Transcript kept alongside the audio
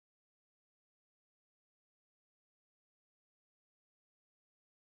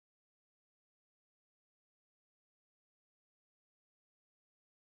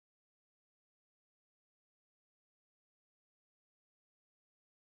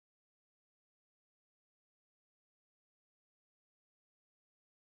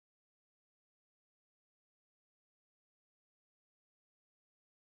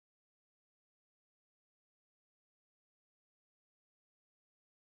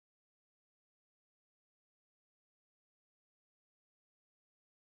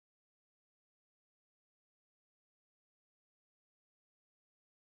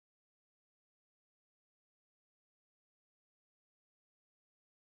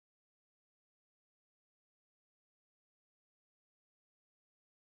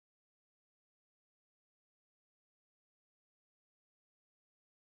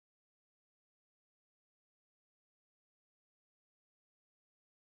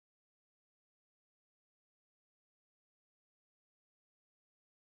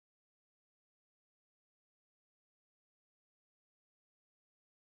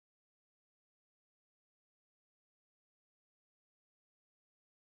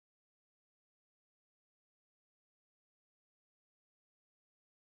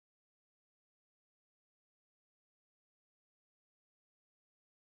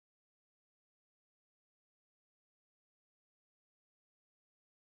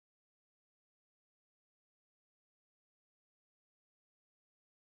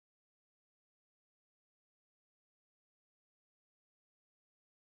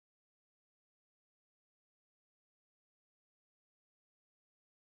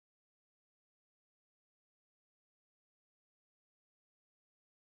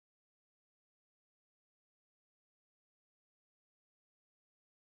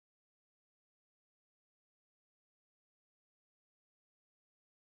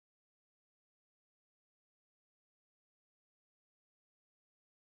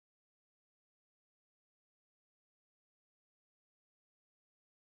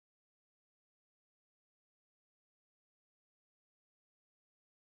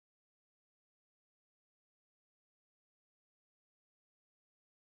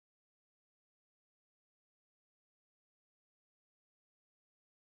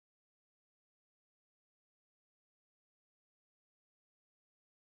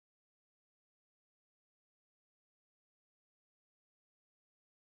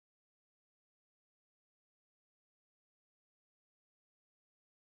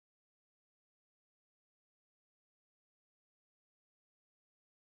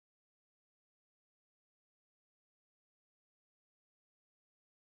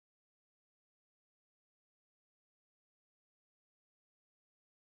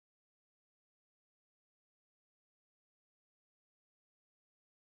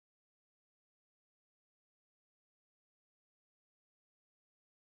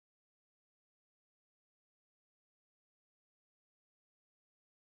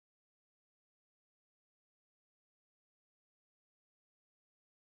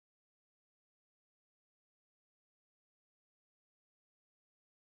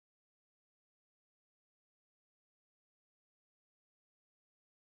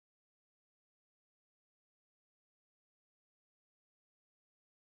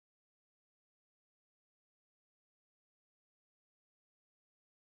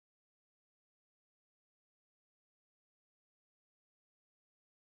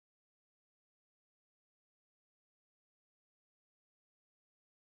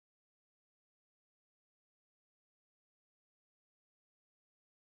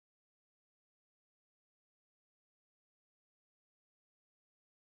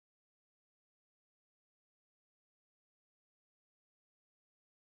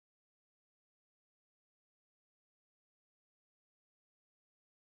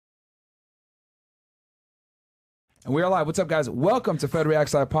And we are live. What's up, guys? Welcome to Fed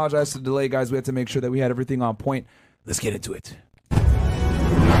Reacts. I apologize for the delay, guys. We had to make sure that we had everything on point. Let's get into it.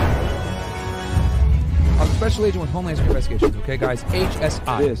 I'm a special agent with Homeland Security Investigations, okay, guys?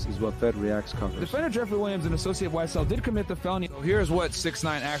 HSI. This is what Fed Reacts covers. Defender Jeffrey Williams and Associate YSL did commit the felony. So here's what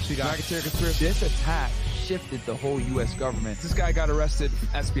 6ix9ine actually got. This attack shifted the whole U.S. government. This guy got arrested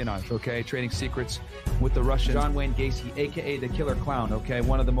for espionage, okay? Trading secrets with the Russian John Wayne Gacy, a.k.a. the Killer Clown, okay?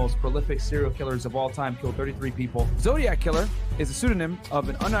 One of the most prolific serial killers of all time, killed 33 people. Zodiac Killer is a pseudonym of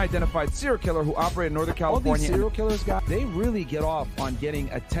an unidentified serial killer who operated in Northern California. All these serial killers, guys, they really get off on getting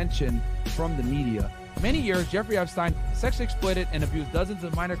attention from the media. Many years, Jeffrey Epstein sexually exploited and abused dozens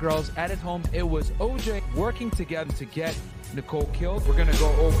of minor girls at his home. It was OJ working together to get Nicole killed. We're going to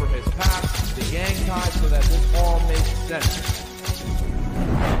go over his past, the gang ties, so that this all makes sense.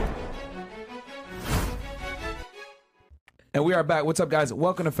 And we are back. What's up, guys?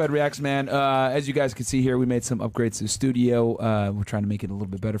 Welcome to Fed Reacts, man. As you guys can see here, we made some upgrades to the studio. We're trying to make it a little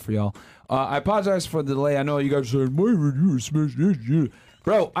bit better for y'all. I apologize for the delay. I know you guys said, "Why would you smash this?"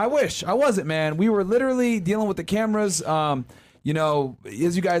 Bro, I wish. I wasn't, man. We were literally dealing with the cameras. You know,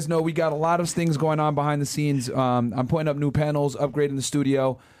 as you guys know, we got a lot of things going on behind the scenes. I'm putting up new panels, upgrading the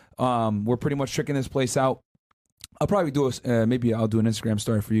studio. We're pretty much tricking this place out. I'll probably do maybe I'll do an Instagram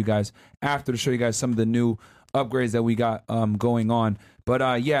story for you guys after to show you guys some of the new upgrades that we got going on.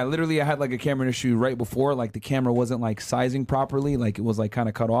 But yeah, literally I had like a camera issue right before. Like the camera wasn't like sizing properly. Like it was like kind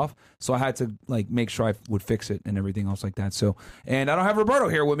of cut off. So I had to like make sure I would fix it and everything else like that. So, and I don't have Roberto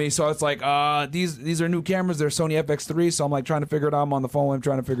here with me. So it's like, these are new cameras. They're Sony FX3. So I'm like trying to figure it out. I'm on the phone. I'm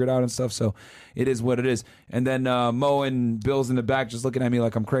trying to figure it out and stuff. So it is what it is. And then Mo and Bill's in the back just looking at me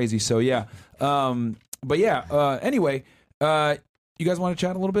like I'm crazy. So yeah. But yeah, anyway, you guys want to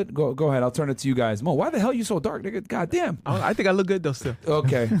chat a little bit? Go ahead. I'll turn it to you guys. Mo, why the hell are you so dark, nigga? God damn. I think I look good, though, still.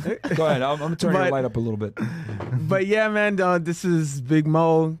 Okay. Go ahead. I'm going to turn your light up a little bit. But yeah, man, this is Big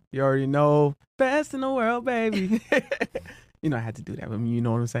Mo. You already know. Best in the world, baby. You know I had to do that. I mean, you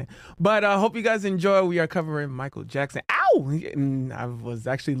know what I'm saying. But I hope you guys enjoy. We are covering Michael Jackson. Ow! And I was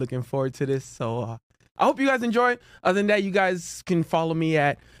actually looking forward to this. So I hope you guys enjoy. Other than that, you guys can follow me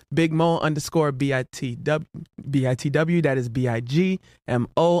at BigMo_BITW. That is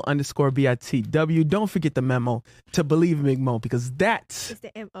BIGMO_BITW. Don't forget the memo to believe in Big Mo, because that is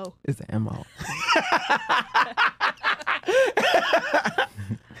the MO. Is the MO.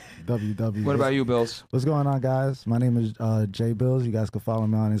 WW. What about you, Bills? What's going on, guys? My name is J Bills. You guys can follow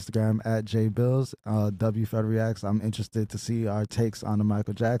me on Instagram at J Bills. W Fed Reacts. I'm interested to see our takes on the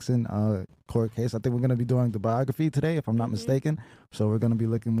Michael Jackson court case. I think we're going to be doing the biography today, if I'm not mistaken. So we're going to be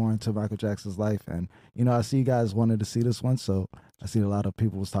looking more into Michael Jackson's life. And, you know, I see you guys wanted to see this one. So I see a lot of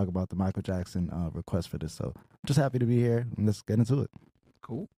people was talking about the Michael Jackson request for this. So I'm just happy to be here. And let's get into it.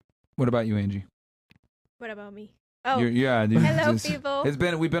 Cool. What about you, Angie? What about me? Oh, hello, people.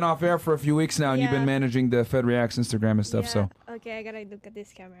 We've been off air for a few weeks now, and you've been managing the Fed Reacts Instagram and stuff. So okay, I gotta look at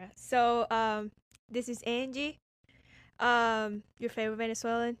this camera. So this is Angie, your favorite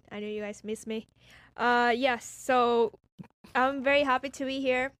Venezuelan. I know you guys miss me. Yes. So I'm very happy to be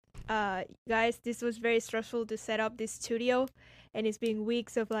here, guys. This was very stressful to set up this studio, and it's been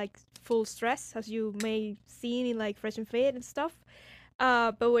weeks of like full stress, as you may seen in like Fresh and Fit and stuff.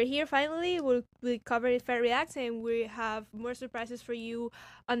 But we're here finally. We covered Fed Reacts, and we have more surprises for you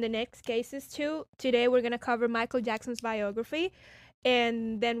on the next cases too. Today we're gonna cover Michael Jackson's biography,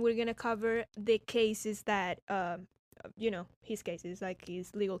 and then we're gonna cover the cases that his cases, like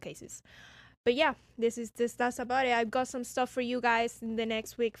his legal cases. But yeah, that's about it. I've got some stuff for you guys in the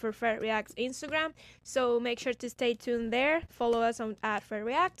next week for Fed Reacts Instagram, so make sure to stay tuned there. Follow us at Fed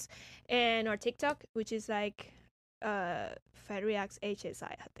Reacts and our TikTok, which is like Fed Reacts HSI,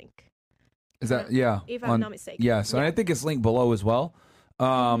 I think. Is that if I'm not mistaken? Yeah, so I think it's linked below as well.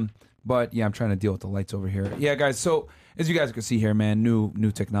 But yeah, I'm trying to deal with the lights over here. Yeah, guys, so as you guys can see here, man,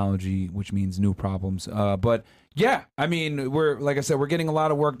 new technology, which means new problems. But yeah, I mean, like I said, we're getting a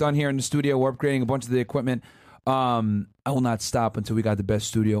lot of work done here in the studio. We're upgrading a bunch of the equipment. I will not stop until we got the best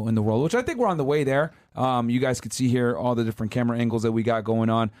studio in the world, which I think we're on the way there. You guys can see here all the different camera angles that we got going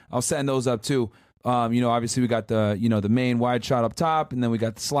on. I'll setting those up too. Obviously we got the main wide shot up top, and then we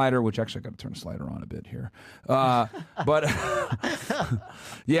got the slider, which actually I got to turn the slider on a bit here. But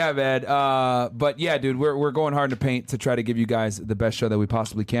yeah, man. But yeah, dude, we're going hard to paint to try to give you guys the best show that we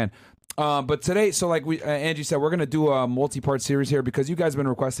possibly can. But today, so like Angie said, we're going to do a multi-part series here because you guys have been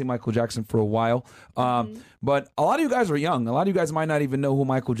requesting Michael Jackson for a while. But a lot of you guys are young. A lot of you guys might not even know who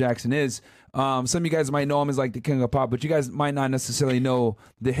Michael Jackson is. Some of you guys might know him as like the king of pop, but you guys might not necessarily know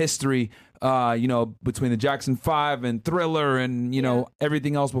the history, between the Jackson 5 and Thriller and,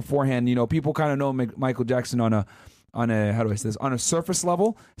 everything else beforehand. People kind of know Michael Jackson on how do I say this, on a surface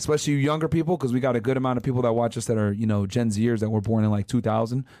level, especially you younger people, because we got a good amount of people that watch us that are, Gen Zers that were born in like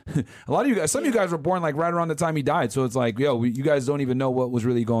 2000. A lot of you guys, some of you guys were born like right around the time he died. So it's like, you guys don't even know what was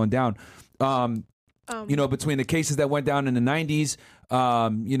really going down. Between the cases that went down in the 90s,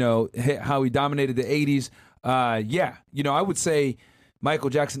 how he dominated the 80s. I would say Michael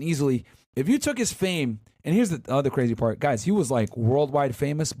Jackson easily, if you took his fame, and here's the other crazy part, guys, he was like worldwide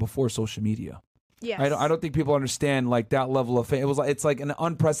famous before social media. Yes. I don't think people understand like that level of fame. It's like an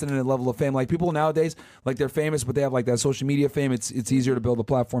unprecedented level of fame. Like people nowadays, like they're famous, but they have like that social media fame. It's easier to build a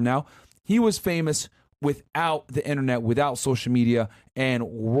platform now. He was famous without the internet, without social media, and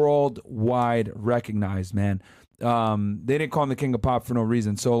worldwide recognized, man. They didn't call him the king of pop for no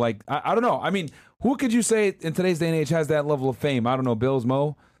reason. So like, I don't know. I mean, who could you say in today's day and age has that level of fame? I don't know. Bills,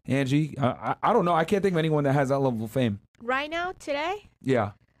 Mo, Angie. I don't know. I can't think of anyone that has that level of fame. Right now, today,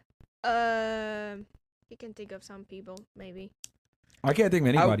 Yeah. you can think of some people, maybe. I can't think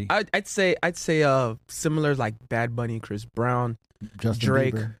of anybody. I'd say similar like Bad Bunny, Chris Brown, Justin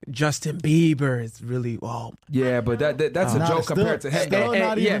Drake, Bieber. Justin Bieber is really yeah, but that's a Nah, joke still- compared to him. still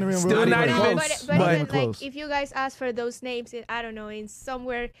not even really still not even close. But But- even, close. like, if you guys ask for those names, I don't know, in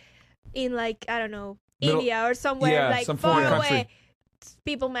somewhere in like, I don't know, Middle- India or somewhere Yeah, like some far foreign away, country.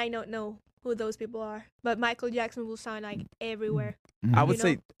 people might not know who those people are. But Michael Jackson will sound like everywhere. Mhm.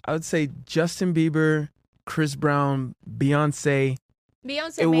 I would say Justin Bieber, Chris Brown, Beyonce.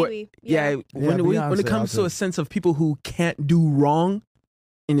 Beyonce, maybe. When Beyonce, it comes I'll to a take. sense of people who can't do wrong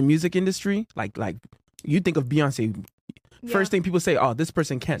in the music industry, like you think of Beyonce, first thing people say, oh, this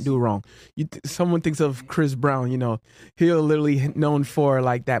person can't do wrong. Someone thinks of Chris Brown, he'll literally known for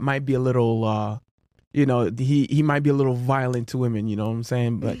like that might be a little he might be a little violent to women, you know what I'm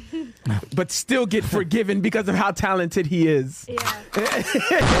saying? But still get forgiven because of how talented he is. Yeah.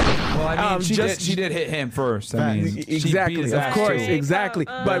 Well, I mean, just- she did hit him first. I mean, she beat Exactly, his of ass, course, too. exactly.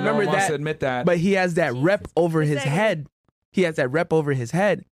 No But remember one wants that. to admit that. But he has that rep over his Exactly. head. He has that rep over his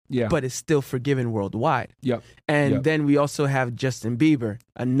head, yeah. but is still forgiven worldwide. Yep. And Yep. then we also have Justin Bieber.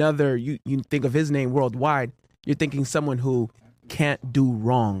 Another, you think of his name worldwide, you're thinking someone who can't do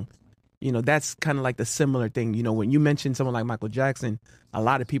wrong. That's kind of like the similar thing. When you mention someone like Michael Jackson, a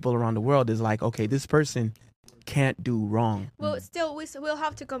lot of people around the world is like, okay, this person can't do wrong. Well, still, we'll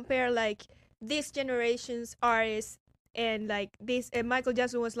have to compare like this generation's artists and like this. And Michael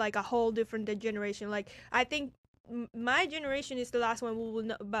Jackson was like a whole different generation. Like I think my generation is the last one who will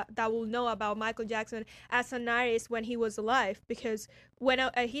know that will know about Michael Jackson as an artist when he was alive, because when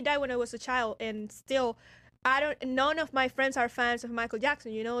he died when I was a child, and still. None of my friends are fans of Michael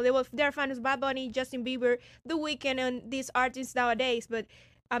Jackson. They're fans of Bad Bunny, Justin Bieber, The Weeknd, and these artists nowadays. But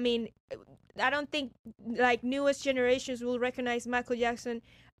I mean, I don't think like newest generations will recognize Michael Jackson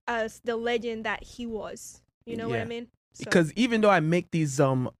as the legend that he was. You know what I Yeah. mean? So, Because even though I make these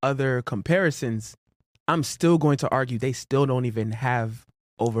other comparisons, I'm still going to argue they still don't even have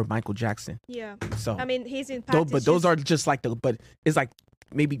over Michael Jackson. yeah, So I mean, his impact. Though, is but those just- are just like but it's like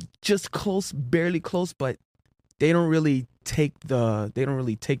maybe just close, barely close, but they don't really take the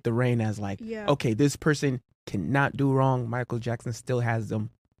reign as like, Yeah. okay, this person cannot do wrong. Michael Jackson still has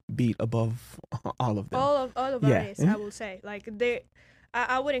them beat above all of them. all of Yeah. artists. I will say like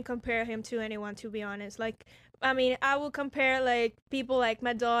I wouldn't compare him to anyone, to be honest. Like I mean, I would compare like people like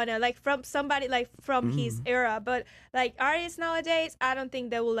Madonna, like from somebody like from his era, but like artists nowadays, I don't think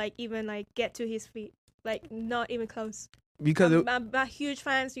they will like even like get to his feet, like not even close. Because I'm a huge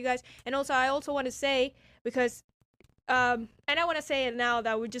fans, you guys, and also I also want to say, because and I want to say it now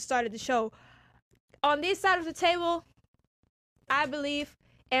that we just started the show. On this side of the table, I believe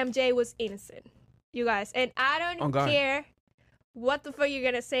MJ was innocent, you guys, and I Oh, don't God. care what the fuck you're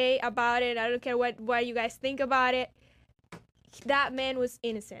gonna say about it. I don't care what you guys think about it. That man was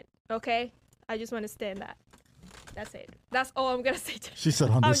innocent. Okay, I just want to stand that. That's it. That's all I'm gonna say. She said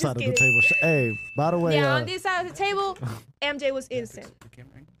on I'm this just side of the kidding. table. Hey, by the way, Yeah, on this side of the table, MJ was innocent.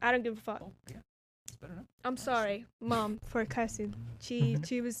 I don't give a fuck. I'm sorry, Mom, for cussing. She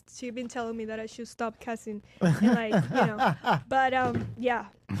been telling me that I should stop cussing, and like But yeah,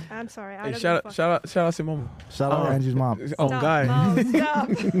 I'm sorry. I don't give a fuck. shout out to Momo. shout out Oh. Angie's mom. Oh, Stop, God. Mom, stop.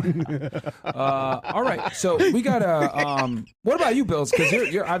 All right. So we got a. What about you, Bills? Because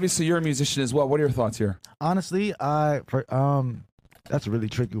you're obviously you're a musician as well. What are your thoughts here? Honestly, that's a really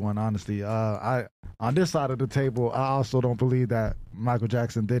tricky one. Honestly, I on this side of the table, I also don't believe that Michael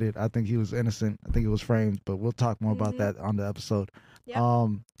Jackson did it. I think he was innocent. I think he was framed, but we'll talk more about that on the episode. Yep.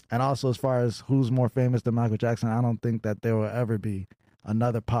 And also as far as who's more famous than Michael Jackson, I don't think that there will ever be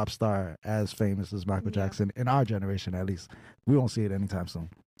another pop star as famous as Michael Yeah. Jackson in our generation, at least. We won't see it anytime soon.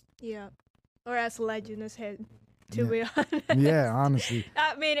 Yeah, or as legend as him. To be honest. Yeah, honestly.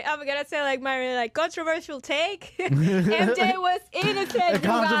 I mean, I'm gonna say like my like controversial take. MJ was innocent. A you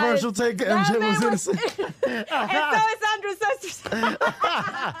controversial guys. take. That MJ man was innocent. And so is Andrew Sesters.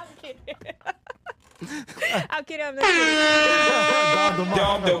 I'm kidding. I'm kidding. I'm not kidding.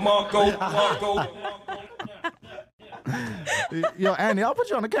 Dom DeMarco. Yo, Andy, I'll put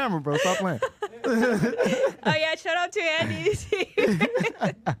you on the camera, bro. Stop playing. Oh yeah, shout out to Andy.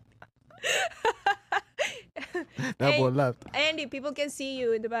 That boy left. Andy, people can see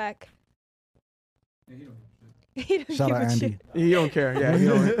you in the back. He don't Shout give out a Andy. shit. He don't care. Yeah,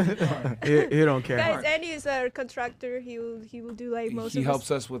 he don't care. Guys, Andy is our contractor. He will do like most He of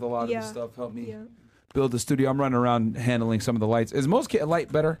helps us with a lot of Yeah. the stuff. Help me Yeah. build the studio. I'm running around handling some of the lights. Is most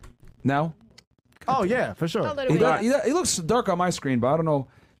light better now? Oh yeah, for sure. A little bit. He looks dark on my screen, but I don't know.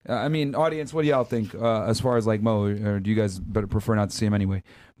 I mean, audience, what do y'all think as far as like Mo? Or do you guys better prefer not to see him anyway?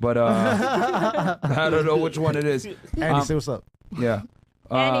 But I don't know which one it is. Andy, say what's up. Yeah.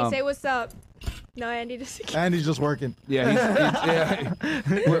 Andy, say what's up. No, Andy doesn't. Andy's just working. Yeah,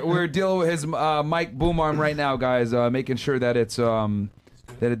 we're dealing with his mic boom arm right now, guys. Making sure that it's that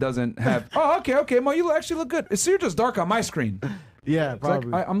it doesn't have. Oh, okay, Mo, you actually look good. So you're just dark on my screen. Yeah, It's like,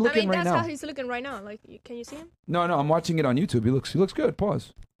 probably. I'm I looking mean, right that's now. how he's looking right now. Like, can you see him? No, I'm watching it on YouTube. He looks good.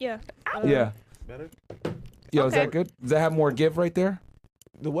 Pause. Yeah. Yeah. Better? Yo, is Okay. that good? Does that have more give right there?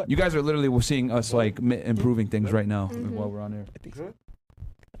 The what? You guys are literally seeing us like improving things right now Mhm. while we're on air. I think so.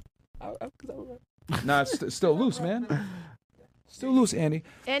 Nah, it's still loose, man. Still loose, Andy.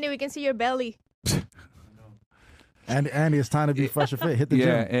 Andy, we can see your belly. Andy, it's time to be fresh and fit. Hit the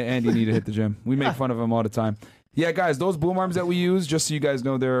Yeah, gym. Andy need to hit the gym. We make fun of him all the time. Yeah, guys, those boom arms that we use, just so you guys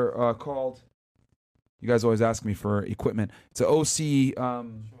know, they're called. You guys always ask me for equipment. It's a OC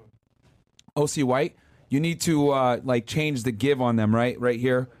White. You need to like change the give on them, right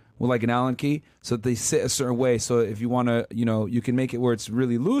here with like an Allen key, so that they sit a certain way. So if you want to, you can make it where it's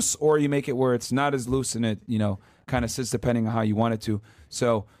really loose, or you make it where it's not as loose, and it, kind of sits depending on how you want it to.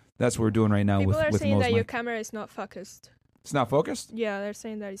 So that's what we're doing right now People with are saying Mo's that your mic. camera is not focused. It's not focused. Yeah, they're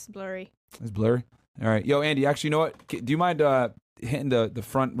saying that it's blurry. It's blurry. All right, yo, Andy. Actually, you know what? Do you mind hitting the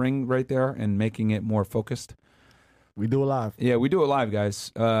front ring right there and making it more focused? We do it live. Yeah, we do it live,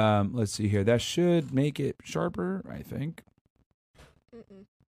 guys. Let's see here. That should make it sharper, I think. Mm-mm.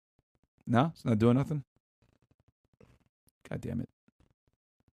 No, it's not doing nothing. God damn it.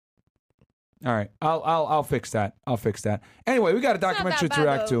 All right, I'll fix that. Anyway, we got a It's not documentary that to bad,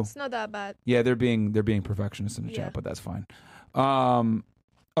 react though. to. It's not that bad. Yeah, they're being perfectionists in the Yeah. chat, but that's fine.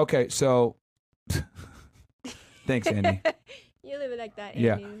 Okay, so thanks, Andy. You live it like that.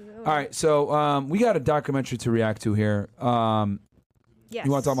 Yeah. Andy. All right, so we got a documentary to react to here. Yes.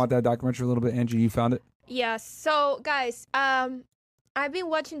 You want to talk about that documentary a little bit, Angie? You found it? Yeah. So, guys, I've been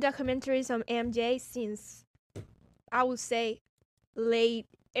watching documentaries on MJ since I would say late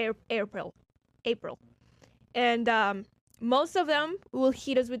April, and most of them will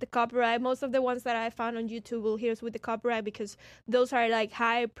hit us with the copyright. Most of the ones that I found on YouTube will hit us with the copyright because those are like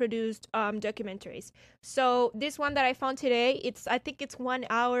high produced documentaries. So this one that I found today, I think it's 1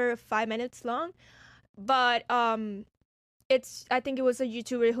 hour 5 minutes long, but I think it was a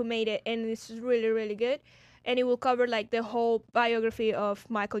YouTuber who made it, and it's really, really good. And it will cover like the whole biography of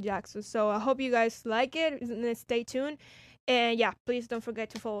Michael Jackson. So I hope you guys like it. And stay tuned. And yeah, please don't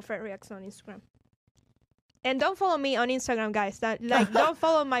forget to follow Fred Reacts on Instagram. And don't follow me on Instagram, guys. Don't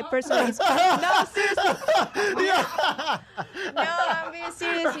follow my personal Instagram. No, seriously. No, I'm being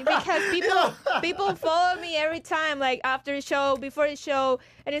serious because people follow me every time, like after the show, before the show,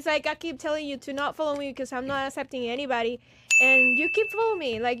 and it's like I keep telling you to not follow me because I'm not accepting anybody, and you keep following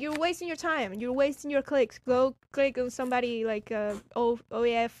me. Like you're wasting your time. You're wasting your clicks. Go click on somebody like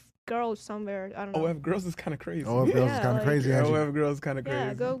OAF girl somewhere. I don't know. OF Girls is kind of crazy. Oh, girls Yeah, is kind of like- crazy. Yeah, Angie. OF Girls is kind of crazy.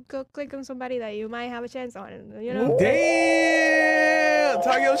 Yeah, go click on somebody that you might have a chance on. You know. Damn!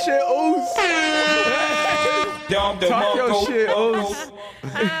 Talk your shit, Oos. Talk your shit, Oos.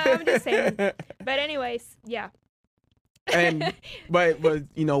 I'm just saying. But anyways, yeah. And but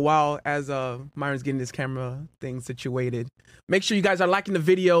while as Myron's getting this camera thing situated, make sure you guys are liking the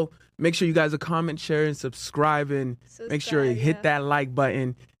video. Make sure you guys are comment, sharing, subscribing. Make sure you hit that like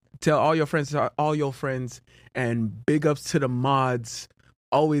button. Tell all your friends, and big ups to the mods,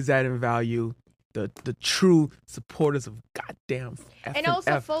 always adding value. The true supporters of goddamn And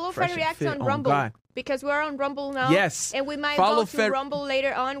also FNF, follow Fresh Fred and Reacts Fit. on Oh, Rumble God. because we're on Rumble now. Yes. And we might Follow go to Fed- Rumble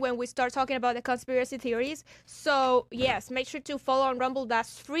later on when we start talking about the conspiracy theories. So yes, make sure to follow on Rumble.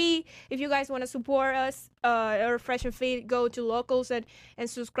 That's free. If you guys want to support us or Fresh and Fit, go to Locals and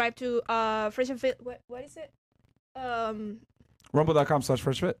subscribe to Fresh and Fit. What is it?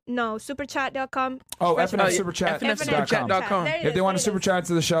 Rumble.com/freshfit. No, superchat.com. Oh, Fresh Fit. FNFSuperchat.com. There it If they want to is. super chat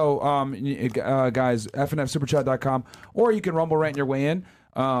to the show, guys, FNFSuperchat.com, or you can Rumble rant your way in.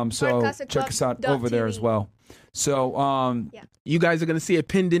 So Classic check us out over there as TV. well. So You guys are going to see it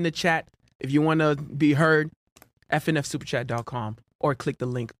pinned in the chat. If you want to be heard, fnfsuperchat.com, or click the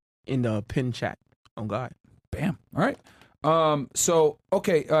link in the pinned chat. Oh, God. bam. All right. So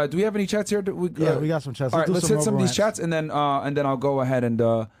okay. Do we have any chats here? We got some chats. All right, let's do hit some of these Rumble chats, and then I'll go ahead and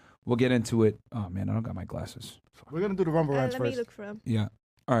we'll get into it. Oh man, I don't got my glasses. rants. We're gonna do the Rumble rants Let me first. look for them. Yeah.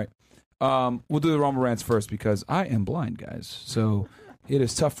 All right. We'll do the Rumble rants first because I am blind, guys. So it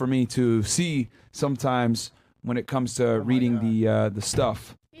is tough for me to see sometimes when it comes to reading the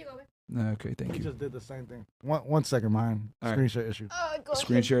stuff. Here you go, man. Okay, thank We you. just did the same thing. 1 second, mine. All right. Screen share issue. Go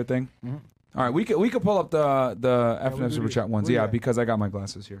Screen ahead. share thing. Mhm. All right, we could pull up the we FNF do Super the- Chat ones. we do Yeah, that. because I got my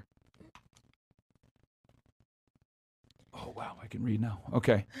glasses here. Oh wow, I can read now.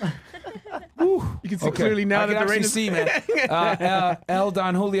 Okay. Whew. You can see Okay. clearly now I that can the rain actually is... see, man. El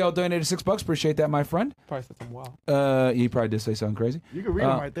Don Julio donated $6. Appreciate that, my friend. Probably said something wild. He probably did say something crazy. You can read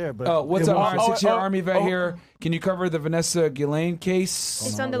them right there, but Oh, what's it up, won't- Iron? 6-year oh, Army vet oh. here. Can you cover the Vanessa Ghislaine case?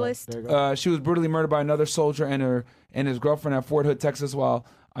 It's on the list. There you go. She was brutally murdered by another soldier and his girlfriend at Fort Hood, Texas, while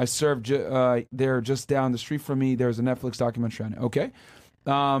I served there just down the street from me. There's a Netflix documentary on it. Okay.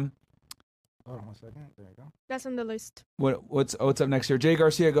 Hold on 1 second. There you go. That's on the list. What's up next here? Jay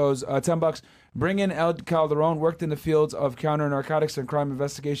Garcia goes, $10. Bring in El Calderon, worked in the fields of counter narcotics and crime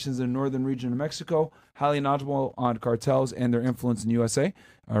investigations in the northern region of Mexico, highly knowledgeable on cartels and their influence in the USA.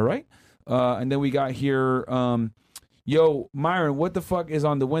 All right. And then we got here, yo, Myron, what the fuck is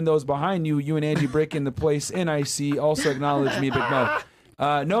on the windows behind you? You and Angie breaking the place in, I see. Also acknowledge me, Big Mo.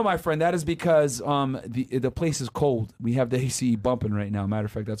 No, my friend, that is because the place is cold. We have the AC bumping right now. Matter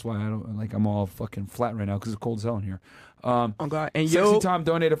of fact, that's why I'm all fucking flat right now because it's cold as hell in here. Oh, God. And Sexy yo... Tom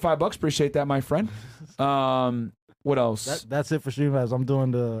donated $5. Appreciate that, my friend. What else? That's it for Stream Labs. I'm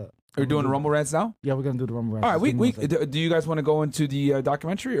doing the. Are we doing the Rumble rants now? Yeah, we're gonna do the Rumble rants. All right, Just give me 1 second. do you guys want to go into the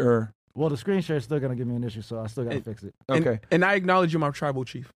documentary or? Well, the screen share is still gonna give me an issue, so I still gotta fix it. Okay. And I acknowledge you, my tribal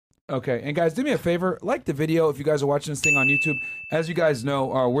chief. Okay, and guys, do me a favor, like the video if you guys are watching this thing on YouTube. As you guys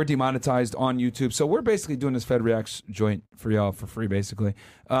know, we're demonetized on YouTube, so we're basically doing this Fed Reacts joint for y'all for free, basically.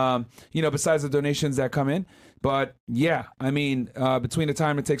 Besides the donations that come in. But yeah, I mean, between the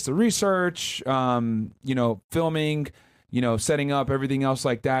time it takes to research, filming, setting up, everything else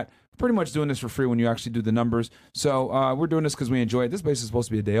like that, pretty much doing this for free when you actually do the numbers. So we're doing this because we enjoy it. This base is supposed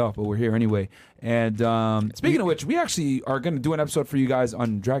to be a day off, but we're here anyway. And speaking of which, we actually are going to do an episode for you guys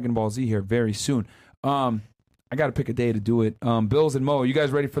on Dragon Ball Z here very soon. I got to pick a day to do it. Bills and Mo, are you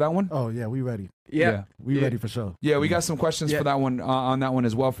guys ready for that one? Oh yeah, we ready. Yeah. We ready for sure. Yeah, we got some questions for that one on that one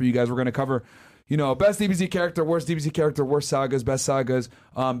as well for you guys. We're going to cover, best DBZ character, worst DBZ character, worst sagas, best sagas,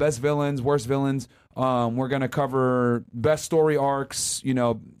 best villains, worst villains. We're going to cover best story arcs,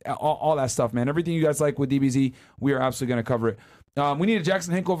 all that stuff, man. Everything you guys like with DBZ, we are absolutely going to cover it. We need a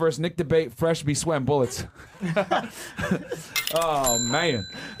Jackson Hinkle versus Nick debate. Fresh be sweating bullets. Oh, man.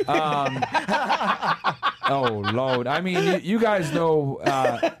 Oh, Lord. I mean, you guys know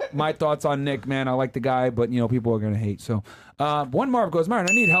my thoughts on Nick, man. I like the guy, but, people are going to hate. So, one Marv goes, Myron,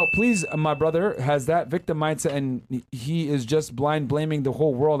 I need help. Please, my brother has that victim mindset, and he is just blind blaming the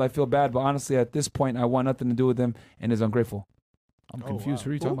whole world. I feel bad, but honestly, at this point, I want nothing to do with him and is ungrateful. I'm confused. wow. Who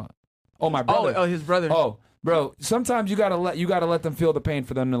are you talking about? Oh, my brother. Oh, his brother. Oh, bro. Sometimes you gotta let them feel the pain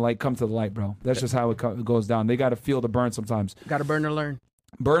for them to come to the light, bro. That's just how it goes down. They gotta feel the burn sometimes. Got to burn or learn.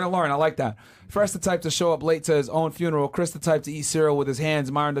 Burn and learn. I like that. Fresh the type to show up late to his own funeral. Chris the type to eat cereal with his hands.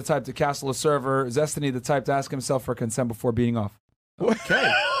 Myron the type to castle a server. Zestiny the type to ask himself for consent before beating off.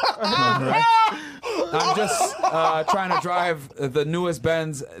 Okay. I'm just trying to drive the newest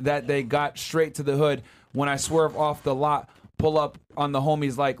Benz that they got straight to the hood. When I swerve off the lot, pull up on the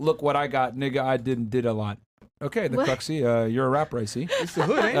homies like, look what I got, nigga. I did a lot. Okay, the Cruxy, you're a rapper, I see. It's the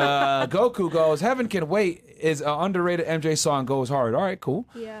hood, ain't it? Goku goes, Heaven Can Wait is an underrated MJ song, goes hard. All right, cool.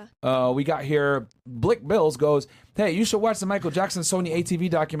 Yeah. We got here, Blick Bills goes, hey, you should watch the Michael Jackson Sony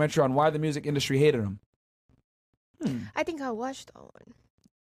ATV documentary on why the music industry hated him. I think I watched that one.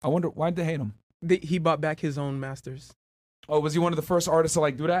 I wonder, why'd they hate him? He bought back his own masters. Oh, was he one of the first artists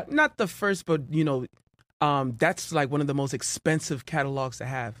to do that? Not the first, but that's like one of the most expensive catalogs to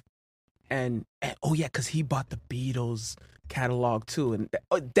have. And oh yeah, because he bought the Beatles catalog too, and that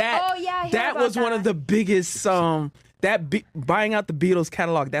Oh, yeah, I heard that about was one of that. the biggest. Buying out the Beatles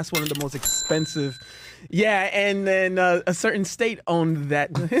catalog, that's one of the most expensive. Yeah, and then a certain state owned that.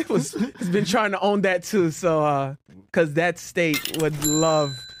 Has been trying to own that too. So because that state would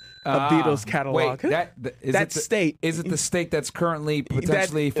love Beatles catalog. Wait, That state. Is it the state that's currently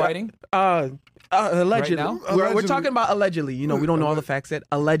potentially fighting? Allegedly. Right now? We're talking about allegedly. You know, we don't know all the facts yet.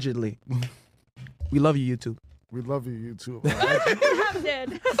 Allegedly. We love you, YouTube. We love you, YouTube. I'm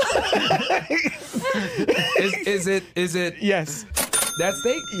dead. Is it Yes. that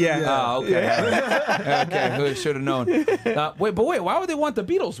state? Yeah. Oh, okay. Okay, should have known. Wait, why would they want the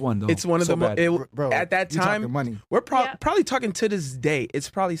Beatles one though? It's one of So the bad? Bro, at that you talking time. money. We're Yeah. probably talking to this day. It's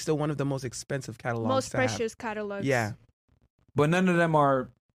probably still one of the most expensive catalogs. Most to have. precious catalogs. Yeah. But none of them are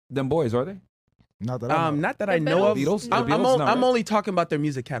them boys, are they? Not that I know. Not that The I know of. Beatles? The I'm, Beatles? No, I'm right? only talking about their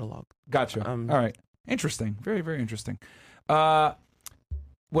music catalog. Gotcha. Um, All right. Interesting. Very, very interesting.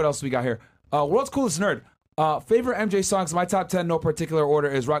 What else we got here? World's Coolest Nerd. Favorite MJ songs, my top 10, no particular order,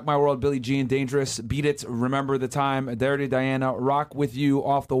 is Rock My World, Billie Jean, Dangerous, Beat It, Remember the Time, Dirty Diana, Rock With You,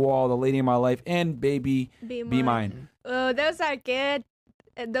 Off the Wall, The Lady in My Life, and Baby Be Be Mine. Mine. Those are good.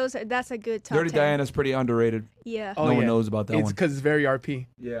 That's a good top Dirty 10. Diana's pretty underrated. Yeah. Oh, No one yeah. knows about that It's one. because it's very RP.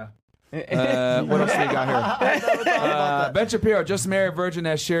 Yeah. What else we got here? Ben Shapiro, just married virgin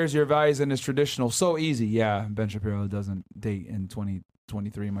that shares your values and is traditional. So easy. Yeah, Ben Shapiro doesn't date in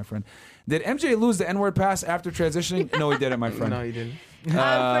 2023, my friend. Did MJ lose the N-word pass after transitioning? No, he didn't, my friend. No, you didn't.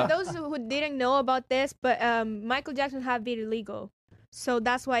 For those who didn't know about this, but Michael Jackson had been illegal, so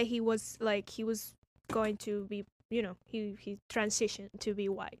that's why he was going to be, he transitioned to be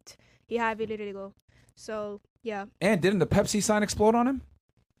white. He had been illegal, so yeah. And didn't the Pepsi sign explode on him?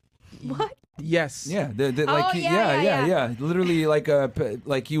 What? Yes. Yeah, Oh, yeah. Literally,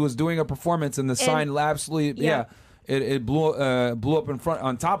 like he was doing a performance, and the sign absolutely, yeah. it blew up in front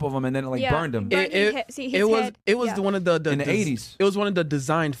on top of him, and then it burned him. Burned his head. It was Yeah. one of the In the 80s. It was one of the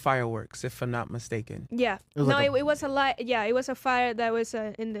designed fireworks, if I'm not mistaken. Yeah. was No, like it was a light. Yeah, it was a fire that was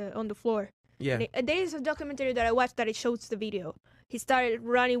on the floor. Yeah. There is a documentary that I watched that it shows the video. He started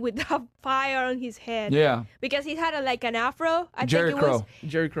running with the fire on his head. Yeah, Because he had an afro. I Jerry think it was. Crow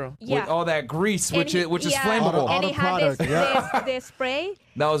Jerry Crow. Yeah. with all that grease, which is yeah, flammable. And the he had this, product, this spray.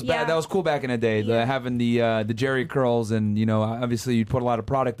 That was bad. Yeah. That was cool back in the day. Yeah. Having the Jerry curls, and obviously you'd put a lot of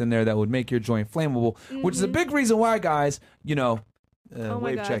product in there that would make your joint flammable, which is a big reason why, guys. Oh my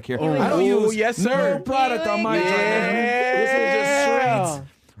wave God. check here. Here we I go. don't use yes, sir. no product on my Here we joint. go. This is just straight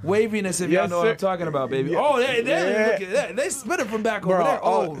waviness, if y'all Yes, know what sir. I'm talking about, baby. Yeah. Oh, look at Yeah. that. They spit it from back Bro, over there.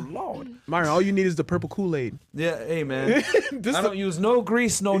 Oh, oh. Lord. Myron, all you need is the purple Kool-Aid. Yeah, hey, man. This I don't use no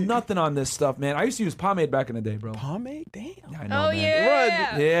grease, no nothing on this stuff, man. I used to use pomade back in the day, bro. pomade? Damn. I know, Oh man.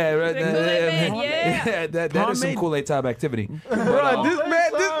 yeah. Yeah, right. The Kool-Aid Man, yeah. that is some Pomade. Kool-Aid type activity. Bro, this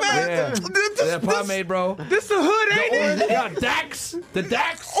man, Yeah. That pomade, bro. this the hood, ain't it? Yeah, Dax,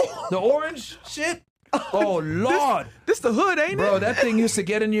 the orange shit. Oh Lord, This the hood, ain't bro, it? that thing used to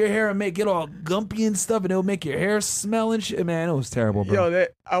get in your hair and make it all gumpy and stuff, and it would make your hair smell and shit. Man, it was terrible, bro.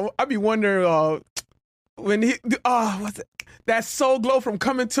 Yo, I be wondering when he what's it? That Soul Glow from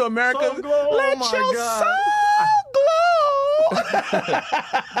Coming to America. Soul Glow, oh Let my your God. soul glow.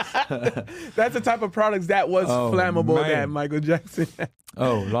 That's the type of products that was Oh, flammable man. that Michael Jackson had.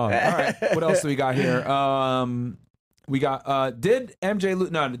 Oh Lord. All right, what else do we got here? We got did MJ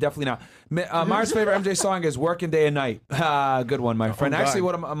lose? No, definitely not. Myers' favorite MJ song is "Working Day and Night." Good one, my friend. God.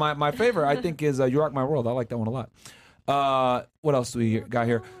 Actually, my favorite I think is "You Rock My World." I like that one a lot. What else do we got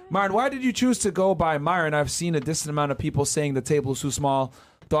here? Myron, why did you choose to go by Myron? I've seen a distant amount of people saying the table is too small.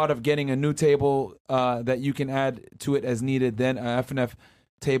 Thought of getting a new table that you can add to it as needed. Then F&F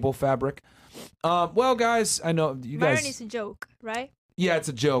table fabric. Well, guys, I know you guys. Myron is a joke, right? Yeah, it's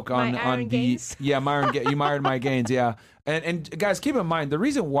a joke on My iron the gains. yeah Myron. You mired my gains, yeah. And guys, keep in mind the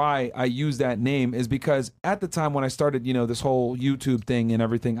reason why I use that name is because at the time when I started, this whole YouTube thing and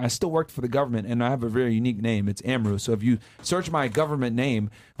everything, I still worked for the government, and I have a very unique name. It's Amru. So if you search my government name,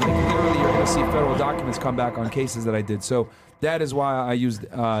 like literally you're going to see federal documents come back on cases that I did. So that is why I used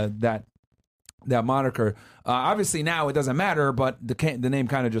that moniker. Obviously now it doesn't matter, but the name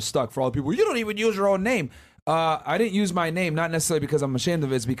kind of just stuck for all the people. You don't even use your own name. I didn't use my name, not necessarily because I'm ashamed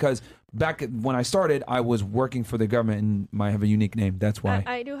of it. It's because back when I started, I was working for the government and I have a unique name. That's why.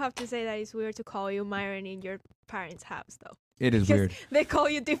 I do have to say that it's weird to call you Myron in your parents' house, though. It is Because weird. they call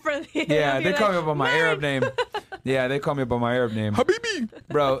you differently. Yeah, You're they call me like, by my "Myron." Arab name. Yeah, they call me by my Arab name. Habibi.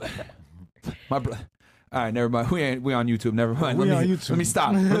 Bro, my bro. All right, never mind. We on YouTube. Never mind. We Let on me, YouTube. Let me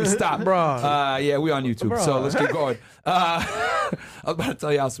stop. Let me stop, Bro. Yeah, we on YouTube. Bro. So let's keep going. I was about to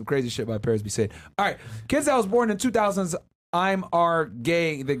tell y'all some crazy shit my parents be saying. All right, kids that was born in 2000s. Are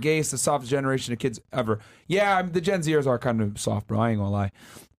gay, the gayest, the softest generation of kids ever. Yeah, the Gen Zers are kind of soft, bro. I ain't gonna lie.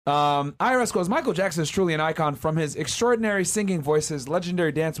 IRS goes, Michael Jackson is truly an icon. From his extraordinary singing voice, his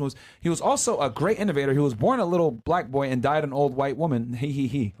legendary dance moves, he was also a great innovator. He was born a little black boy and died an old white woman.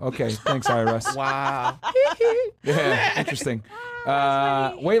 He. Okay, thanks, IRS. Wow. Yeah, interesting.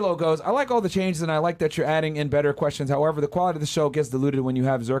 Waylo goes, I like all the changes and I like that you're adding in better questions. However, the quality of the show gets diluted when you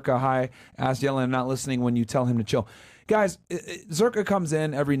have Zerka high ass yelling and not listening when you tell him to chill. Guys, Zerka comes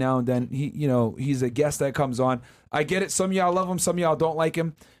in every now and then. He's a guest that comes on. I get it. Some of y'all love him. Some of y'all don't like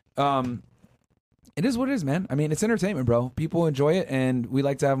him. It is what it is, man. I mean, it's entertainment, bro. People enjoy it, and we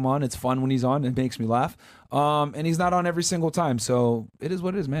like to have him on. It's fun when he's on. It makes me laugh. And he's not on every single time, so it is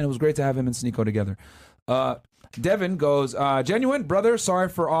what it is, man. It was great to have him and Sneeko together. Devin goes, genuine brother, sorry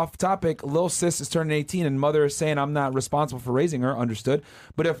for off topic. Lil sis is turning 18 and mother is saying I'm not responsible for raising her. Understood.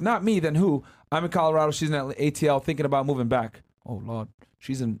 But if not me, then who? I'm in Colorado. She's in ATL thinking about moving back. Oh, Lord.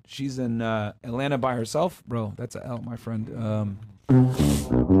 She's in Atlanta by herself. Bro, that's a L, my friend.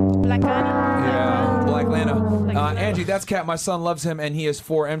 Black Anna. Yeah, Black Lana. Lana. Angie, that's Cat. My son loves him and he is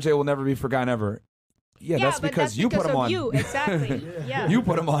 4. MJ will never be forgotten ever. Yeah, that's but because you put him on. You, exactly. Yeah. You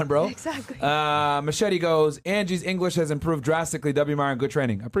put him on, bro. Exactly. Machete goes, Angie's English has improved drastically. W. Meyer, good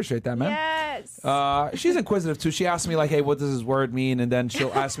training. I appreciate that, man. Yes. She's inquisitive, too. She asked me, like, hey, what does this word mean? And then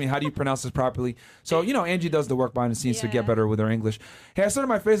she'll ask me, how do you pronounce this properly? So, Angie does the work behind the scenes to get better with her English. Hey, I started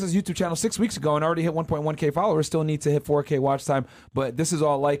my Faces YouTube channel 6 weeks ago and already hit 1.1K followers. Still need to hit 4K watch time. But this is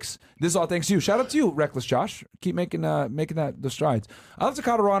all likes. This is all thanks to you. Shout out to you, Reckless Josh. Keep making the strides. I left to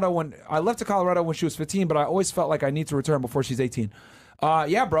Colorado when she was 15, but I always felt like I need to return before she's 18.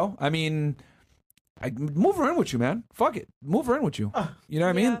 Yeah, bro. I mean, I move her in with you, man. Fuck it, move her in with you. You know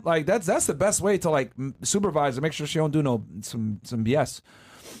what I mean? Like that's the best way to like supervise and make sure she don't do some BS.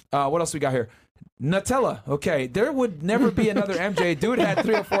 What else we got here? Nutella. Okay, there would never be another MJ. Dude had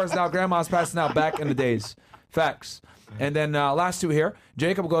 3 or 4s now. Grandma's passing out back in the days. Facts. And then last two here.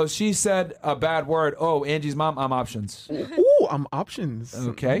 Jacob goes, she said a bad word. Oh, Angie's mom, I'm options. Ooh, I'm options.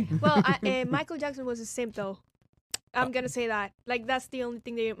 Okay. Well, Michael Jackson was a simp, though. I'm gonna say that. Like, that's the only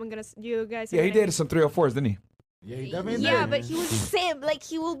thing that you guys. Yeah, he dated some 304s, didn't he? Yeah, he definitely Yeah, did. but he was simp. Like,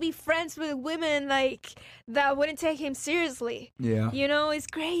 he will be friends with women like that wouldn't take him seriously. Yeah. It's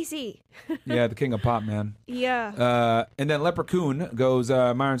crazy. Yeah, the king of pop, man. Yeah. And then Leprechaun goes,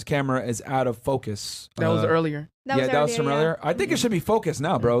 Myron's camera is out of focus. That was earlier. That was from earlier. I think it should be focused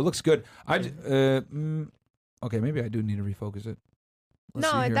now, bro. It looks good. Okay, maybe I do need to refocus it. Let's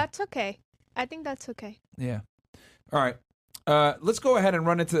see No, here. that's okay. I think that's okay. Yeah. All right. Let's go ahead and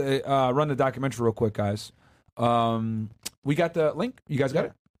run the documentary real quick, guys. We got the link. You guys got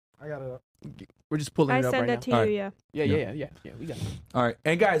it? I got it up. We're just pulling I it up sent right that now. to you, yeah. Yeah, we got it. All right.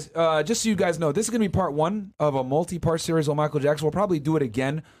 And guys, just so you guys know, this is going to be part 1 of a multi-part series on Michael Jackson. We'll probably do it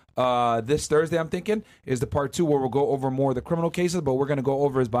again this Thursday, I'm thinking, is the part 2 where we'll go over more of the criminal cases, but we're going to go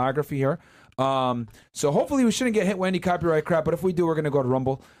over his biography here. So hopefully we shouldn't get hit with any copyright crap, but if we do, we're going to go to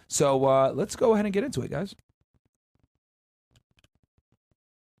Rumble. So let's go ahead and get into it, guys.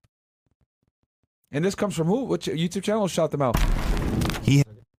 And this comes from who? Which YouTube channel? Shout them out.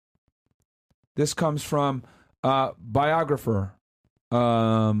 This comes from Biographer.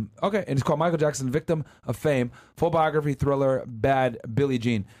 Okay, and it's called Michael Jackson, Victim of Fame. Full biography, thriller, Bad Billie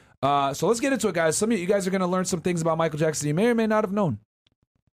Jean. So let's get into it, guys. Some of you guys are going to learn some things about Michael Jackson you may or may not have known.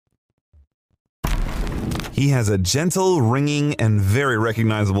 He has a gentle, ringing, and very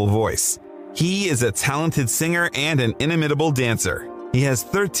recognizable voice. He is a talented singer and an inimitable dancer. He has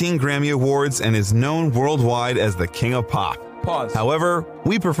 13 Grammy Awards and is known worldwide as the King of Pop. Pause. However,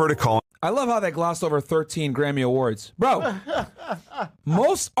 we prefer to call him. I love how they glossed over 13 Grammy Awards. Bro,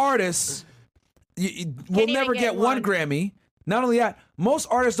 most artists will even never get get one one. Grammy. Not only that, most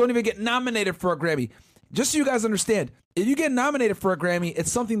artists don't even get nominated for a Grammy. Just so you guys understand, if you get nominated for a Grammy,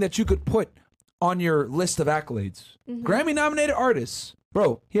 it's something that you could put on your list of accolades. Grammy-nominated artists.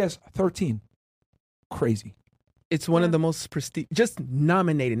 Bro, he has 13. Crazy. It's one of the most prestigious, just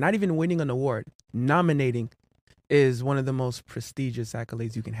nominated, not even winning an award. Nominating is one of the most prestigious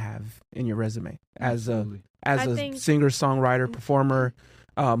accolades you can have in your resume as a think- singer, songwriter, performer,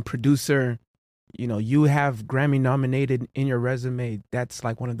 producer. You have Grammy nominated in your resume. That's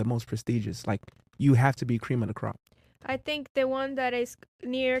like one of the most prestigious. Like, you have to be cream of the crop. I think the one that is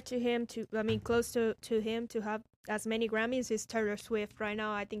near to him, close to him to have as many Grammys is Taylor Swift right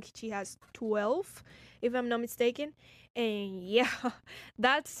now. I think she has 12, if I'm not mistaken. And yeah,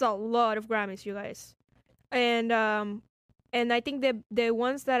 that's a lot of Grammys, you guys. And I think the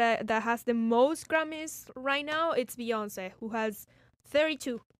ones that has the most Grammys right now, it's Beyonce, who has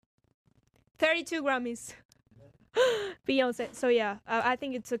 32. 32 Grammys. Beyonce. So yeah, I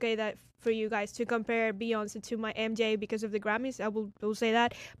think it's okay that for you guys to compare Beyonce to my MJ because of the Grammys. I will say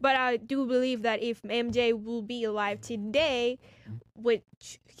that, but I do believe that if MJ will be alive today,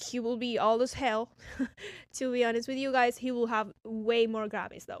 which he will be old as hell, to be honest with you guys, he will have way more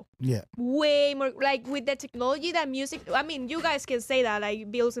Grammys though. Yeah. Way more, like with the technology that music. I mean, you guys can say that,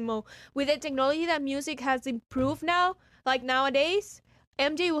 like Bills and Mo, with the technology that music has improved now, like nowadays.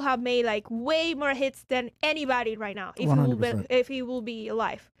 MJ will have made like way more hits than anybody right now if he will be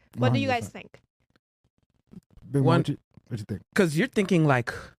alive. What do you guys 100%. think? Big One- what you think? Because you're thinking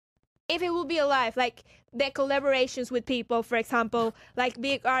like, If he will be alive, like the collaborations with people, for example, like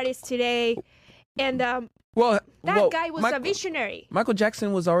big artists today, and that guy was a visionary. Michael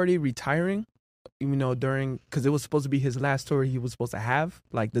Jackson was already retiring, because it was supposed to be his last tour he was supposed to have,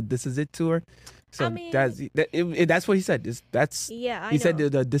 like the This Is It tour. So I mean- that's what he said. Yeah, I He know. said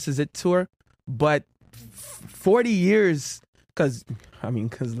the This Is It tour, but 40 years, because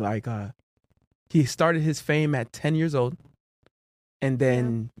he started his fame at 10 years old, and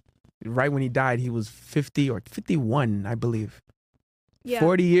then right when he died, he was 50 or 51, I believe. Yeah.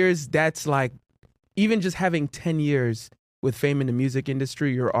 40 years, that's like, even just having 10 years with fame in the music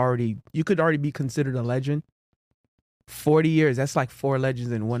industry, you could already be considered a legend. 40 years, that's like 4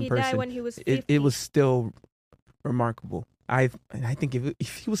 legends in one He person. died when he was 50. It was still remarkable. I think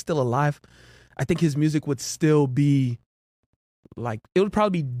if he was still alive, I think his music would still be like, it would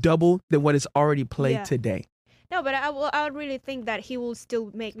probably be double than what is already played Yeah. today. No, but I would really think that he will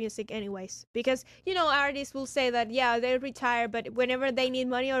still make music anyways, because artists will say that they retire, but whenever they need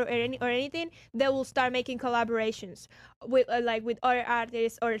money or anything, they will start making collaborations with with other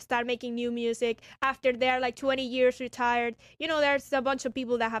artists or start making new music after they're like 20 years retired. There's a bunch of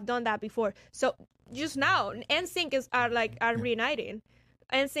people that have done that before. So just now, NSYNC are reuniting.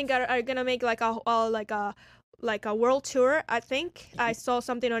 NSYNC are gonna make like a world tour. I think I saw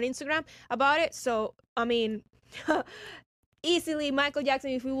something on Instagram about it. So I mean. Easily Michael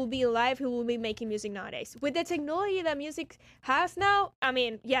Jackson, if he will be alive, he will be making music nowadays. With the technology that music has now, I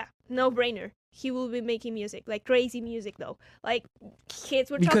mean, no brainer. He will be making music, like crazy music though. Like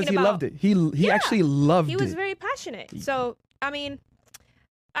kids were Because talking he about. loved it. He actually loved He it. was very passionate. So I mean,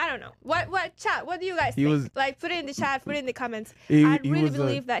 I don't know. What chat? What do you guys He think? was- Like put it in the chat, put it in the comments. He- I he really was,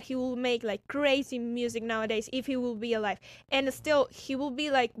 believe that he will make like crazy music nowadays if he will be alive. And still he will be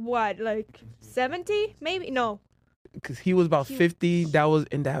like what? Like 70? Maybe? No. Because he was about He- 50.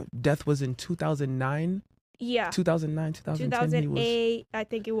 That death was in 2009. Yeah. 2009, 2010. He was, 2008, I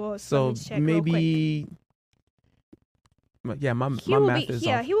think it was. so Let me check real quick. maybe. Yeah, my He will math be, is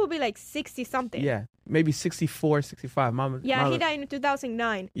yeah, off. he will be like 60 something. Yeah, maybe 64, 65. He died in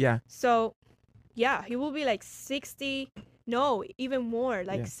 2009. Yeah, So, yeah, he will be like 60. No, even more,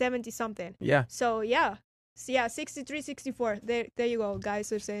 like Yeah. 70 something. yeah. So, yeah. So, yeah, 63, 64. There you go,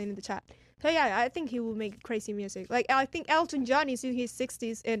 guys are saying in the chat. So, yeah, I think he will make crazy music. Like, I think Elton John is in his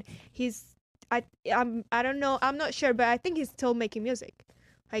 60s and I don't know, I'm not sure, but I think he's still making music.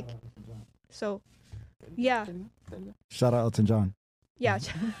 Like, so, yeah. Shout out Elton John. Yeah.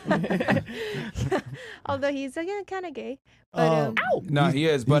 Although he's kind of gay. But, No, he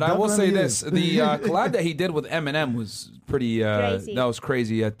is. But I will say definitely this: is. the collab that he did with Eminem was pretty. Crazy. That was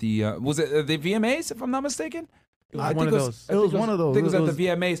crazy. At the was it the VMAs? If I'm not mistaken, It was I one think of it those. I think It was one of those. I think it was It at the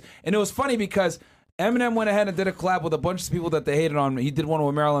VMAs, and it was funny because Eminem went ahead and did a collab with a bunch of people that they hated on. He did one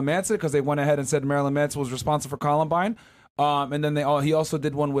with Marilyn Manson because they went ahead and said Marilyn Manson was responsible for Columbine. And then he also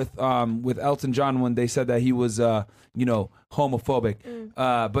did one with Elton John when they said that he was homophobic.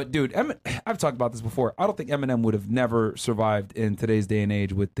 But dude, I've talked about this before. I don't think Eminem would have never survived in today's day and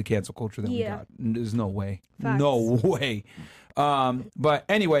age with the cancel culture that we Yeah. got. There's no way. Facts. No way. But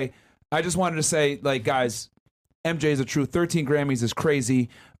anyway, I just wanted to say, like, guys, MJ is a true 13 Grammys is crazy.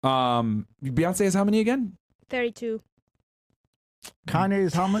 Beyonce has how many again? 32. Kanye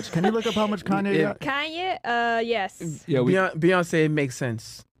is how much? Can you look up how much Kanye Yeah. got? Kanye, yes. Yeah, Beyonce, it makes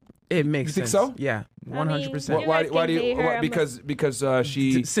sense. It makes You think sense. so? Yeah, 100%. You why guys do can you? hate her, I'm Because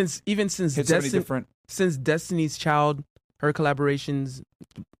she since hit so many different. since Destiny's Child, her collaborations,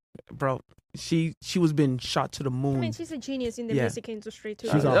 bro, she was being shot to the moon. I mean, she's a genius in the Yeah. music industry too.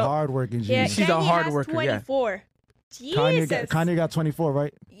 She's a Yeah. hardworking yeah, genius. She's a Kanye hard has worker, yeah. 24. Jesus. Kanye got 24,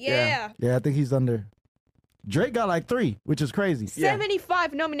 right? Yeah. Yeah, I think he's under. Drake got like 3, which is crazy.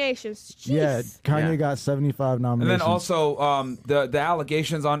 75 nominations. Jeez. Yeah, Kanye Yeah. got 75 And nominations. then also the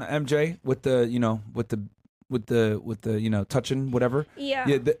allegations on MJ with the touching whatever. Yeah.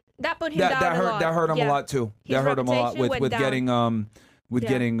 Yeah, That put him that down a lot. that hurt him Yeah. a lot too. His That hurt him a lot reputation with went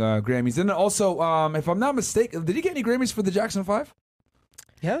getting Yeah. Grammys. And then also if I'm not mistaken, did he get any Grammys for the Jackson 5?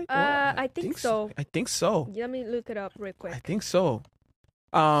 Yeah. I think so. I think so. Let me look it up real quick. I think so.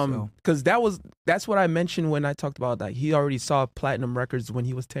 Because that's what I mentioned when I talked about that. He already saw platinum records when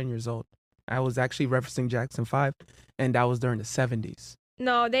he was 10 years old. I was actually referencing Jackson 5, and that was during the 70s.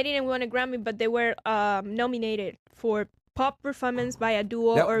 No, they didn't win a Grammy, but they were nominated for pop performance by a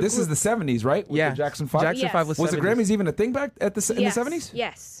duo or this group. is the 70s, right? With the Jackson 5? Jackson Yes. 5 was Was the 70s. Grammys even a thing back in the 70s?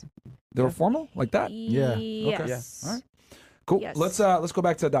 Yes. They were formal like that? Yeah. Yes. Yeah. All right. Cool. Yes. Let's go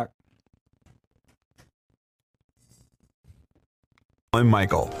back to Doc. I'm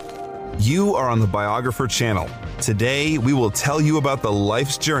Michael. You are on the Biographer channel. Today, we will tell you about the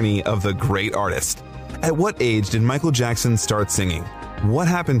life's journey of the great artist. At what age did Michael Jackson start singing? What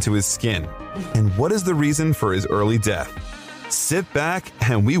happened to his skin? And what is the reason for his early death? Sit back,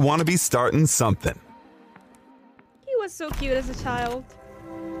 and we want to be starting something. He was so cute as a child.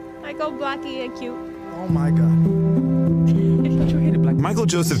 Like all blacky and cute. Oh my God. Michael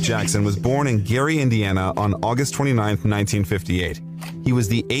Joseph Jackson was born in Gary, Indiana on August 29, 1958. He was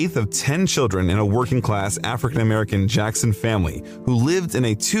the 8th of 10 children in a working-class African-American Jackson family who lived in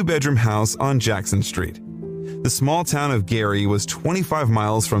a 2-bedroom house on Jackson Street. The small town of Gary was 25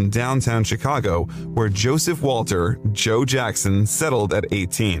 miles from downtown Chicago, where Joseph Walter, Joe Jackson, settled at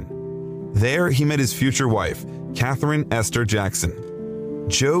 18. There, he met his future wife, Catherine Esther Jackson.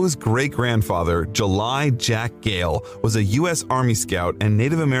 Joe's great-grandfather, July Jack Gale, was a U.S. Army Scout and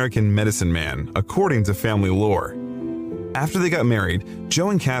Native American medicine man, according to family lore. After they got married, Joe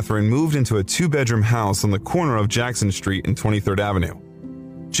and Catherine moved into a 2-bedroom house on the corner of Jackson Street and 23rd Avenue.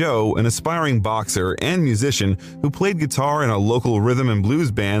 Joe, an aspiring boxer and musician who played guitar in a local rhythm and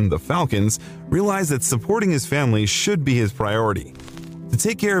blues band, the Falcons, realized that supporting his family should be his priority. To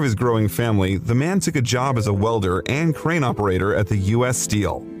take care of his growing family, the man took a job as a welder and crane operator at the U.S.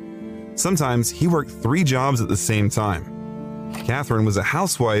 Steel. Sometimes he worked 3 jobs at the same time. Catherine was a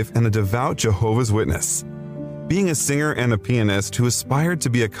housewife and a devout Jehovah's Witness. Being a singer and a pianist who aspired to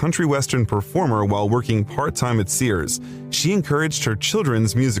be a country western performer while working part-time at Sears, she encouraged her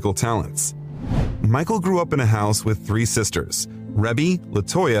children's musical talents. Michael grew up in a house with 3 sisters, Rebby,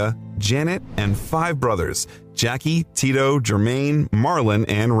 Latoya, Janet, and 5 brothers, Jackie, Tito, Jermaine, Marlon,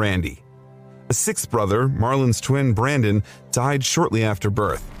 and Randy. A 6th brother, Marlon's twin Brandon, died shortly after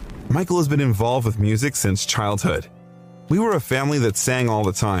birth. Michael has been involved with music since childhood. We were a family that sang all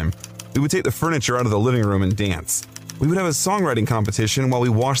the time. We would take the furniture out of the living room and dance. We would have a songwriting competition while we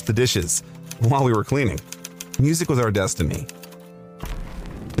washed the dishes, while we were cleaning. Music was our destiny.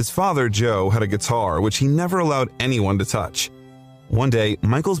 His father, Joe, had a guitar which he never allowed anyone to touch. One day,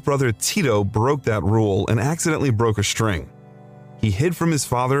 Michael's brother Tito broke that rule and accidentally broke a string. He hid from his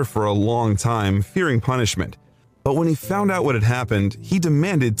father for a long time, fearing punishment. But when he found out what had happened, he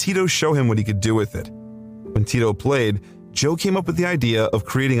demanded Tito show him what he could do with it. When Tito played, Joe came up with the idea of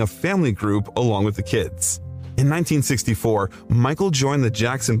creating a family group along with the kids. In 1964, Michael joined the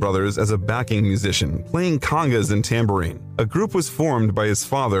Jackson Brothers as a backing musician, playing congas and tambourine. A group was formed by his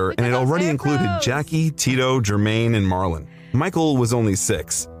father, and it already included Jackie, Tito, Jermaine, and Marlon. Michael was only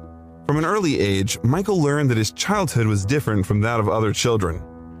 6. From an early age, Michael learned that his childhood was different from that of other children.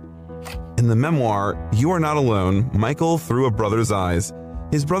 In the memoir, You Are Not Alone, Michael Through a Brother's Eyes,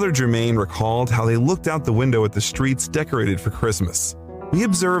 his brother Jermaine recalled how they looked out the window at the streets decorated for Christmas. We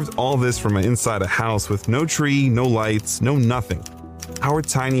observed all this from inside a house with no tree, no lights, no nothing. Our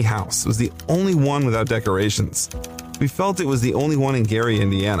tiny house was the only one without decorations. We felt it was the only one in Gary,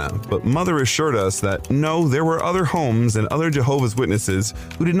 Indiana, but Mother assured us that no, there were other homes and other Jehovah's Witnesses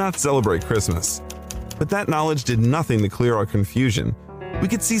who did not celebrate Christmas. But that knowledge did nothing to clear our confusion. We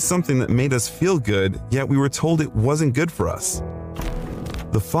could see something that made us feel good, yet we were told it wasn't good for us.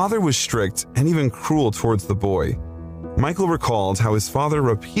 The father was strict and even cruel towards the boy. Michael recalled how his father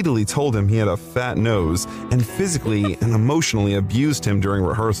repeatedly told him he had a fat nose and physically and emotionally abused him during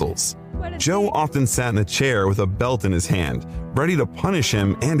rehearsals. Joe often sat in a chair with a belt in his hand, ready to punish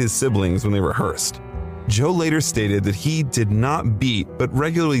him and his siblings when they rehearsed. Joe later stated that he did not beat but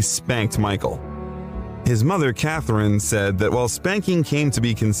regularly spanked Michael. His mother, Catherine, said that while spanking came to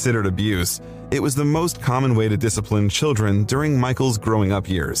be considered abuse, it was the most common way to discipline children during Michael's growing up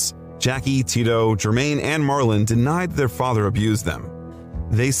years. Jackie, Tito, Jermaine, and Marlon denied their father abused them.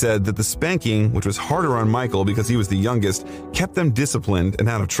 They said that the spanking, which was harder on Michael because he was the youngest, kept them disciplined and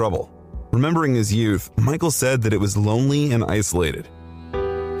out of trouble. Remembering his youth, Michael said that it was lonely and isolated.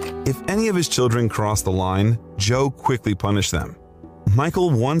 If any of his children crossed the line, Joe quickly punished them. Michael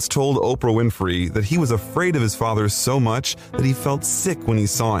once told Oprah Winfrey that he was afraid of his father so much that he felt sick when he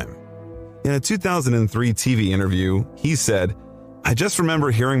saw him. In a 2003 TV interview, he said, "I just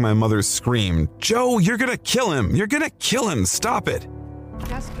remember hearing my mother scream, 'Joe, you're gonna kill him! You're gonna kill him! Stop it!'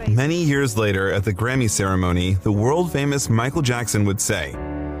 That's crazy. Many years later, at the Grammy ceremony, the world-famous Michael Jackson would say,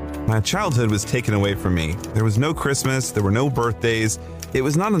 "My childhood was taken away from me. There was no Christmas, there were no birthdays. It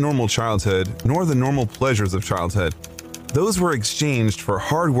was not a normal childhood, nor the normal pleasures of childhood. Those were exchanged for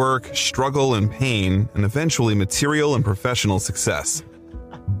hard work, struggle, and pain, and eventually material and professional success.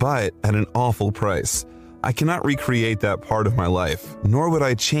 But at an awful price. I cannot recreate that part of my life, nor would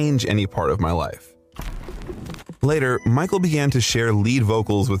I change any part of my life." Later, Michael began to share lead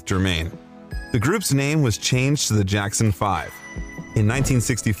vocals with Jermaine. The group's name was changed to the Jackson 5. In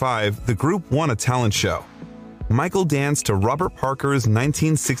 1965, the group won a talent show. Michael danced to Robert Parker's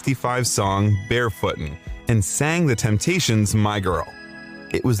 1965 song Barefootin' and sang The Temptations' My Girl.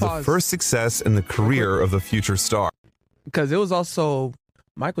 It was the Pause. first success in the career of the future star. Because it was also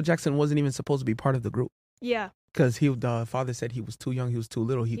Michael Jackson wasn't even supposed to be part of the group Yeah, because the father said he was too young, he was too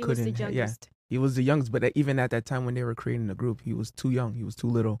little, he he was couldn't. the youngest. He was the youngest, but even at that time when they were creating the group, he was too young, he was too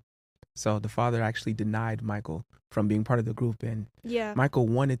little. So the father actually denied Michael from being part of the group, and Yeah. Michael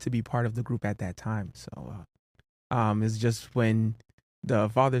wanted to be part of the group at that time. So it's just when the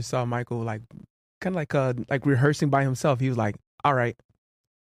father saw Michael like kind of like rehearsing by himself, he was like, "All right,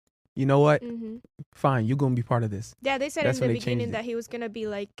 you know what? hmm Fine, you're gonna be part of this." Yeah, they said That's in the when they changed beginning it. that he was gonna be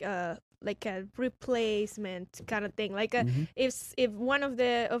like a replacement kind of thing. Like Mhm. if one of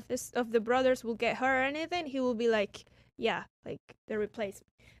the brothers will get hurt or anything, he will be like, yeah, like the replacement.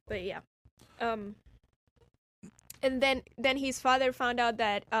 But yeah, and then his father found out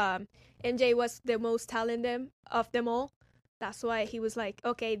that MJ was the most talented of them all. That's why he was like,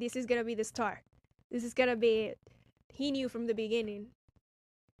 okay, this is gonna be the star. This is gonna be it. He knew from the beginning.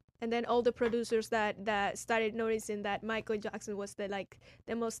 And then all the producers that started noticing that Michael Jackson was the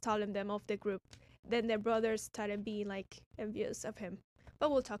most talented of the group. Then their brothers started being like envious of him.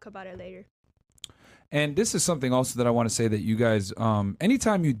 But we'll talk about it later. And this is something also that I want to say that you guys,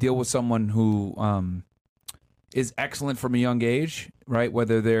 anytime you deal with someone who is excellent from a young age, right?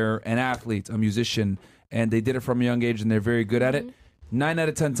 Whether they're an athlete, a musician, and they did it from a young age and they're very good at it, 9 out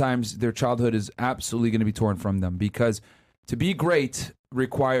of 10 times their childhood is absolutely going to be torn from them, because to be great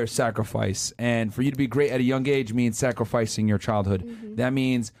requires sacrifice. And for you to be great at a young age means sacrificing your childhood. That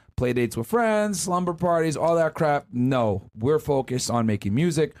means play dates with friends, slumber parties, all that crap. No, we're focused on making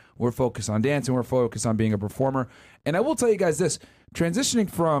music. We're focused on dancing. We're focused on being a performer. And I will tell you guys this, transitioning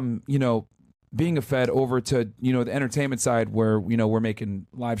from, being a Fed over to, the entertainment side where, we're making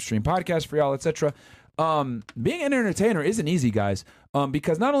live stream podcasts for y'all, etc. Being an entertainer isn't easy, guys,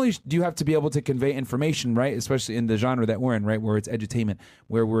 because not only do you have to be able to convey information, right, especially in the genre that we're in, right, where it's edutainment,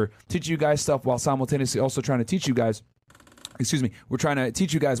 where we're teaching you guys stuff while simultaneously also trying to teach you guys, we're trying to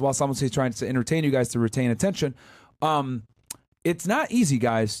teach you guys while simultaneously trying to entertain you guys to retain attention. It's not easy,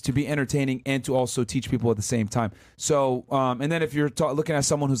 guys, to be entertaining and to also teach people at the same time. So, and then if you're looking at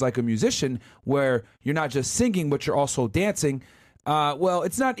someone who's like a musician, where you're not just singing, but you're also dancing, well,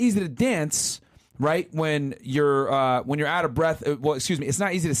 it's not easy to dance, right, when you're out of breath. It's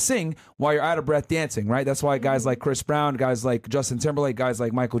not easy to sing while you're out of breath dancing, right? That's why guys like Chris Brown, guys like Justin Timberlake, guys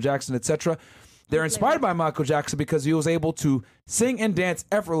like Michael Jackson, etc., they're inspired by Michael Jackson because he was able to sing and dance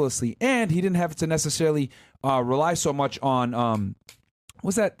effortlessly, and he didn't have to necessarily rely so much on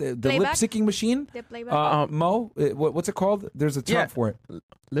what's that, the lip Playback? syncing machine? The playback. Mo, what's it called? There's a term Yeah. for it.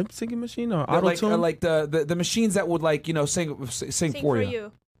 Lip syncing machine or Like, auto tune? like the machines that would sing Sing for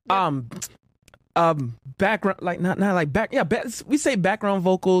you. Background, like not like back. Yeah, we say background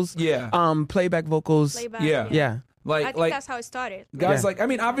vocals. Yeah. Playback vocals. Playback. Yeah. Yeah. Like I think that's how it started. guys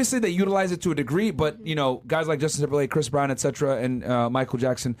Yeah. obviously they utilize it to a degree, but guys like Justin Timberlake, Chris Brown, etc., and Michael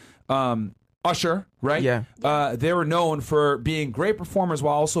Jackson, Usher, right? Yeah. They were known for being great performers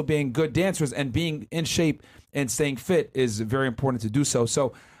while also being good dancers, and being in shape and staying fit is very important to do so.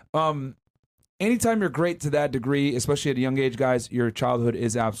 So, anytime you're great to that degree, especially at a young age, guys, your childhood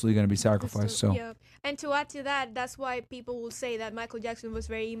is absolutely going to be sacrificed. So, Yeah. And to add to that, that's why people will say that Michael Jackson was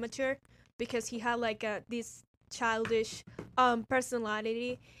very immature, because he had like this childish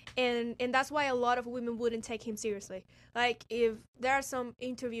personality, and that's why a lot of women wouldn't take him seriously. Like, if there are some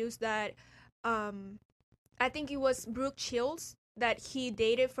interviews that I think it was Brooke Shields that he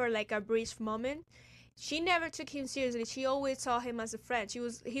dated for like a brief moment. She never took him seriously. She always saw him as a friend.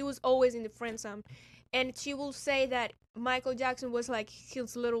 He was always in the friend zone, and she will say that Michael Jackson was like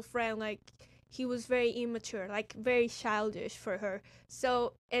his little friend. Like, he was very immature, like very childish for her.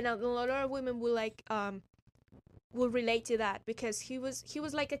 So, and a lot of women will relate to that, because he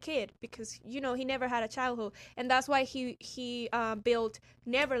was like a kid, because he never had a childhood, and that's why he built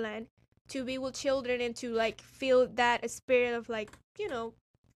Neverland, to be with children and to like feel that spirit of like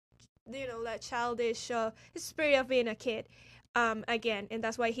that childish spirit of being a kid. again, and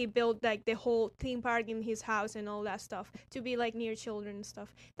that's why he built like the whole theme park in his house and all that stuff to be like near children and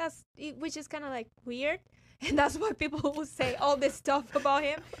stuff. Which is kind of like weird, and that's why people will say all this stuff about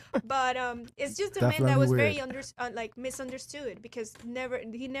him. But it's just a man that was very misunderstood because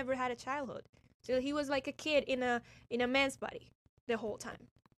he never had a childhood, so he was like a kid in a man's body the whole time.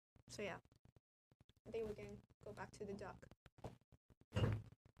 So yeah, I think we can go back to the doc.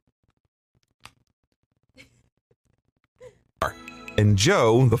 And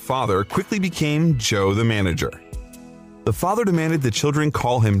Joe, the father, quickly became Joe, the manager. The father demanded the children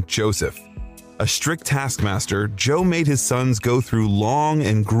call him Joseph. A strict taskmaster, Joe made his sons go through long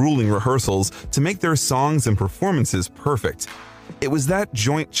and grueling rehearsals to make their songs and performances perfect. It was that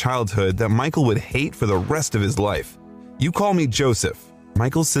joint childhood that Michael would hate for the rest of his life. "You call me Joseph,"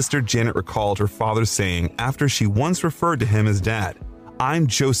 Michael's sister Janet recalled her father saying after she once referred to him as Dad. "I'm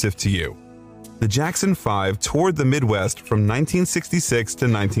Joseph to you." The Jackson 5 toured the Midwest from 1966 to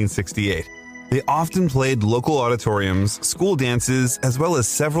 1968. They often played local auditoriums, school dances, as well as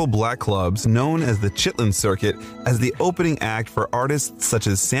several black clubs known as the Chitlin Circuit as the opening act for artists such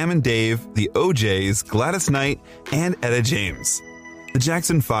as Sam and Dave, the OJs, Gladys Knight, and Etta James. The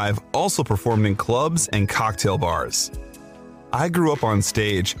Jackson 5 also performed in clubs and cocktail bars. "I grew up on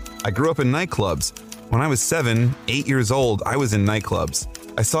stage. I grew up in nightclubs. When I was 7, 8 years old, I was in nightclubs.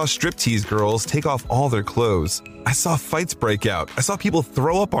 I saw striptease girls take off all their clothes. I saw fights break out. I saw people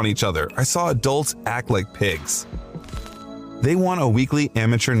throw up on each other. I saw adults act like pigs." They won a weekly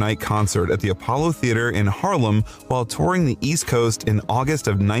amateur night concert at the Apollo Theater in Harlem while touring the East Coast in August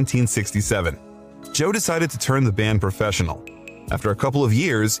of 1967. Joe decided to turn the band professional. After a couple of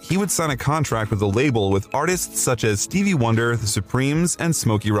years, he would sign a contract with a label with artists such as Stevie Wonder, The Supremes, and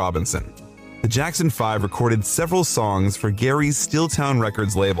Smokey Robinson. The Jackson 5 recorded several songs for Gary's Steeltown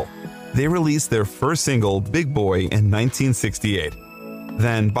Records label. They released their first single, Big Boy, in 1968.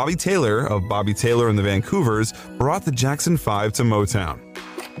 Then Bobby Taylor of Bobby Taylor and the Vancouvers brought the Jackson 5 to Motown.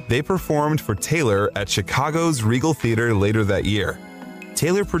 They performed for Taylor at Chicago's Regal Theater later that year.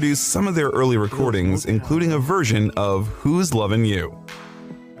 Taylor produced some of their early recordings, including a version of Who's Lovin' You.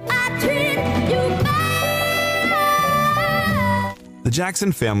 The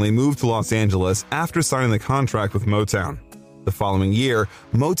Jackson family moved to Los Angeles after signing the contract with Motown. The following year,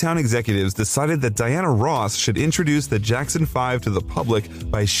 Motown executives decided that Diana Ross should introduce the Jackson 5 to the public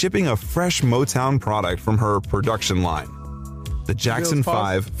by shipping a fresh Motown product from her production line. The Jackson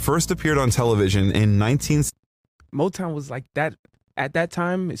 5 first appeared on television in 19... Motown was like that at that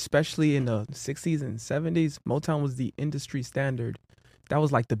time, especially in the 60s and 70s. Motown was the industry standard. That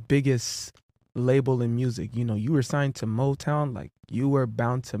was like the biggest label in music. You know, you were signed to Motown, like you were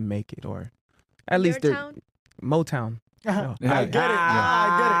bound to make it, or at least Motown. No. I get it.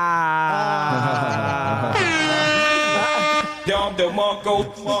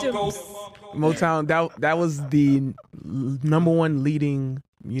 Motown. That was the number one leading,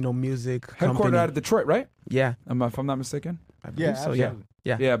 music Headquartered company. out of Detroit, right? Yeah, If I'm not mistaken. I believe so. Yeah.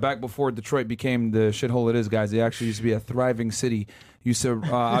 Yeah, back before Detroit became the shithole it is, guys. It actually used to be a thriving city. Used to,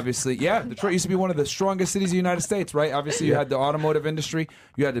 obviously, Detroit used to be one of the strongest cities in the United States, right? Obviously, you had the automotive industry.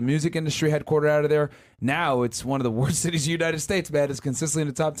 You had the music industry headquartered out of there. Now, it's one of the worst cities in the United States, man. It's consistently in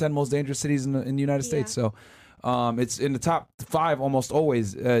the top 10 most dangerous cities in the United States. So, it's in the top 5 almost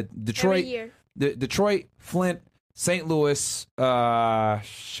always. Detroit, Every year. Detroit, Flint, St. Louis,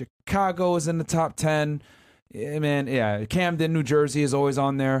 Chicago is in the top 10. Yeah, man. Yeah, Camden, New Jersey is always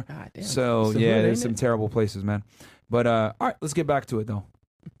on there. God damn. So there's some terrible places, man. But all right, let's get back to it though.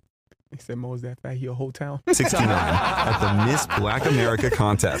 He said Mo's that fat, he a whole town. 69 at the Miss Black America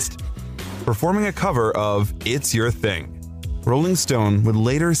contest, performing a cover of It's Your Thing. Rolling Stone would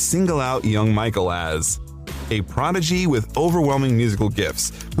later single out young Michael as a prodigy with overwhelming musical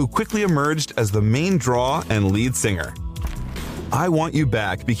gifts who quickly emerged as the main draw and lead singer. I Want You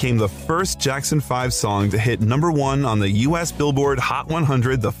Back became the first Jackson 5 song to hit #1 on the U.S. Billboard Hot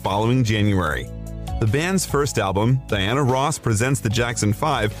 100 the following January. The band's first album, Diana Ross Presents the Jackson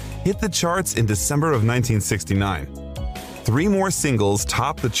 5, hit the charts in December of 1969. 3 more singles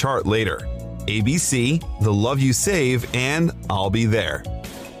topped the chart later: ABC, The Love You Save, and I'll Be There.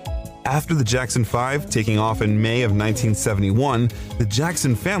 After the Jackson 5 taking off in May of 1971, the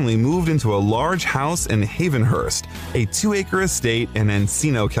Jackson family moved into a large house in Havenhurst, a 2-acre estate in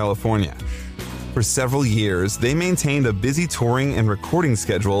Encino, California. For several years, they maintained a busy touring and recording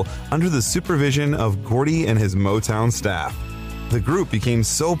schedule under the supervision of Gordy and his Motown staff. The group became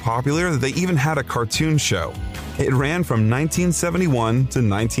so popular that they even had a cartoon show. It ran from 1971 to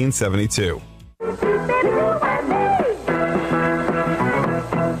 1972.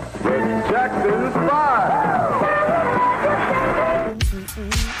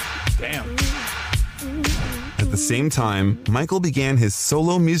 same time, Michael began his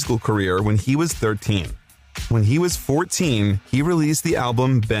solo musical career when he was 13. When he was 14, he released the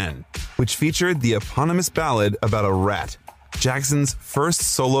album Ben, which featured the eponymous ballad about a rat, Jackson's first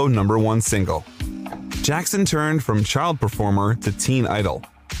solo #1 single. Jackson turned from child performer to teen idol.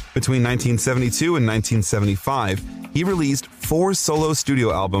 Between 1972 and 1975, he released 4 solo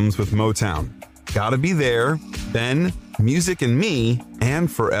studio albums with Motown: Gotta Be There, Ben, Music and Me, and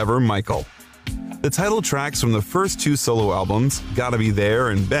Forever Michael. The title tracks from the first 2 solo albums, Gotta Be There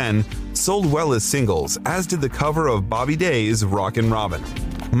and Ben, sold well as singles, as did the cover of Bobby Day's Rockin' Robin.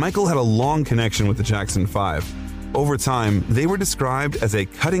 Michael had a long connection with the Jackson 5. Over time, they were described as a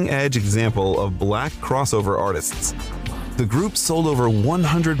cutting-edge example of black crossover artists. The group sold over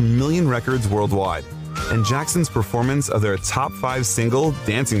 100 million records worldwide, and Jackson's performance of their top 5 single,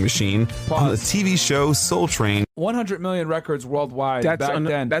 Dancing Machine, on the TV show Soul Train. 100 million records worldwide back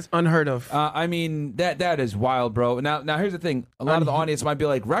then. That's unheard of. I mean, that is wild, bro. Now here's the thing. A lot of the audience might be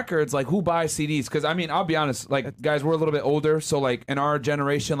like, records, like who buys CDs? Because I mean, I'll be honest, like guys, we're a little bit older, so like in our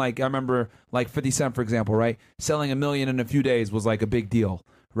generation, like I remember like 50 Cent, for example, right? Selling 1 million in a few days was like a big deal,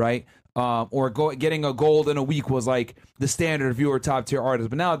 right? Or getting a gold in a week was like the standard if you were a top tier artist.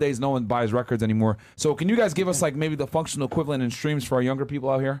 But nowadays, no one buys records anymore. So can you guys give us like maybe the functional equivalent in streams for our younger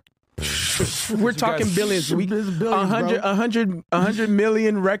people out here? We're talking billions. We There's billions, 100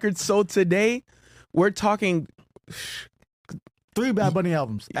 million records sold today. We're talking 3 Bad Bunny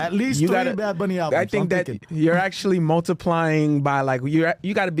albums. At least 3 Bad Bunny albums. I think that you're actually multiplying by like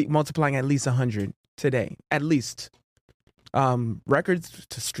you got to be multiplying at least 100 today, at least. Records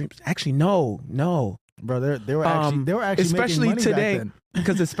to streams. Actually, no, bro. They were actually especially making money today, back then.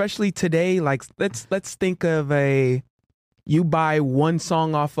 because especially today, like let's think of you buy one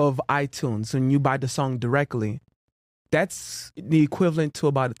song off of iTunes and you buy the song directly. That's the equivalent to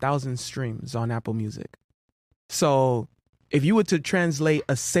about 1,000 streams on Apple Music. So if you were to translate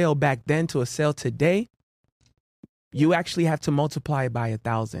a sale back then to a sale today, you actually have to multiply it by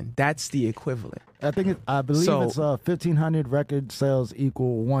 1,000. That's the equivalent. I believe it's 1,500 record sales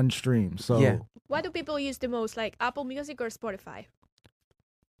equal 1 stream. So Yeah. What do people use the most, like Apple Music or Spotify?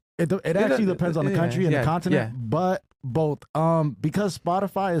 it actually depends on the country and the continent, yeah. but both. Because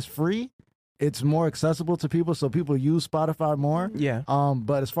Spotify is free, it's more accessible to people, so people use Spotify more. Yeah.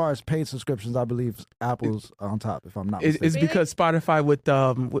 But as far as paid subscriptions, I believe Apple's on top, if I'm not mistaken. It's because Spotify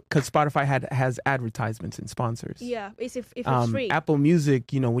because Spotify has advertisements and sponsors. Yeah, if it's free. Apple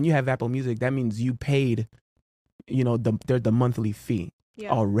Music, when you have Apple Music, that means you paid, the monthly fee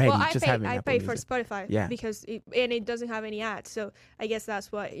already. Well, having I Apple pay for Music. Spotify because it doesn't have any ads. So I guess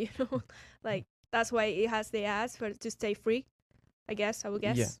that's why that's why it has the ads for it to stay free. I would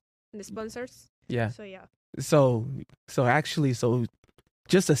guess. Yeah. And the sponsors. Yeah. So yeah. So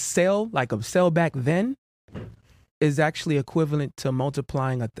just a sale back then is actually equivalent to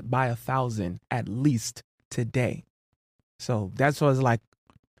multiplying by 1,000 at least today. So that's why it's like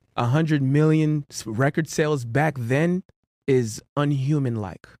 100 million record sales back then is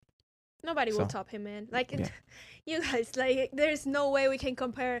unhuman-like. Nobody will top him, man. Like, you guys, like, there's no way we can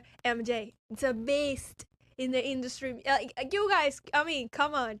compare MJ. It's a beast in the industry. Like, you guys, I mean,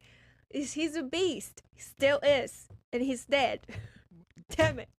 come on. He's a beast. He still is. And he's dead.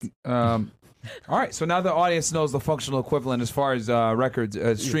 Damn it. All right, so now the audience knows the functional equivalent as far as records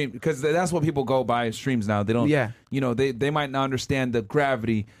stream, because that's what people go by streams now. They don't, they might not understand the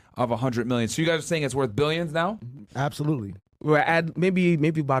gravity of 100 million. So you guys are saying it's worth billions now? Absolutely. We're at maybe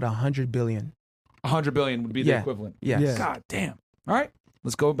about 100 billion. 100 billion would be the equivalent. Yes. Yeah. God damn. All right,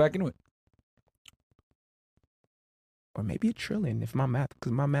 let's go back into it. Or maybe 1 trillion because my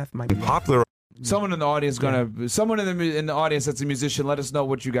math might be Popular. Someone in the audience someone in the audience that's a musician. Let us know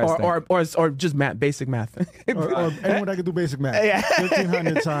what you guys think. or just basic math. or anyone that can do basic math.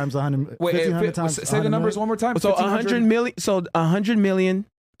 1,500 times 100. Wait, 1,500 times. say the numbers one more time. So 100 million. So 100 million.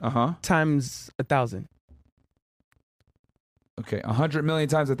 Times 1,000. Okay, 100 million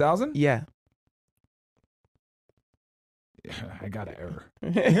times 1,000. Yeah. I got an error.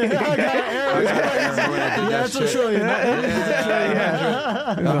 That's a trillion.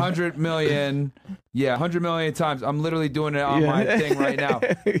 100 million. Yeah, 100 million times. I'm literally doing it on my thing right now.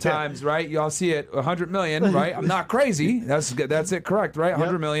 Times, right? Y'all see it. 100 million, right? I'm not crazy. That's it, correct, right?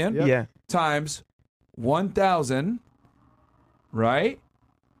 100 million. Yep. Yeah. Times 1,000, right?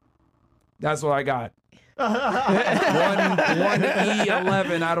 That's what I got.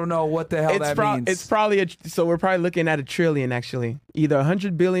 1E11. I don't know what the hell that means. It's probably so we're probably looking at 1 trillion actually, either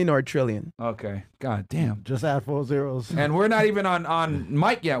 100 billion or 1 trillion. Okay. God damn. Just add 4 zeros. And we're not even on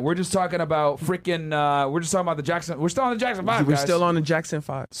mic yet. We're just talking about freaking. We're just talking about the Jackson. We're still on the Jackson 5. We're guys. still on the Jackson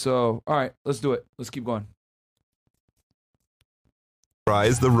 5. So all right, let's do it. Let's keep going.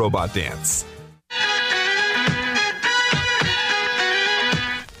 The robot dance.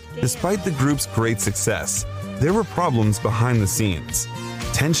 Despite the group's great success, there were problems behind the scenes.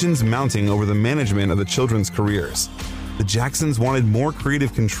 Tensions mounting over the management of the children's careers. The Jacksons wanted more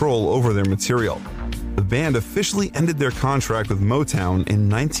creative control over their material. The band officially ended their contract with Motown in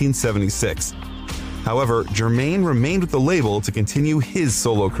 1976. However, Jermaine remained with the label to continue his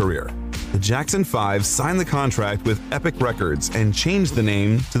solo career. The Jackson 5 signed the contract with Epic Records and changed the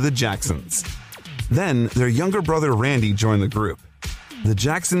name to the Jacksons. Then, their younger brother Randy joined the group. The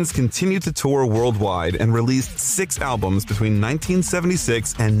Jacksons continued to tour worldwide and released 6 albums between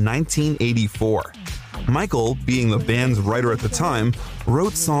 1976 and 1984. Michael, being the band's writer at the time,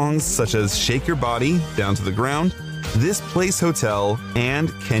 wrote songs such as Shake Your Body, Down to the Ground, This Place Hotel,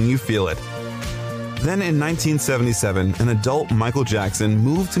 and Can You Feel It? Then in 1977, an adult Michael Jackson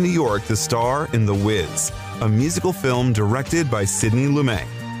moved to New York to star in The Wiz, a musical film directed by Sidney Lumet.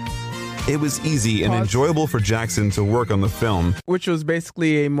 It was easy and enjoyable for Jackson to work on the film, which was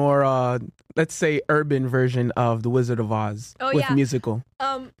basically a more, let's say, urban version of The Wizard of Oz with musical.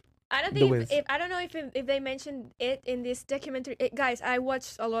 I don't think I don't know if they mentioned it in this documentary. Guys, I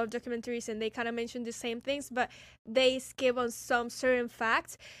watched a lot of documentaries and they kind of mentioned the same things, but they skip on some certain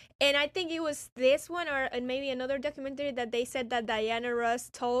facts. And I think it was this one or maybe another documentary that they said that Diana Ross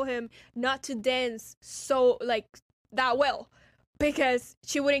told him not to dance so like that well because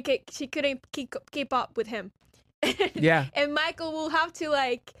she couldn't keep up with him. Yeah. And Michael will have to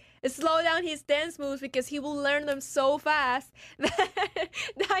like slow down his dance moves because he will learn them so fast that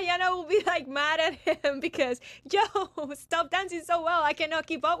Diana will be like mad at him because, yo, stop dancing so well. I cannot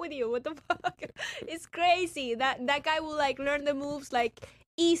keep up with you. What the fuck? It's crazy. That guy will like learn the moves like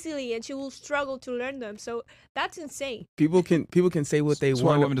easily and she will struggle to learn them. So that's insane. People can say what they That's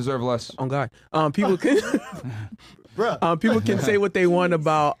want. why women deserve less. Oh God. People can people can say what they want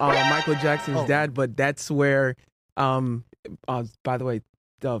about Michael Jackson's dad, but that's where by the way,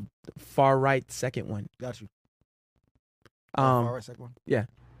 the far right second one. Got you. Far right second one. Yeah.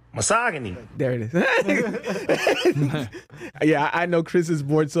 Misogyny. There it is. Yeah, I know Chris is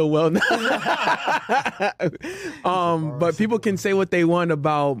bored so well now. But people can say what they want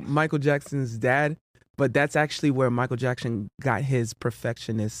about Michael Jackson's dad, but that's actually where Michael Jackson got his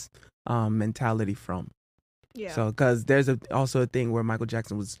perfectionist mentality from. Yeah. So, because there's also a thing where Michael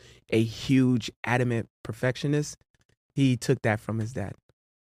Jackson was a huge, adamant perfectionist. He took that from his dad.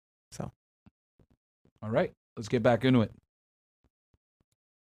 So. All right, let's get back into it.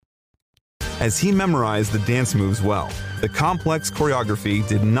 As he memorized the dance moves well, the complex choreography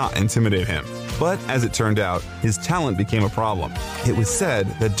did not intimidate him. But as it turned out, his talent became a problem. It was said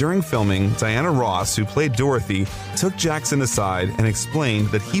that during filming, Diana Ross, who played Dorothy, took Jackson aside and explained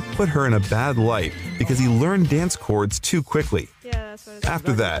that he put her in a bad light because he learned dance chords too quickly. Yeah, that's what it is.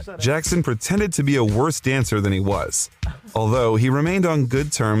 After that, Jackson pretended to be a worse dancer than he was, although he remained on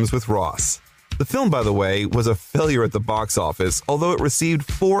good terms with Ross. The film, by the way, was a failure at the box office, although it received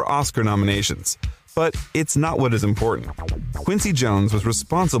 4 Oscar nominations. But it's not what is important. Quincy Jones was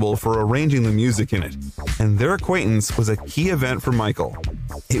responsible for arranging the music in it, and their acquaintance was a key event for Michael.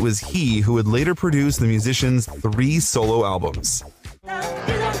 It was he who would later produce the musician's 3 solo albums.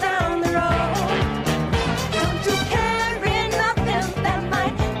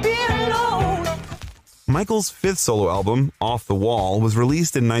 Michael's 5th solo album, Off the Wall, was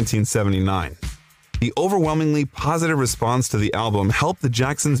released in 1979. The overwhelmingly positive response to the album helped the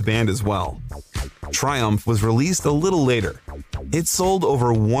Jacksons band as well. Triumph was released a little later. It sold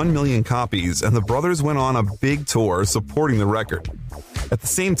over 1 million copies, and the brothers went on a big tour supporting the record. At the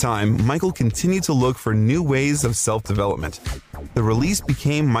same time, Michael continued to look for new ways of self-development. The release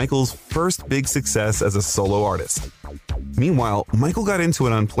became Michael's first big success as a solo artist. Meanwhile, Michael got into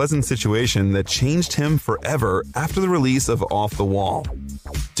an unpleasant situation that changed him forever after the release of Off the Wall.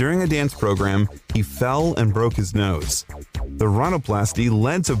 During a dance program, he fell and broke his nose. The rhinoplasty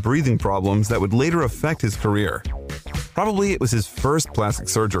led to breathing problems that would later affect his career. Probably it was his first plastic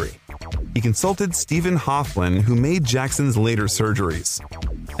surgery. He consulted Stephen Hoffman, who made Jackson's later surgeries.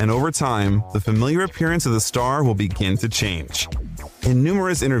 And over time, the familiar appearance of the star will begin to change. In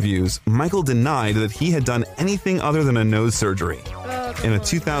numerous interviews, Michael denied that he had done anything other than a nose surgery. In a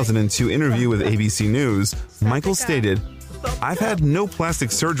 2002 interview with ABC News, Michael stated, "I've had no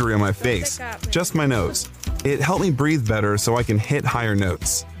plastic surgery on my face, just my nose. It helped me breathe better so I can hit higher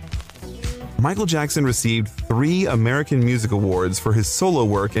notes." Michael Jackson received 3 American Music Awards for his solo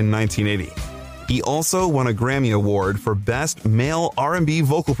work in 1980. He also won a Grammy Award for Best Male R&B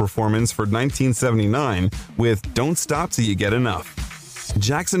Vocal Performance for 1979 with Don't Stop Till You Get Enough.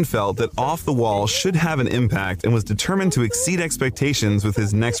 Jackson felt that Off the Wall should have an impact and was determined to exceed expectations with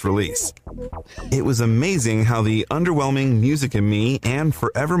his next release. It was amazing how the underwhelming Music and Me and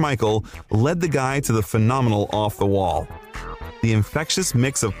Forever Michael led the guy to the phenomenal Off the Wall. The infectious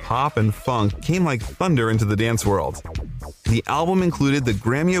mix of pop and funk came like thunder into the dance world. The album included the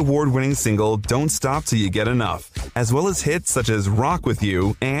Grammy Award-winning single Don't Stop Till You Get Enough, as well as hits such as Rock With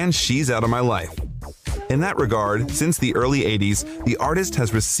You and She's Out of My Life. In that regard, since the early 80s, the artist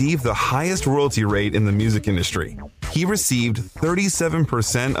has received the highest royalty rate in the music industry. He received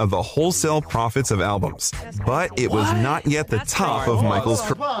 37% of the wholesale profits of albums, but it was not yet the top of Michael's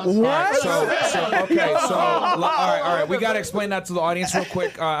career. What? All right. We got to explain that to the audience real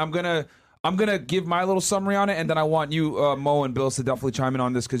quick. I'm gonna give my little summary on it, and then I want you, Mo and Bills, to definitely chime in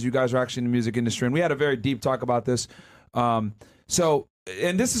on this because you guys are actually in the music industry, and we had a very deep talk about this.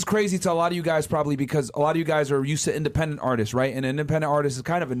 And this is crazy to a lot of you guys probably because a lot of you guys are used to independent artists, right? And an independent artist is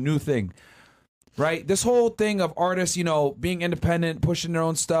kind of a new thing, right? This whole thing of artists, being independent, pushing their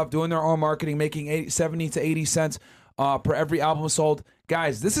own stuff, doing their own marketing, making 70 to 80 cents per every album sold.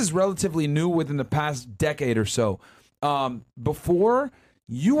 Guys, this is relatively new within the past decade or so. Before,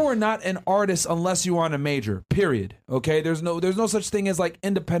 you were not an artist unless you were on a major, period. Okay? There's no such thing as like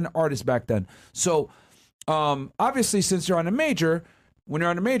independent artists back then. So, obviously, since you're on a major, when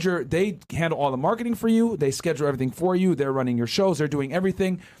you're on a major, they handle all the marketing for you. They schedule everything for you. They're running your shows. They're doing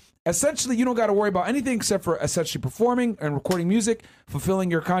everything. Essentially, you don't got to worry about anything except for essentially performing and recording music, fulfilling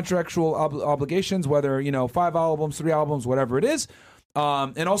your contractual obligations, whether, 5 albums, 3 albums, whatever it is.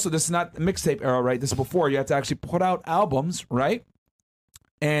 And also, this is not the mixtape era, right? This is before. You have to actually put out albums, right?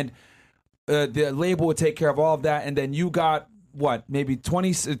 And the label would take care of all of that. And then you got, maybe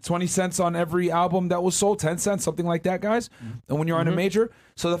 20 cents on every album that was sold, 10 cents, something like that, guys. And when you're on a major.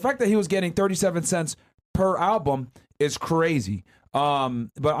 So the fact that he was getting 37 cents per album is crazy. But I'm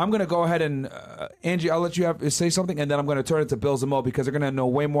going to go ahead and, Angie, I'll let you say something, and then I'm going to turn it to Bills and Mo because they're going to know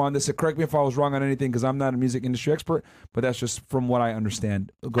way more on this. So correct me if I was wrong on anything because I'm not a music industry expert, but that's just from what I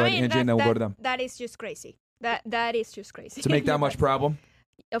understand. Go ahead, Angie, and then we'll go to them. That is just crazy. That is just crazy. To make that much per album?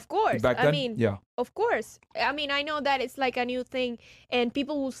 Of course. Back then? Yeah. Of course. I mean, I know that it's like a new thing, and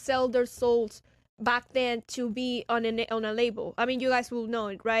people will sell their souls back then to be on a label. I mean, you guys will know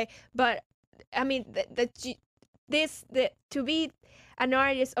it, right? But I mean, to be an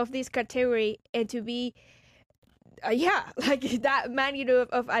artist of this category and to be, like that magnitude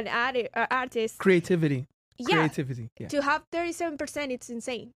of an artist. Creativity. Yeah. Creativity. Yeah. To have 37%, it's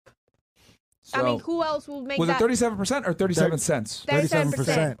insane. So, I mean, who else will make was that? Was it 37% or 37 cents?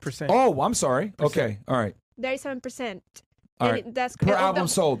 37%. Oh, I'm sorry. Okay. All right. 37%. All right. That's per album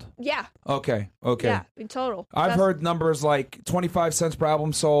sold. Yeah. Okay. Yeah, in total. I've heard numbers like 25 cents per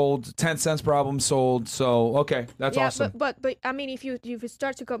album sold, 10 cents per album sold. So, okay, that's awesome. But I mean, if you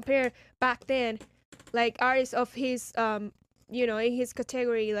start to compare back then, like artists of his in his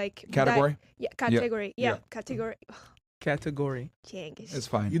category, like category. Category. Yeah. Category. Category. It's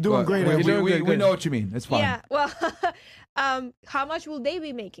fine. You're doing great. We know what you mean. It's fine. Yeah. Well, how much will they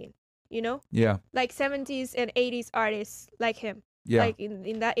be making? Yeah. Like 70s and 80s artists like him. Yeah. Like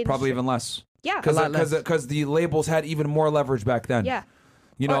in that industry. Probably even less. Yeah. Because the labels had even more leverage back then. Yeah.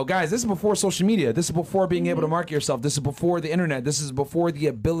 Guys, this is before social media. This is before being able to market yourself. This is before the internet. This is before the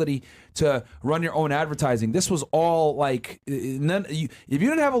ability to run your own advertising. This was all like, if you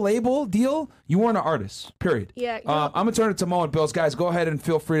didn't have a label deal, you weren't an artist, period. Yeah. I'm going to turn it to Mo and Bills. Guys, go ahead and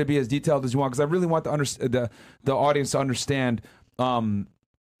feel free to be as detailed as you want because I really want the audience to understand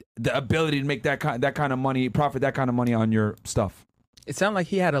the ability to make that kind of money, profit that kind of money on your stuff. It sounded like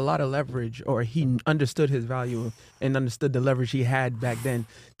he had a lot of leverage, or he understood his value and understood the leverage he had back then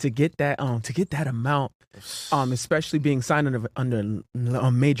to get that amount, especially being signed under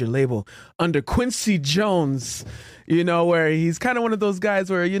a major label under Quincy Jones, where he's kind of one of those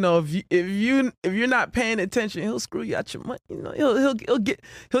guys where if you're not paying attention, he'll screw you out your money.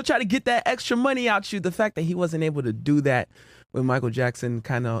 He'll try to get that extra money out you. The fact that he wasn't able to do that with Michael Jackson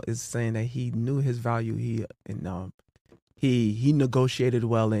kind of is saying that he knew his value. He negotiated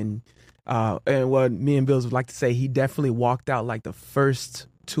well, and what me and Bills would like to say, he definitely walked out like the first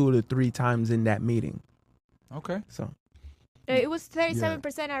 2 to 3 times in that meeting. Okay. So it was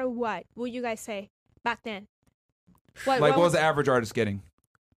 37% out of what would you guys say back then? What was the average artist getting?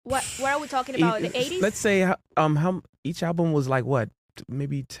 What are we talking about? The 80s? Let's say how each album was like what,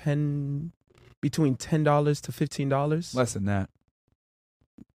 maybe between $10 to $15. Less than that.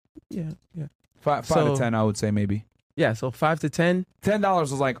 Yeah. 5 to 10, I would say maybe. Yeah, so 5 to 10. $10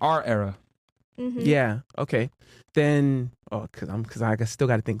 was like our era. Mm-hmm. Yeah. Okay. Then because I still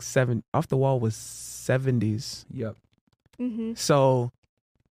got to think Off the Wall was 70s. Yep. Mm-hmm. So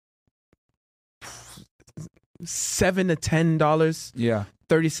 $7 to $10, Yeah.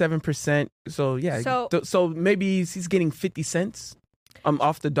 37%. So yeah, so maybe he's getting 50 cents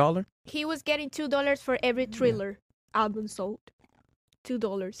off the dollar. He was getting $2 for every Thriller album sold. $2.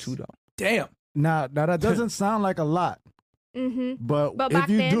 $2. Damn. Now that doesn't sound like a lot, Mm-hmm. but But if back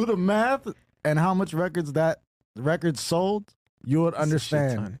you then- do the math and how much records sold, you would It's a shit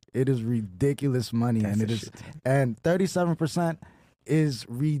understand ton. it is ridiculous money, That's and a it is, shit ton. and 37% is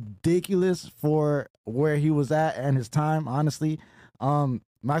ridiculous for where he was at and his time. Honestly,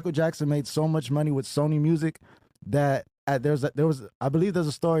 Michael Jackson made so much money with Sony Music that I believe there's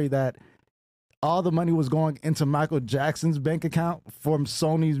a story that all the money was going into Michael Jackson's bank account from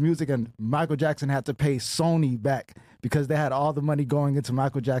Sony's music, and Michael Jackson had to pay Sony back because they had all the money going into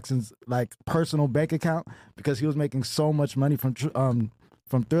Michael Jackson's like personal bank account because he was making so much money from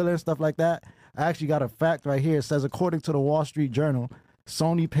Thriller and stuff like that. I actually got a fact right here. It says, according to the Wall Street Journal,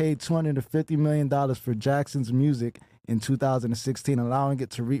 Sony paid $250 million for Jackson's music in 2016, allowing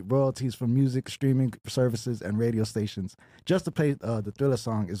it to reap royalties from music streaming services and radio stations, just to play the Thriller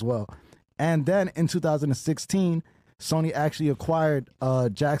song as well. And then in 2016, Sony actually acquired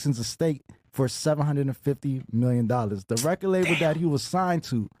Jackson's estate for $750 million. The record label that he was signed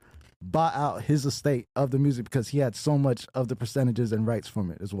to bought out his estate of the music because he had so much of the percentages and rights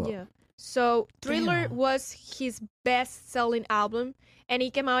from it as well. Yeah. So Thriller was his best-selling album, and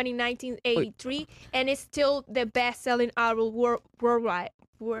it came out in 1983, and it's still the best-selling album worldwide.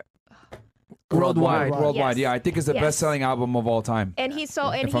 Worldwide. Worldwide. Yes. Yeah, I think it's the Yes. best-selling album of all time. And he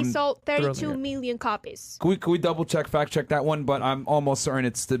sold If I'm- 32 Thriller, yeah. million copies. Can we double check, fact check that one? But I'm almost certain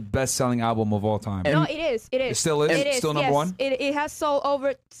it's the best-selling album of all time. No, it is. It is. It still is? It is. Still number yes. one? It has sold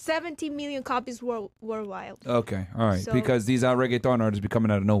over 70 million copies worldwide. Okay, all right. So- Because these reggaeton artists be coming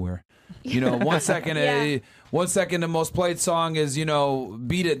out of nowhere. You know, one second, Yeah. one second the most played song is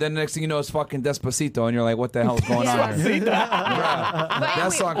Beat It. Then the next thing you know, it's fucking Despacito, and you're like, what the hell's going on here? Bruh, that anyway-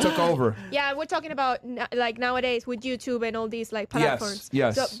 song took over. Yeah, we're talking about like nowadays with YouTube and all these like platforms.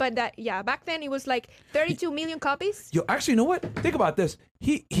 yes. So, but back then it was like 32 million copies. Yo, actually, you know what? Think about this.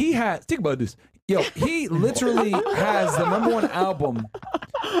 He think about this. Yo, he literally has the number one album,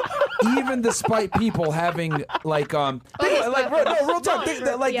 even despite people having like bro, no, real talk. Think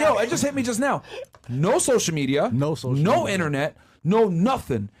that, like, yo, it just hit me just now. No social media, No social no media. internet, no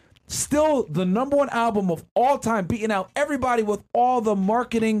nothing. Still the number one album of all time, beating out everybody with all the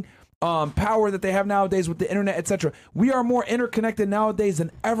marketing power that they have nowadays with the internet, etc. We are more interconnected nowadays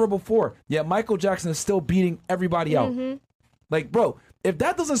than ever before. Yet Michael Jackson is still beating everybody out. Like, bro, if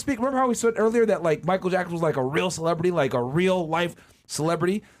that doesn't speak, remember how we said earlier that like Michael Jackson was like a real celebrity, like a real life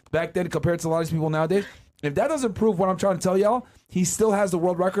celebrity back then compared to a lot of these people nowadays? If that doesn't prove what I'm trying to tell y'all, he still has the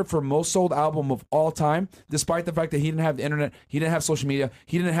world record for most sold album of all time, despite the fact that he didn't have the internet, he didn't have social media,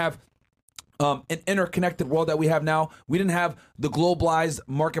 he didn't have an interconnected world that we have now. We didn't have the globalized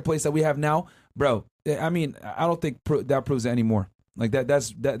marketplace that we have now, bro. I mean, I don't think that proves it anymore. Like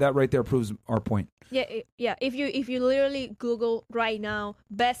that right there proves our point. Yeah. If you literally Google right now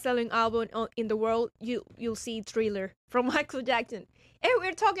best-selling album in the world, you'll see Thriller from Michael Jackson. And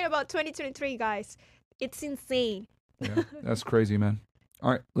we're talking about 2023, guys. It's insane. Yeah, that's crazy, man. All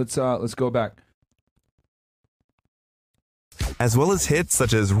right, let's go back. As well as hits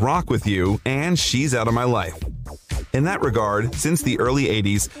such as Rock With You and She's Out of My Life. In that regard, since the early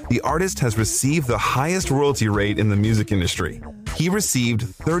 80s, the artist has received the highest royalty rate in the music industry. He received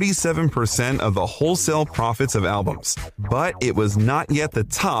 37% of the wholesale profits of albums, but it was not yet the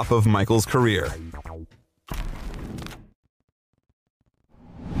top of Michael's career.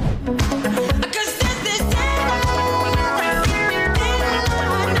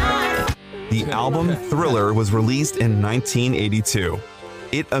 The album Thriller was released in 1982.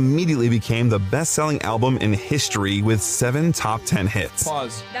 It immediately became the best-selling album in history with 7 top 10 hits.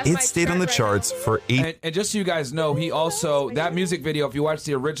 Pause. That's my It stayed on the chart right charts for 8. And just so you guys know, he also, that music video, if you watch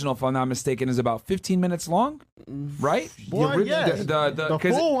the original, if I'm not mistaken, is about 15 minutes long, right? Boy, yes. The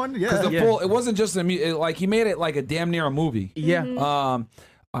full one, yeah. Because the Yeah. full, it wasn't just like he made it like a damn near a movie. Yeah.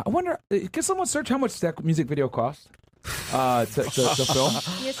 I wonder, can someone search how much that music video cost to film?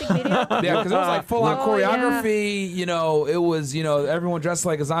 Music video. Yeah, because it was like full on Oh, yeah. choreography. You know, it was everyone dressed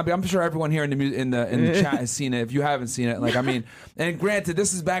like a zombie. I'm sure everyone here in the chat has seen it. If you haven't seen it, like I mean, and granted,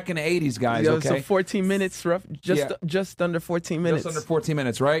 this is back in the '80s, guys. Yo, Okay, so 14 minutes, rough. Just under 14 minutes. just under 14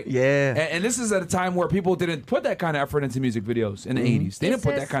 minutes, right? Yeah. And this is at a time where people didn't put that kind of effort into music videos in the '80s. They It didn't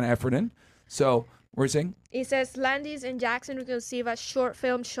put that says- kind of effort in. So, what are you saying? It says Landis and Jackson conceived a short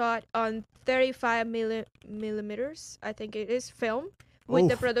film shot on 35 millimeters, I think it is, film, with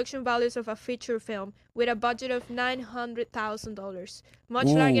the Oof. production values of a feature film with a budget of $900,000, much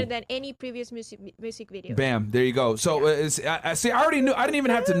Ooh. larger than any previous music video. Bam, there you go. So I see. I already knew. I didn't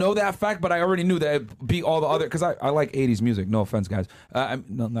even have to know that fact, but I already knew that it'd be all the other because I like '80s music. No offense, guys.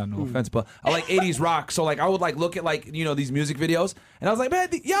 No offense, but I like '80s rock. So like I would like look at like these music videos, and I was like, man,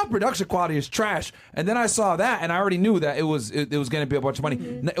 y'all production quality is trash. And then I saw that, and I already knew that it was going to be a bunch of money.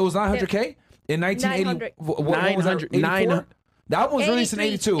 It was 900K in 1980. 900. What was that? 900. That one was released in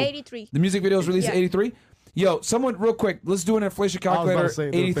 82. 83. The music video was released in Yeah. 83. Yo, someone real quick, let's do an inflation I was about calculator. to say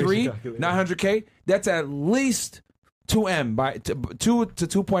the 83, inflation calculator. 900K. That's at least 2M by 2 to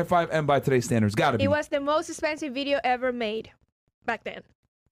 2.5M by today's standards. Got to be. It was the most expensive video ever made back then.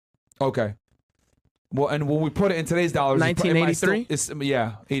 Okay. Well, and when we put it in today's dollars, 1983? It's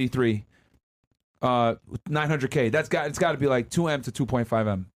 83. 900K. It's got to be like 2M to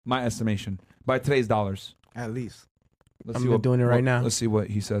 2.5M. My estimation by today's dollars. At least. Let's I'm see what, doing it right now. Let's see what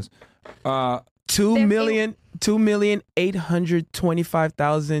he says.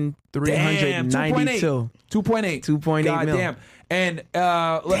 2,825,392. 2.8. 2.8 God mil. damn. And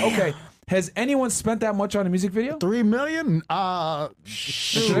okay, has anyone spent that much on a music video? $3 million?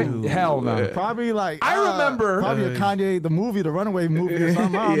 Shoot. Hell no. Probably like I remember- probably a Kanye the movie, the Runaway movie or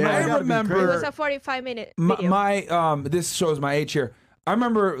something. I don't know. Yeah. It I gotta be remember- crazy. It was a 45-minute My, video. my this shows my age here. I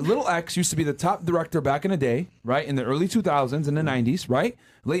remember Little X used to be the top director back in the day, right? In the early 2000s, in the 90s, right?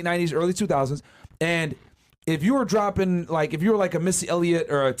 Late 90s, early 2000s. And if you were dropping, like, if you were like a Missy Elliott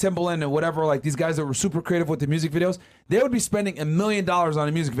or a Timbaland or whatever, like these guys that were super creative with the music videos, they would be spending $1 million on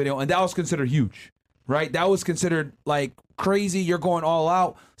a music video, and that was considered huge, right? That was considered like crazy. You're going all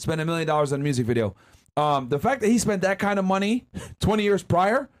out, spend $1 million on a music video. The fact that he spent that kind of money 20 years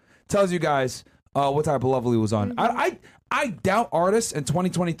prior tells you guys what type of level he was on. I doubt artists in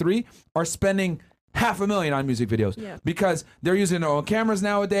 2023 are spending $500,000 on music videos because they're using their own cameras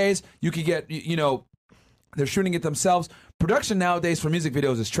nowadays. You could get, they're shooting it themselves. Production nowadays for music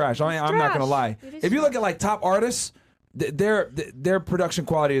videos is trash. I'm not gonna lie. It is If you look at like top artists, their production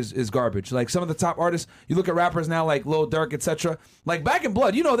quality is garbage. Like some of the top artists, you look at rappers now like Lil Durk, etc. Like Back in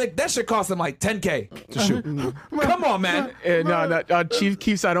Blood, that shit cost them like $10K to shoot. Come on, man. No, Chief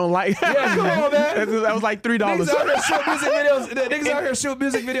Keefs I don't like. Yeah, come on, man. That was like $3. Niggas out here shoot music videos. Niggas out here shoot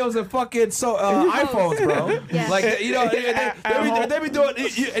music videos and fucking iPhones, bro. Yeah. Like they be doing.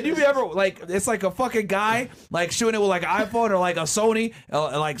 And you be ever like it's like a fucking guy like shooting it with like an iPhone or like a Sony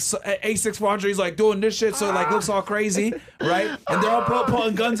like A6400. He's like doing this shit so it like looks all crazy, right? And they're all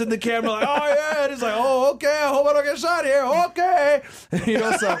putting guns in the camera like, oh yeah. And it's like, oh okay. I hope I don't get shot here. Okay.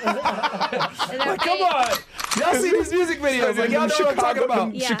 So like, come on. Y'all see these music videos? Like y'all know what I'm talking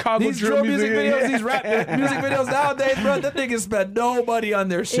about. Yeah. Chicago These drill music videos, these rap music videos nowadays, bro, them niggas spend no money on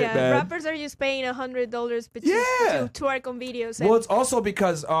their shit, man. Rappers are just paying $100 Yeah. to work on videos. Well, it's also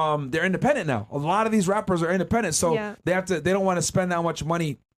because they're independent now. A lot of these rappers are independent, so Yeah. they don't want to spend that much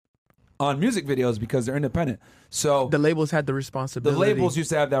money on music videos because they're independent. So The labels had the the responsibility. labels used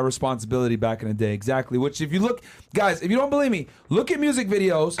to have that responsibility back in the day, exactly. Which, if you look, guys, if you don't believe me, look at music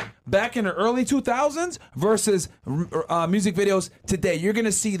videos back in the early 2000s versus music videos today. You're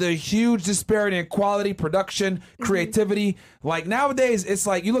gonna see the huge disparity in quality, production, creativity. Like nowadays, it's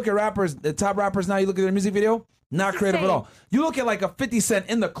like you look at rappers, the top rappers now. You look at their music video, not creative at insane. all. You look at like a 50 Cent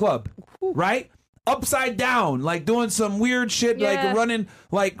in the club, right? Upside down, like doing some weird shit, like Yeah. running,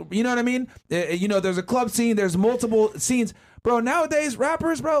 like, you know what I mean? There's a club scene, there's multiple scenes. Bro, nowadays,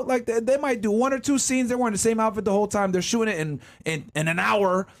 rappers, bro, like, they might do 1 or 2 scenes. They're wearing the same outfit the whole time. They're shooting it in an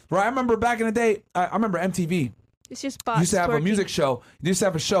hour, right? I remember back in the day, I remember MTV It's just bots used to have a twerking. music show. They used to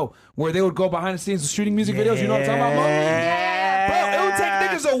have a show where they would go behind the scenes shooting music videos. You know what I'm talking about, Mo? Bro, it would take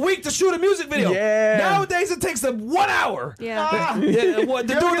niggas a week to shoot a music video. Yeah. Nowadays, it takes them 1 hour. Yeah. Yeah, what,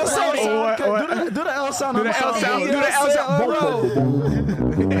 to do the Sony. Do the L sound. Do the L sound. Do the L sound.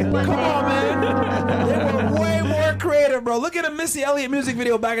 Come on, man. They were way more creative, bro. Look at a Missy Elliott music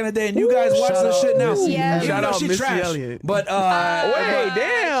video back in the day, and you guys watch this shit now. Yeah. Even Shout though out she Missy trash. Elliott. But Wait,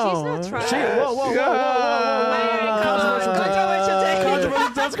 damn. She's not trash. Controversial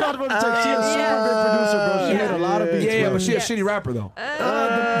take. That's controversial take. She's a super good producer, bro. She made a lot of beats. yeah, bro. but she's Yes. a shitty rapper though.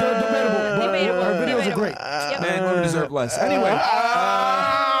 Debatable. But Debatable. her videos are Debatable. great. Yep. Man, women deserve less. Anyway.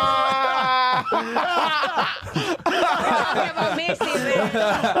 Talking about Missy,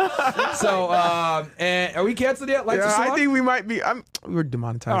 man. So, and are we canceled yet? Like Yeah, I think we might be. We're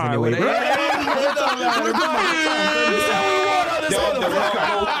demonetized All right, anyway. well, bro. it don't matter. We said we won on this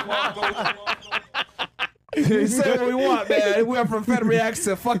motherfucker. We say what we want, man. We went from Fed Reacts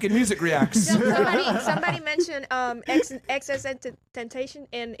to fucking Music Reacts. Somebody mentioned XS Temptation,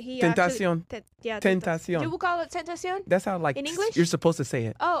 and he Tentacion. Tentacion. You will call it Tentacion? That's how like in English you're supposed to say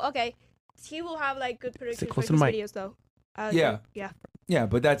it. Oh, okay. He will have like good predictions for close his to the mic. videos, though. Yeah. Yeah.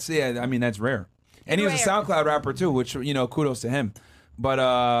 But that's I mean that's rare. And he was a Rare. SoundCloud rapper too, which kudos to him.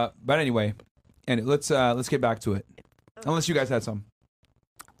 But anyway, and let's get back to it. Unless you guys had some.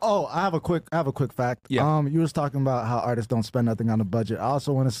 Oh, I have a quick fact. Yeah. You was talking about how artists don't spend nothing on the budget. I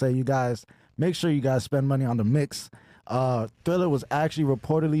also want to say, you guys, make sure you guys spend money on the mix. Thriller was actually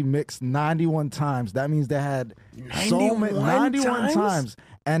reportedly mixed 91 times. That means they had 91 times,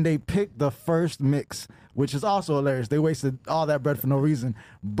 and they picked the first mix, which is also hilarious. They wasted all that bread for no reason.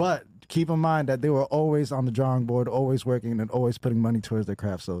 But keep in mind that they were always on the drawing board, always working, and always putting money towards their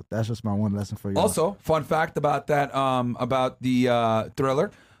craft. So that's just my one lesson for you. Also, fun fact about that, about the Thriller.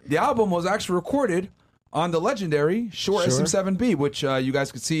 The album was actually recorded on the legendary Shure SM7B, which you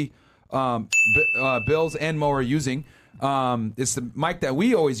guys could see Bills and Mo are using. It's the mic that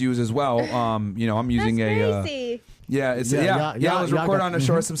we always use as well. I'm using That's crazy. it was recorded on the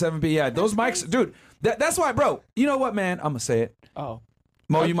Shure SM7B. Yeah, those mics, dude. That's why, bro. You know what, man? I'm gonna say it. Oh.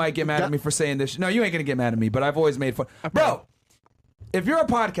 Mo, you might get mad at me for saying this. No, you ain't gonna get mad at me, but I've always made fun. Bro, if you're a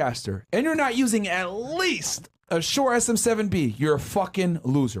podcaster and you're not using at least a Shure SM7B, you're a fucking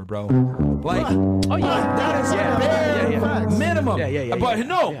loser, bro. Like, that is bare minimum. Yeah. But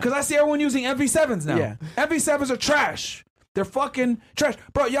no, because I see everyone using MV7s now. Yeah. MV7s are trash. They're fucking trash.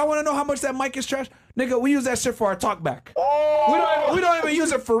 Bro, y'all want to know how much that mic is trash? Nigga, we use that shit for our talkback. We don't even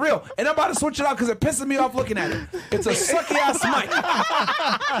use it for real. And I'm about to switch it out because it pisses me off looking at it. It's a sucky ass mic.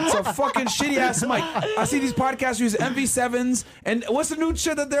 It's a fucking shitty ass mic. I see these podcasts use MV7s. And what's the new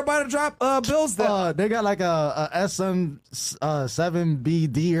shit that they're about to drop? Bills? They got like a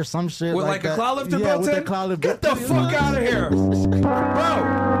SM7BD or some shit. With like a that. cloud lifter yeah, built with in? the cloud lifter. Get the fuck out of here.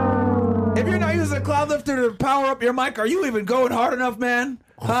 Bro, if you're not using a cloud lifter to power up your mic, are you even going hard enough, man?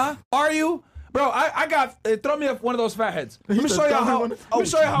 Huh? Are you? Bro, I got throw me up one of those fat heads. Let me show you how hard we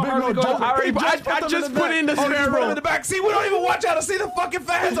go. I just put in the spare room in the back. See, we don't even watch out to see the fucking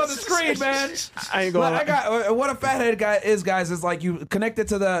fat heads on the screen, man. I ain't going. I got what a fat head guy is, guys. Is like you connect it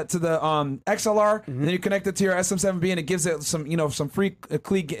to the XLR, and then you connect it to your SM7B, and it gives it some free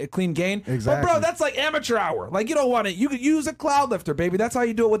clean gain. Exactly. But bro, that's like amateur hour. Like you don't want it. You could use a cloud lifter, baby. That's how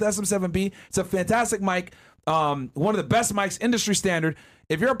you do it with SM7B. It's a fantastic mic. One of the best mics, industry standard.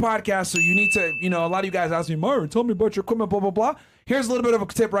 If you're a podcaster, you need to, a lot of you guys ask me, Myron, tell me about your equipment, blah, blah, blah. Here's a little bit of a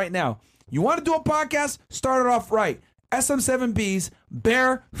tip right now. You want to do a podcast? Start it off right. SM7Bs,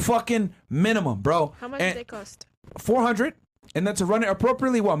 bare fucking minimum, bro. How much do they cost? $400. And then to run it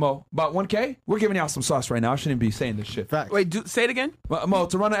appropriately, what, Mo? About $1K? We're giving y'all some sauce right now. I shouldn't be saying this shit. Facts. Wait, say it again. Mo,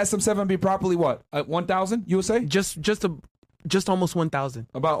 to run an SM7B properly, what? 1,000, you would say? Just almost 1,000.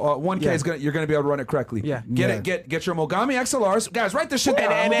 About 1K is you're gonna be able to run it correctly. Yeah. Get your Mogami XLRs, guys. Write this shit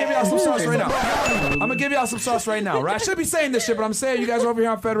down. I'm gonna give y'all some sauce right now. I'm gonna give y'all some sauce right now. Right? I should be saying this shit, but I'm saying you guys are over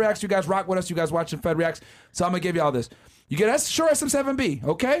here on Fed Reacts. You guys rock with us. You guys watching Fed Reacts. So I'm gonna give y'all this. You get Shure SM7B,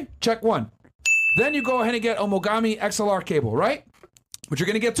 okay? Check one. Then you go ahead and get a Mogami XLR cable, right? But you're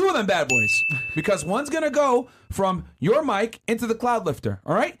going to get two of them bad boys because one's going to go from your mic into the cloud lifter,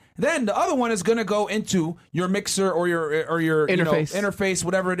 all right? Then the other one is going to go into your mixer or your interface. Interface,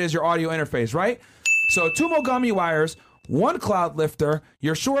 whatever it is, your audio interface, right? So two Mogami wires, one cloud lifter,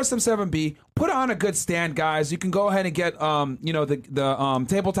 your Shure SM7B. Put on a good stand, guys. You can go ahead and get the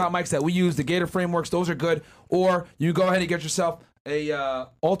tabletop mics that we use, the Gator Frameworks. Those are good. Or you go ahead and get yourself a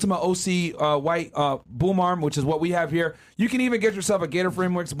Ultima OC white boom arm, which is what we have here. You can even get yourself a Gator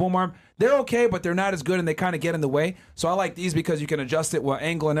Frameworks boom arm. They're okay, but they're not as good, and they kind of get in the way. So I like these because you can adjust it with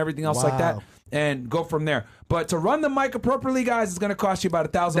angle and everything else like that, and go from there. But to run the mic appropriately, guys, it's going to cost you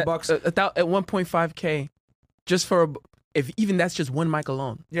about $1,000. At 1.5K, just for if even that's just one mic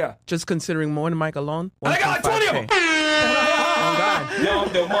alone. Yeah, just considering one mic alone. And I got like 20 of them.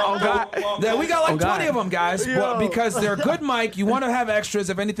 Oh God. Yeah, we got like 20 of them, guys. Well, because they're good mic. You want to have extras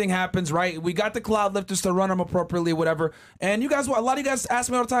if anything happens, right? We got the cloud lifters to run them appropriately, whatever. And you guys, a lot of you guys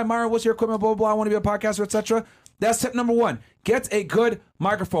ask me all the time, Myron, what's your equipment, blah, blah, blah, I want to be a podcaster, etc. That's tip number one. Get a good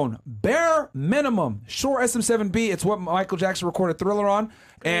microphone. Bare minimum. Shure SM7B. It's what Michael Jackson recorded Thriller on.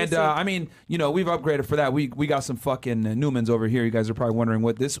 And I mean, we've upgraded for that. We got some fucking Newmans over here. You guys are probably wondering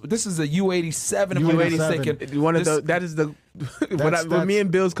what this is a U87. If I'm not mistaken. One of that is the what me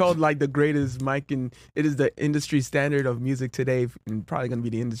and Bill's called like the greatest mic, and it is the industry standard of music today, and probably going to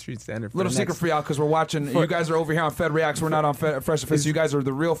be the industry standard. Little secret for y'all because we're watching. You guys are over here on Fed Reacts. We're not on Fresh Offense. So you guys are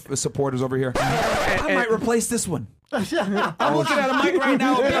the real supporters over here. I might replace this one. I'm looking at a mic right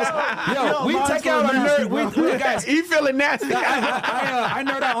now. Yo, we mine's tech out on nasty, nerd. bro. We guys. He feeling nasty. I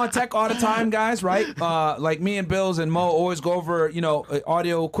nerd out on tech all the time, guys. Right? Like me and Bills and Mo always go over,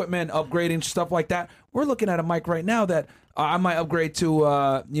 audio equipment, upgrading stuff like that. We're looking at a mic right now that I might upgrade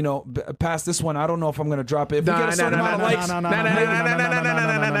to, past this one. I don't know if I'm going to drop it. If we get a certain amount of likes, maybe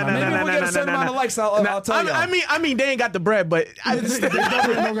we get a certain amount of likes. I'll tell you. I mean, they ain't got the bread, but They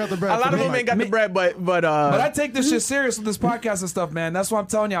definitely don't got the bread a lot for of me. them ain't got the bread, but But I take this shit serious with this podcast and stuff, man. That's what I'm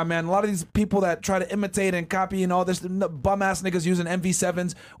telling y'all, man. A lot of these people that try to imitate and copy and all this bum ass niggas using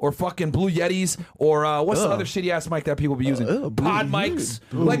MV7s or fucking Blue Yetis or what's the other shitty ass mic that people be using? Pod mics.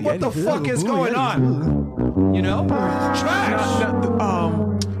 Like, what the fuck is going on? You know? Trash.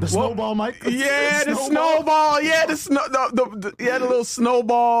 The snowball mic. Yeah, the snowball. Yeah, the little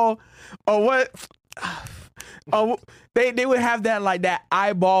snowball. Or what? They would have that like that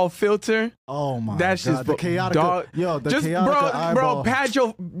eyeball filter. Oh my That's god. just The chaotic. dog. Yo, the Just chaotic eyeball.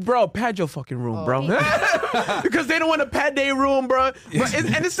 pad your fucking room, bro. Because they don't want to pad their room, bro. And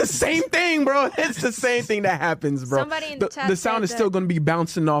it's the same thing, bro. It's the same thing that happens, bro. Somebody in the chat the sound said is still that- gonna be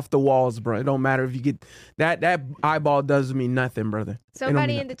bouncing off the walls, bro. It don't matter if you get that eyeball doesn't mean nothing, brother.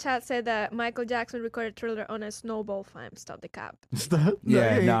 Somebody in the chat said that Michael Jackson recorded Thriller on a snowball fam. Stop the cap.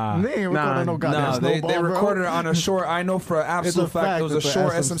 Yeah, nah. They ain't recording no goddamn No, snowball, they bro. recorded it on a short. I know for an absolute It's a fact it was a that the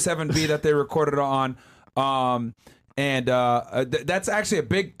short SM SM7B that they recorded it on. That's actually a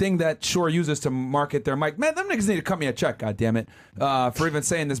big thing that Shure uses to market their mic. Man, them niggas need to cut me a check, goddammit, for even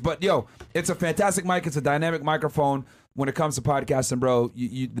saying this. But yo, it's a fantastic mic. It's a dynamic microphone. When it comes to podcasting, bro,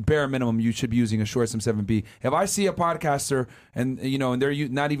 the bare minimum you should be using a Shure SM7B. If I see a podcaster and and they're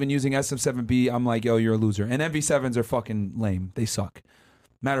not even using SM7B, I'm like, yo, you're a loser. And MV7s are fucking lame. They suck.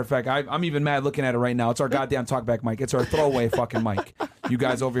 Matter of fact, I'm even mad looking at it right now. It's our goddamn talkback mic. It's our throwaway fucking mic. You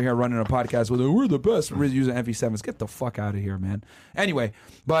guys over here running a podcast with we're the best. We're using MV7s. Get the fuck out of here, man. Anyway,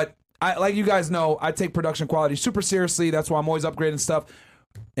 but like you guys know, I take production quality super seriously. That's why I'm always upgrading stuff.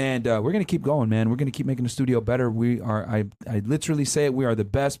 And we're gonna keep going, man. We're gonna keep making the studio better. We are. I literally say it. We are the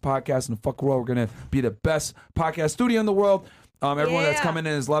best podcast in the fuck world. We're gonna be the best podcast studio in the world. Everyone that's coming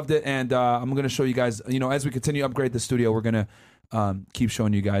in has loved it, and I'm gonna show you guys. As we continue to upgrade the studio, we're gonna keep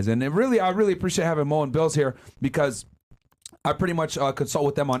showing you guys. And I really appreciate having Mo and Bills here because I pretty much consult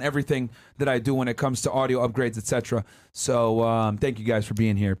with them on everything that I do when it comes to audio upgrades, etc. So thank you guys for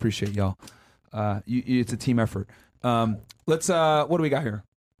being here. Appreciate y'all. It's a team effort. Let's what do we got here?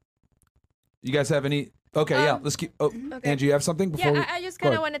 You guys have any? Okay, yeah. Let's keep. Oh, okay. Angie, you have something before? Yeah, I just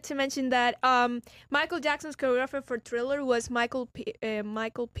kind of wanted to mention that Michael Jackson's choreographer for Thriller was Michael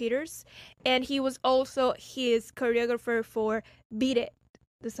Peters, and he was also his choreographer for Beat It,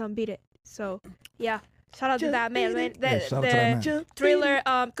 the song Beat It. So yeah, shout out to that man. shout out to that man. Thriller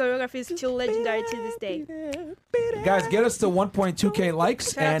choreography is still legendary to this day. Guys, get us to 1.2K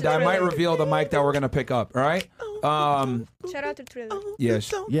likes, Shout out and to I might Thriller. reveal the mic that we're gonna pick up. All right. Shout out to Thriller.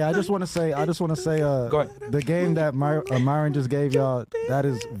 Yes. Yeah, I just want to say, Go ahead. the game that Myron just gave y'all, that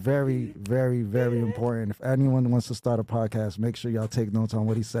is very, very, very important. If anyone wants to start a podcast, make sure y'all take notes on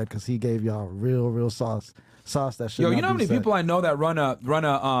what he said because he gave y'all real sauce that should Yo, not you know how be many said. people I know that run a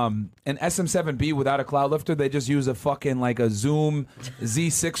an SM7B without a cloud lifter? They just use a fucking like a Zoom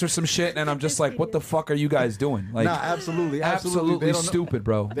Z6 or some shit, and I'm just like, what the fuck are you guys doing? Like, Nah, absolutely They absolutely don't know- stupid,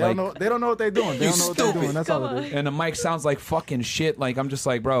 bro. They Like, don't know. They don't know what they're doing. They You don't know what they're stupid. doing. That's all it is. and the mic sounds like fucking shit. Like I'm just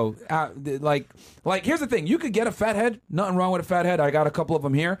like, bro, like here's the thing: you could get a fat head. Nothing wrong with a fat head. I got a couple of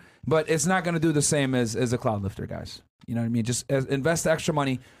them here, but it's not going to do the same as a cloud lifter, guys. You know what I mean? Just invest the extra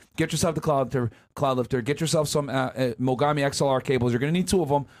money. Get yourself the cloud lifter. Get yourself some Mogami XLR cables. You're going to need 2 of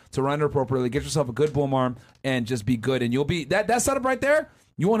them to run it appropriately. Get yourself a good boom arm and just be good. And you'll be that setup right there.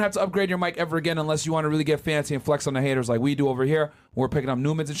 You won't have to upgrade your mic ever again unless you want to really get fancy and flex on the haters like we do over here. We're picking up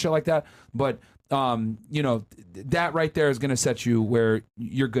Newmans and shit like that. But that right there is going to set you where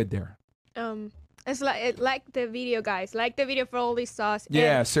you're good there. It's like the video, guys. Like the video for all these sauce.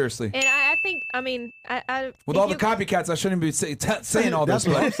 Yeah, seriously. And I think, I mean, I With if all the you- copycats, I shouldn't be saying all this. That's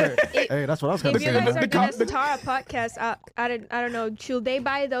what I'm But saying. Hey, that's what I was gonna If you say. guys are gonna start a podcast, I don't know. Should they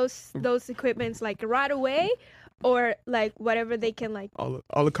buy those equipments like right away, or like whatever they can like? All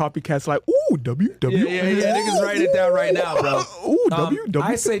the copycats like, ooh, WW. yeah. Niggas write it down right now, bro. Ooh, WW.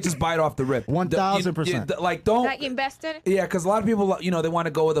 I say just buy it off the rip. 1000%. Like don't. Like invest in it. Yeah, because a lot of people, they want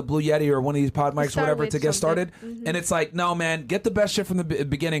to go with a Blue Yeti or one of these pod mics or Start whatever with to get something. started. And it's like, no, man, get the best shit from the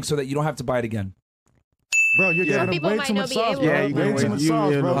beginning so that you don't have to buy it again. Bro, you're Yeah. getting People way might too not much be sauce, able bro. Yeah, you way getting too way- much you sauce,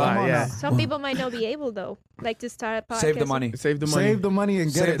 getting bro. a lot, Come on yeah. now. Some people might not be able though, like to start a podcast. Save the money. Save the money. Save the money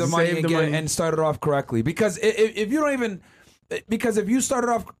and get Save it. the money Save and the get money. and start it off correctly. Because if you don't even, because if you started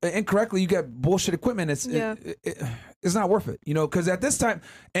off incorrectly, you get bullshit equipment. It's not worth it, you know. Because at this time,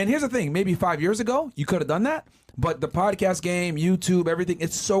 and here's the thing: maybe 5 years ago, you could have done that. But the podcast game, YouTube, everything,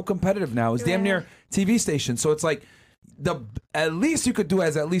 it's so competitive now. It's damn near TV station. So it's like at least you could do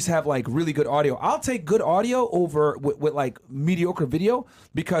is at least have like really good audio. I'll take good audio over with like mediocre video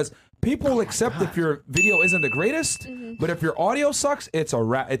because people will accept if your video isn't the greatest, but if your audio sucks, it's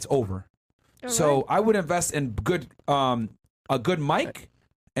it's over. So I would invest in a good mic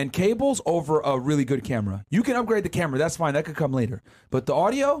and cables over a really good camera. You can upgrade the camera, that's fine, that could come later. But the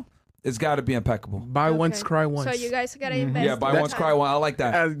audio, it's got to be impeccable. Buy once, cry once. So you guys gotta invest. Yeah, buy once, cry once. I like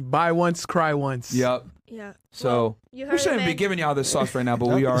that. Buy once, cry once. Yep. Yeah. So we shouldn't be giving y'all this sauce right now, but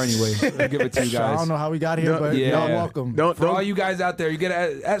we are anyway. We'll give it to you guys. I don't know how we got here, but y'all welcome. For all you guys out there, you get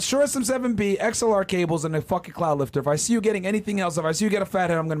at Shure SM7B, XLR cables, and a fucking cloud lifter. If I see you getting anything else, if I see you get a fat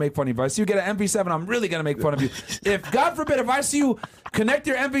head, I'm going to make fun of you. If I see you get an MV7, I'm really going to make fun of you. If, God forbid, if I see you connect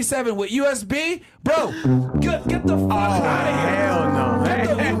your MV7 with USB, bro, get the fuck out of here. Hell no.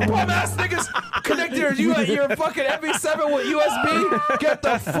 You bum-ass niggas connect your fucking MV7 with USB, get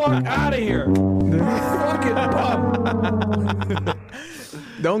the fuck out of here. Fucking bum.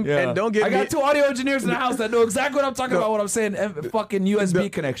 Don't get I got two audio engineers in the house that know exactly what I'm talking about when I'm saying fucking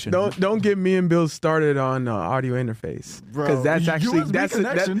USB connection. Don't get me and Bill started on audio interface, because that's actually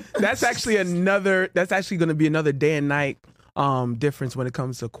that's actually going to be another day and night difference when it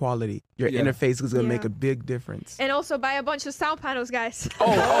comes to quality. Your interface is going to make a big difference. And also buy a bunch of sound panels, guys.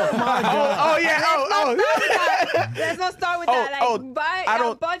 Oh my God. Let's not start with that. Buy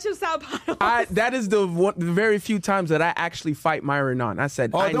a bunch of sound panels. That is the very few times that I actually fight Myron on. I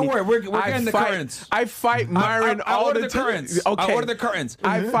said, don't worry, we're getting the curtains. I fight Myron all the time. Okay. I order the curtains.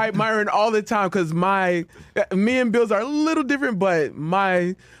 I fight Myron all the time because me and Bill's are a little different, but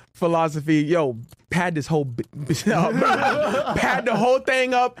my philosophy, pad this whole pad the whole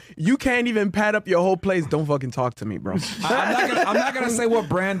thing up. You can't even pad up your whole place. Don't fucking talk to me, bro. I'm not gonna say what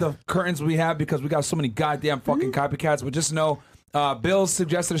brand of curtains we have because we got so many goddamn fucking copycats. But just know, Bill's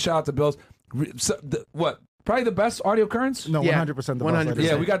suggested a shout out to Bill's. Probably the best audio curtains? No, 100% the best. 100%.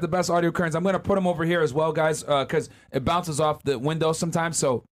 Yeah, we got the best audio curtains. I'm gonna put them over here as well, guys, because it bounces off the window sometimes.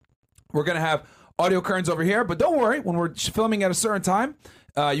 So we're gonna have audio curtains over here. But don't worry, when we're filming at a certain time,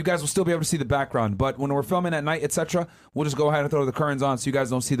 you guys will still be able to see the background, but when we're filming at night, etc., we'll just go ahead and throw the curtains on so you guys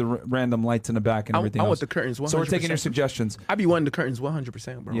don't see the random lights in the back and everything. I else. want the curtains 100%. So we're taking your suggestions. I be wanting the curtains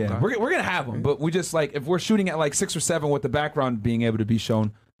 100%, bro. Yeah, we're gonna have them, but we just like if we're shooting at like 6 or 7 with the background being able to be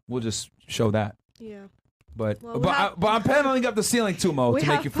shown, we'll just show that. Yeah. But I'm paneling up the ceiling too, Mo, to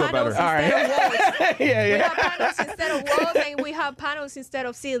make you feel better. All right. We have panels instead of walls, and we have panels instead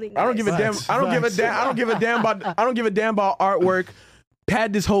of ceiling. I don't give a damn. I don't give a damn about artwork.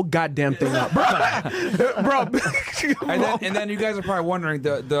 Pad this whole goddamn thing up, bro. And then you guys are probably wondering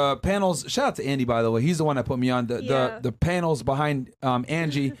the panels. Shout out to Andy, by the way. He's the one that put me on the panels behind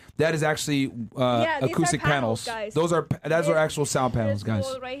Angie. That is actually acoustic panels. Those are actual sound panels,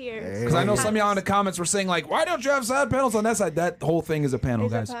 guys. Right here. Because I know some of y'all in the comments were saying like, why don't you have sound panels on that side? That whole thing is a panel,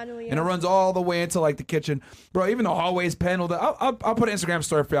 guys, and it runs all the way into like the kitchen, bro. Even the hallways paneled. I'll put an Instagram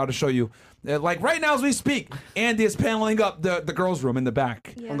story for y'all to show you. Like right now as we speak, Andy is paneling up the girls' room in the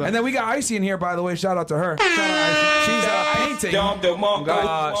back. Yeah. And then we got Icy in here, by the way. Shout out to her. She's painting.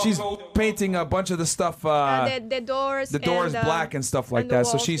 She's painting a bunch of the stuff. The doors. The doors black and stuff like that.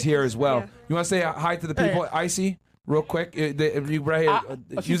 So she's here as well. Yeah. You want to say hi to the people, Icy? Real quick, you right here.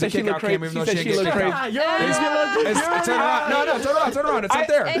 Use the kick out camera, even though she ain't getting crazy. Turn around. Turn around. It's up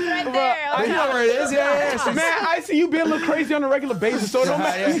there. It's right there. You know where it is. Yeah. Man, I see you being a little crazy on a regular basis, so it don't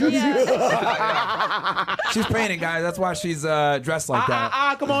matter. She's painting, guys. That's why she's dressed like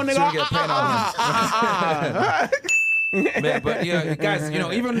that. Come on, nigga. Man, but guys,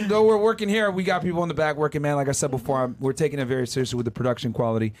 even though we're working here, we got people in the back working, man. Like I said before, we're taking it very seriously with the production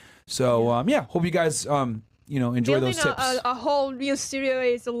quality. So, hope you guys enjoy those tips. A whole new studio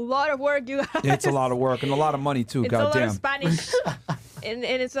is a lot of work, you guys. It's a lot of work and a lot of money too. It's goddamn. a lot of Spanish, and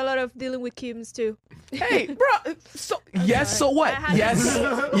it's a lot of dealing with Cubans too. Hey, bro. So what?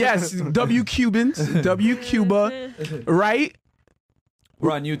 Yes. W Cubans, W Cuba, right?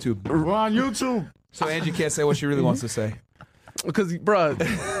 We're on YouTube. So Angie can't say what she really wants to say. Because, bro.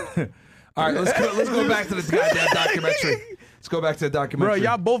 All right, let's go back to the goddamn documentary. Let's go back to the documentary. Bro,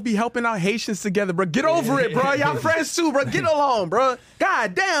 y'all both be helping out Haitians together, bro. Get over it, bro. Y'all friends too, bro. Get along, bro.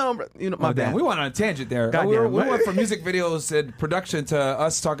 God damn, bro. My bad. We went on a tangent there. We went from music videos and production to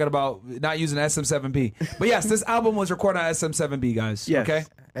us talking about not using SM7B. But yes, this album was recorded on SM7B, guys. Yes. Okay?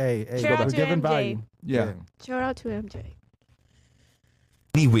 Hey, Shout out we're to giving MJ. value. Yeah. Shout out to MJ.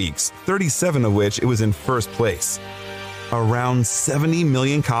 Weeks, 37 of which it was in first place. Around 70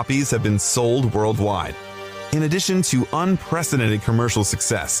 million copies have been sold worldwide. In addition to unprecedented commercial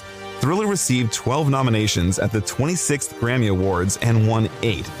success, Thriller received 12 nominations at the 26th Grammy Awards and won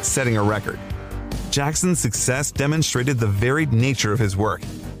 8, setting a record. Jackson's success demonstrated the varied nature of his work.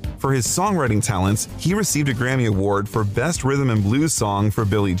 For his songwriting talents, he received a Grammy Award for Best Rhythm and Blues Song for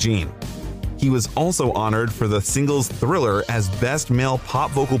Billie Jean. He was also honored for the singles Thriller as Best Male Pop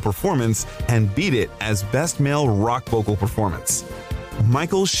Vocal Performance and Beat It as Best Male Rock Vocal Performance.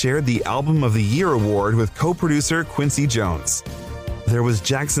 Michael shared the Album of the Year award with co-producer Quincy Jones. There was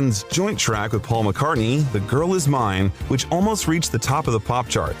Jackson's joint track with Paul McCartney, The Girl Is Mine, which almost reached the top of the pop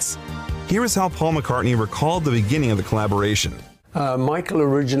charts. Here is how Paul McCartney recalled the beginning of the collaboration. Michael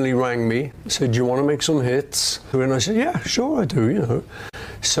originally rang me, said, "Do you want to make some hits?" And I said, "Yeah, sure I do,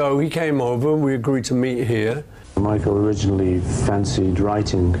 So he came over, we agreed to meet here. Michael originally fancied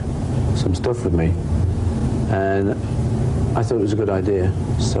writing some stuff with me, and I thought it was a good idea.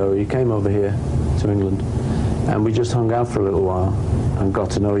 So he came over here to England, and we just hung out for a little while and got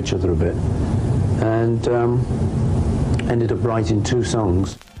to know each other a bit, and ended up writing 2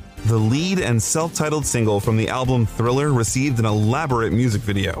 songs. The lead and self-titled single from the album Thriller received an elaborate music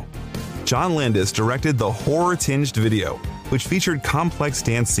video. John Landis directed the horror-tinged video, which featured complex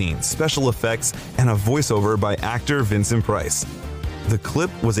dance scenes, special effects, and a voiceover by actor Vincent Price. The clip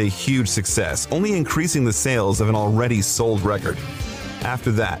was a huge success, only increasing the sales of an already sold record.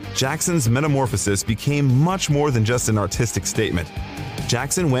 After that, Jackson's metamorphosis became much more than just an artistic statement.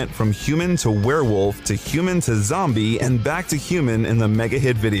 Jackson went from human to werewolf to human to zombie and back to human in the mega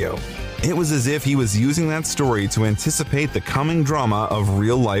hit video. It was as if he was using that story to anticipate the coming drama of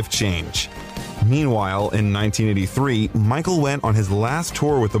real-life change. Meanwhile, in 1983, Michael went on his last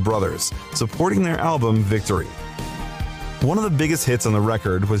tour with the brothers, supporting their album Victory. One of the biggest hits on the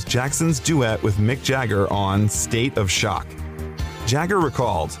record was Jackson's duet with Mick Jagger on State of Shock. Jagger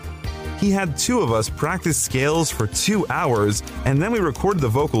recalled, "He had 2 of us practice scales for 2 hours, and then we recorded the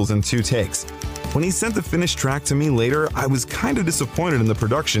vocals in 2 takes. When he sent the finished track to me later, I was kind of disappointed in the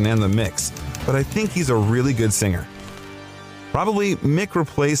production and the mix, but I think he's a really good singer." Probably Mick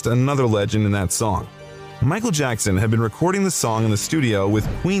replaced another legend in that song. Michael Jackson had been recording the song in the studio with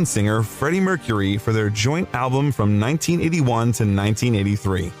Queen singer Freddie Mercury for their joint album from 1981 to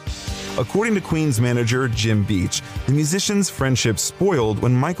 1983. According to Queen's manager Jim Beach, the musicians' friendship spoiled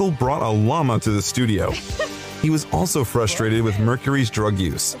when Michael brought a llama to the studio. He was also frustrated with Mercury's drug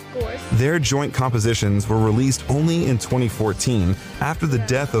use. Of course. Their joint compositions were released only in 2014 after the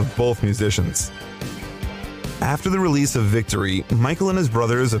death of both musicians. After the release of Victory, Michael and his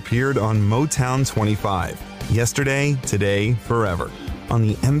brothers appeared on Motown 25, Yesterday, Today, Forever, on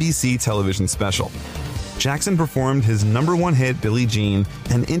the NBC television special. Jackson performed his #1 hit Billie Jean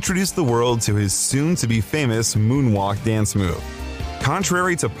and introduced the world to his soon-to-be famous moonwalk dance move.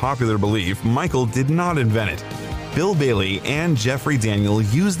 Contrary to popular belief, Michael did not invent it. Bill Bailey and Jeffrey Daniel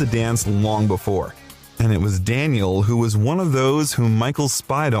used the dance long before. And it was Daniel who was one of those whom Michael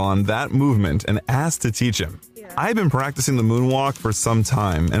spied on that movement and asked to teach him. I had been practicing the moonwalk for some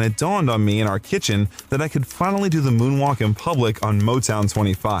time, and it dawned on me in our kitchen that I could finally do the moonwalk in public on Motown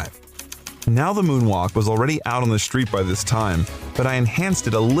 25. Now the moonwalk was already out on the street by this time, but I enhanced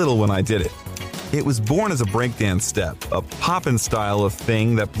it a little when I did it. It was born as a breakdance step, a poppin' style of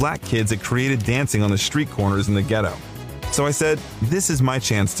thing that black kids had created dancing on the street corners in the ghetto. So I said, this is my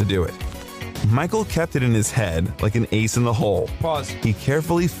chance to do it. Michael kept it in his head like an ace in the hole. Pause. He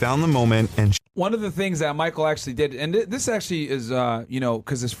carefully found the moment and One of the things that Michael actually did, and this actually is,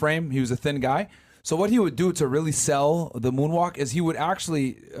 because his frame, he was a thin guy. So what he would do to really sell the moonwalk is he would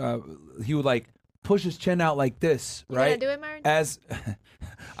actually, like push his chin out like this, You right? gonna do it, Myron? As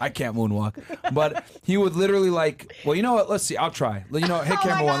I can't moonwalk, but he would literally like, well, you know what? Let's see. I'll try. You know, hit Oh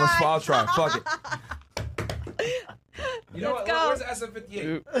camera my one. Let's. God. I'll try. Fuck it. You know Let's what? go. Where's the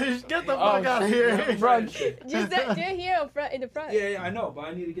SF-58? Get the fuck out of here. Bro, Just do it here in the front. yeah, I know, but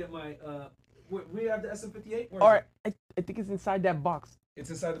I need to get my. We have the SF-58. All right, I think it's inside that box, It's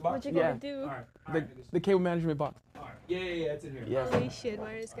inside the box. What you Yeah. gonna do? All right. the cable management box. All right. Yeah, it's in here. Yeah. Holy shit,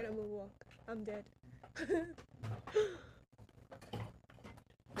 Myron is gonna moonwalk. I'm dead.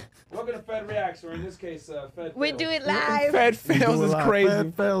 Welcome to Fed Reacts, or in this case, Fed. We Fails. do it live. Fed fails is crazy.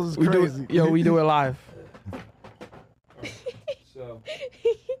 Fed fails is We do crazy. it, we do it live. So,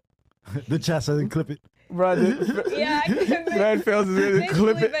 The chat said clip it. Brother, Yeah, I can Fed fails is really Make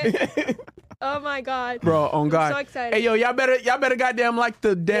clip believe it. Oh my god. Bro, on God. so excited. Hey, yo, y'all better goddamn like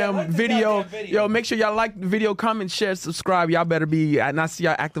the damn like the video. goddamn video. Yo, make sure y'all like the video, comment, share, subscribe. Y'all better be, and I see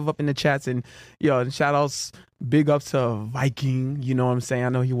y'all active up in the chats. And yo, and shout outs, big ups to Viking. You know what I'm saying? I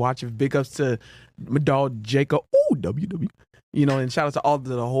know he watching. Big ups to my dog Jacob. Ooh, WW. You know, and shout out to all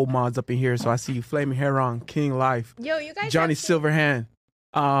the whole mods up in here. So I see you, Flaming Heron, King Life, Yo, you guys. Johnny have to- Silverhand.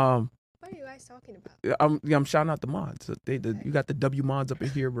 What are you guys talking about? I'm shouting out the mods. You got the W mods up in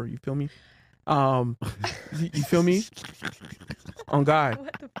here, bro. You feel me? You feel me? On God.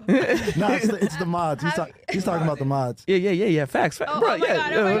 What the fuck? No, it's the mods. He's talking about the mods. Yeah. Facts. Oh, Bro, oh my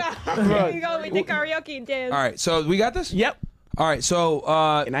god! Oh my god! Bro. Here you go with the karaoke dance. All right, so we got this. Yep. All right, so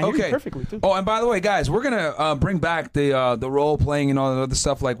And I hear you okay. perfectly too. Oh, and by the way, guys, we're gonna bring back the role playing and all that other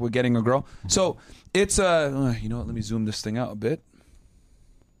stuff like we're getting a girl. So it's you know what? Let me zoom this thing out a bit.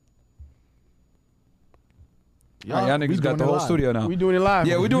 Y'all we niggas got doing the it whole live. studio now. We doing it live.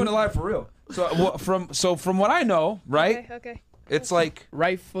 Yeah, we're doing it live for real. So from what I know, right? Okay. It's like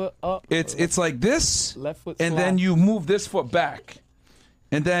Right foot up. it's like this, Left foot. and slide. then you move this foot back,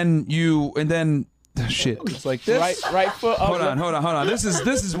 and then shit. It's like this. right foot up. Hold on. This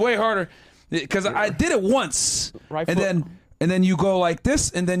is way harder because I did it once, Right and foot. then you go like this,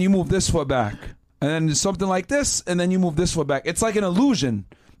 and then you move this foot back, and then something like this, and then you move this foot back. It's like an illusion,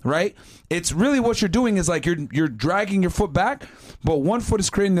 right? It's really what you're doing is like you're dragging your foot back, but one foot is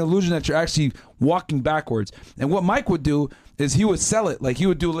creating the illusion that you're actually walking backwards. And what Mike would do is he would sell it like he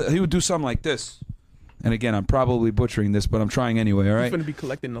would do something like this. And again, I'm probably butchering this, but I'm trying anyway. All right. He's gonna be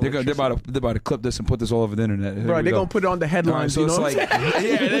collecting. They're about to clip this and put this all over the internet. Here Bro, we they're go. gonna put it on the All right, headlines. so You it's know like, what I'm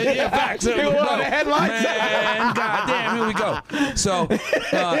saying? yeah, facts. They want the headlines. Man, goddamn, here we go. So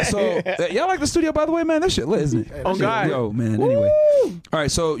y'all like the studio, by the way, man. This shit lit, isn't it? Oh, God. Yo, man. Anyway, all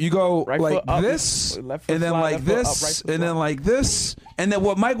right. So you go Right like foot up, this, left foot and then slide, like left foot up, this, right foot and then slide. like this, and then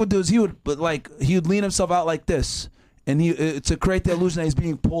what Mike would do is he would lean himself out like this. And he to create the illusion that he's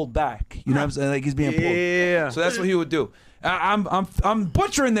being pulled back. You know what I'm saying? Like he's being pulled. Yeah. So that's what he would do. I'm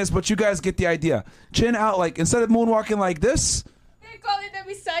butchering this, but you guys get the idea. Chin out, like instead of moonwalking like this, They call it the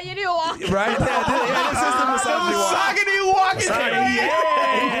misogyny walk. right? Yeah, this is the misogyny walk.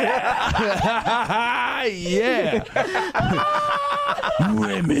 Yeah.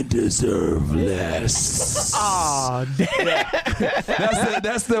 Women deserve less. Aw, damn.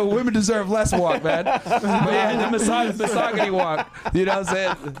 That's the women deserve less walk, man. But yeah, the misogyny walk. You know what I'm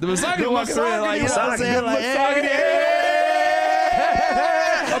saying? The misogyny walk is really like, you know what I'm saying? Like,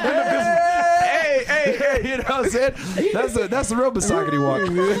 up in the business. Hey, you know what I'm saying? That's the real misogyny walk.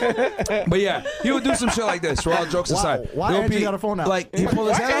 But yeah, he would do some shit like this. For all jokes aside, Why It would Angie got a phone out? Like he pulled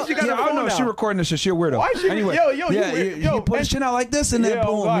his Why head out. Angie got Yeah, a I don't phone know. out? She recording this shit. She a weirdo. Why she- Anyway, yo, you yeah, weird. he Yo, put his chin out like this, and then Yeah,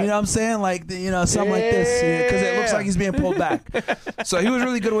 boom. God. You know what I'm saying? Like something like this, because it looks like he's being pulled back. So he was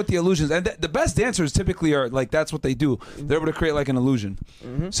really good with the illusions, and the best dancers typically are like that's what they do. They're able to create like an illusion.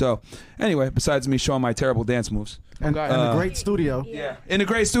 So anyway, besides me showing my terrible dance moves. And God. a great studio. Yeah, in a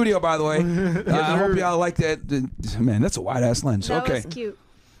great studio, by the way. I hope y'all like that. Man, that's a wide ass lens. That Okay. was cute.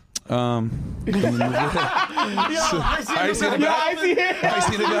 I see the back. I see it. I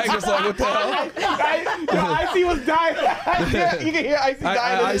see the back. Just like what the hell? Icy was dying. You can hear Icy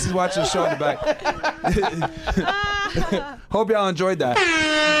dying. Ice is watching the show in the back. Hope y'all enjoyed that.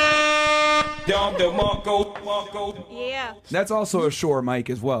 Yeah. That's also a Shure mic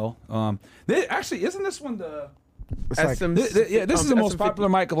as well. Actually, isn't this one the? It's like, This is the most popular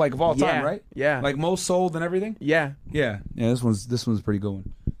mic of all time, Yeah, right? yeah. Like most sold and everything. Yeah. Yeah. This one's a pretty good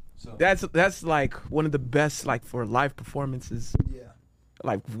one. That's like one of the best like for live performances. Yeah.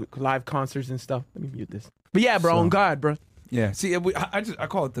 Like live concerts and stuff. Let me mute this. But yeah, bro, So- on God, bro. Yeah. See, I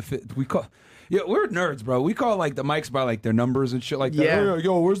call it the fit. We're nerds, bro. We call like the mics by like their numbers and shit like that. Yeah.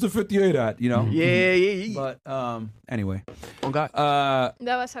 Yo, where's the 58 at? You know. Yeah. But anyway, On God. That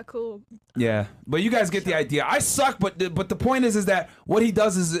was a cool. yeah. But you guys get the idea. I suck, but the point is that what he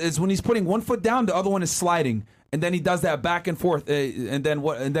does is when he's putting one foot down, the other one is sliding, and then he does that back and forth, and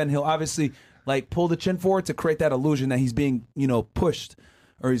then he'll obviously like pull the chin forward to create that illusion that he's being pushed,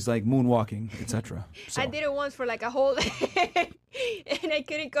 or he's like moonwalking, etc. So, I did it once for like a whole day, and I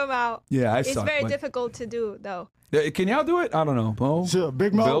couldn't come out. yeah, I It's suck. very but- difficult to do, though. Can y'all do it? I don't know, Mo. sure,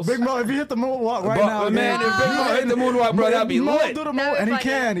 Big Mo, Bills? if you hit the moonwalk right But, now, man, if Big Mo hit the moonwalk, bro, that'd be Mo lit. do the That'd moon, be and he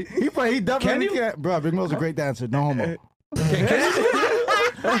funny. can. He definitely you? can. Bro, Big Mo's a great dancer. No homo.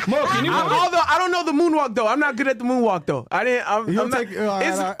 Mo, can you? Although I don't know the moonwalk though. I'm not good at the moonwalk though. I'm You'll not. take- all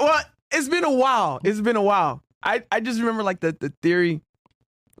right. Well, it's been a while. I just remember like the theory,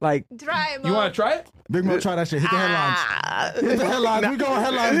 like Try it, Mo. You want to try it? Big Mo, try that shit. Hit the headlines. Hit the headlines. We going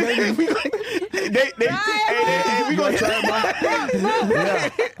headlines, baby. we gonna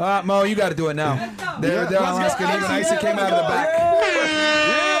Yeah. Mo, you got to do it now. They're Let's asking. go. Even Icy came out of the back.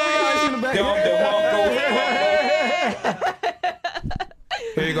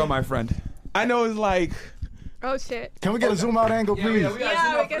 Here you go, my friend. I know it's like Oh shit. Can we get a zoom out angle, please?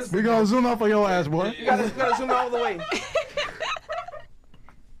 Yeah, we can. We're gonna zoom out for your ass, boy. You gotta zoom out all the way.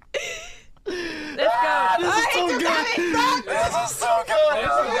 Let's go. This is so good. This is so good.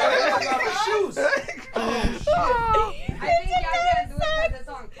 I think y'all can't do it because it's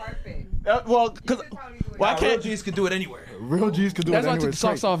on carpet. Why Real can't? G's could do it anywhere. Real G's can do That's it why I anyway. took the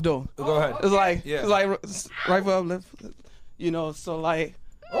socks off though. Go ahead. It's like Yeah. it's like right foot up, left. You know, so like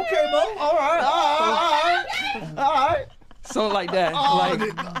Okay, Mo. All right. All right. so like that, like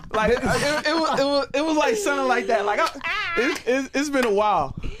it was like something like that. Like it's been a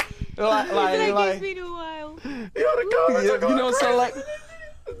while. Like It's been a while. Yo, the comments are going you know, so like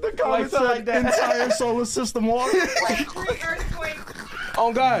the comments something are like that. entire solar system water.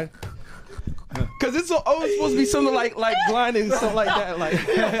 on God. Cause it's always supposed to be something like blinding, something like that, like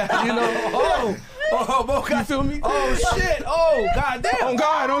you know. Oh, Mo, You feel me? Oh shit! Oh, goddamn! On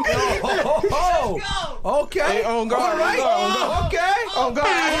God, on God. Oh, okay. Hey, on God, All right. on God. Okay. On God.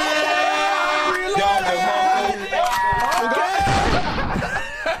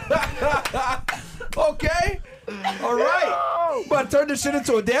 Okay. All right. But turn this shit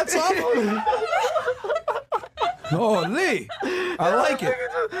into a dance song. Oh, Lee, I like it.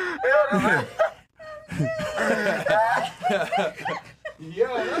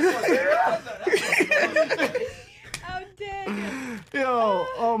 I'm dead. Yo,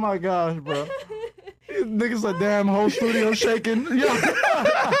 oh my gosh, bro. These niggas a damn whole studio shaking. Yo.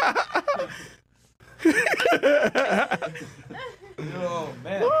 Oh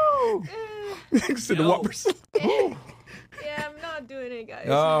man. Woo. Niggas to the whoppers. Yeah, I'm not doing it, guys.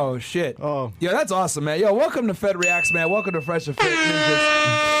 Oh shit. Oh. Yo, that's awesome, man. Yo, welcome to Fed Reacts, man. Welcome to Fresh and Fit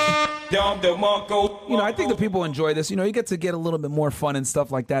Ninjas. You know, I think the people enjoy this. You know, you get to get a little bit more fun and stuff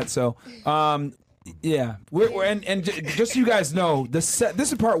like that. So, yeah, just so you guys know, this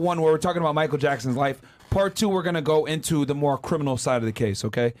is part one where we're talking about Michael Jackson's life. Part two, we're gonna go into the more criminal side of the case,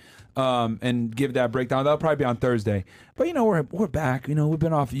 okay? And give that breakdown. That'll probably be on Thursday. But you know, we're back. You know, we've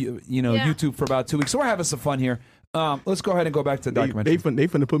been off Yeah. YouTube for about 2 weeks, so we're having some fun here. Let's go ahead and go back to the documentary. They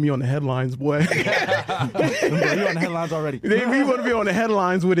finna put me on the headlines, boy. You on the headlines already. We want to be on the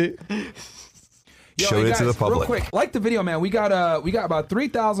headlines with it. Yo, Showed hey it to guys, the public. Real quick, like the video, man. We got about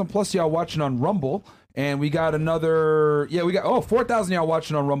 3,000 plus y'all watching on Rumble, and we got another 4,000 y'all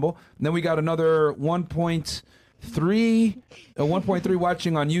watching on Rumble. And then we got another 1.3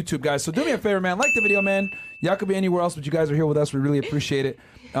 watching on YouTube, guys. So do me a favor, man. Like the video, man. Y'all could be anywhere else, but you guys are here with us. We really appreciate it.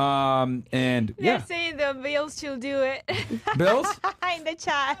 And They're yeah, saying the Bills should do it. Bills. In the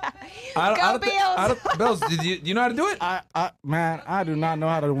chat. Go Bills. Bills. Do you know how to do it? I do not know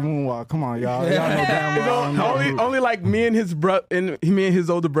how to moonwalk. Come on, y'all. Y'all know damn well. I don't know how to do it. Only like me and his brother and me and his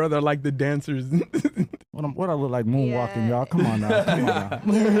older brother are like the dancers. What I look like moonwalking, y'all? Come on now. Come on now.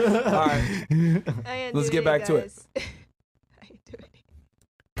 All right. Let's get back to it.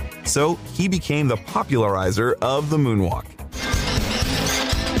 So he became the popularizer of the moonwalk.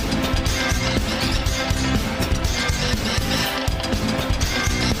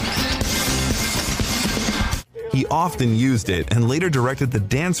 He often used it and later directed the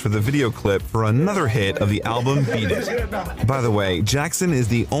dance for the video clip for another hit of the album Beat It. By the way, Jackson is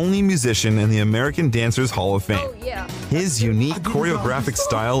the only musician in the American Dancers Hall of Fame. Oh, yeah. His unique choreographic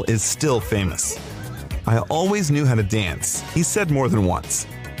style is still famous. I always knew how to dance, he said more than once.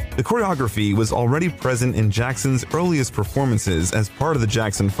 The choreography was already present in Jackson's earliest performances as part of the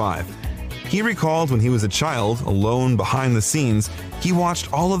Jackson 5. He recalled when he was a child, alone behind the scenes, he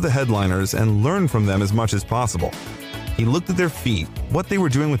watched all of the headliners and learned from them as much as possible. He looked at their feet, what they were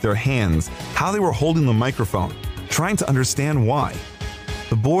doing with their hands, how they were holding the microphone, trying to understand why.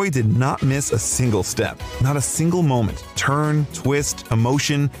 The boy did not miss a single step, not a single moment, turn, twist,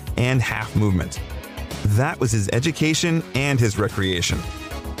 emotion, and half movement. That was his education and his recreation.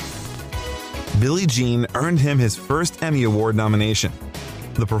 Billie Jean earned him his first Emmy Award nomination.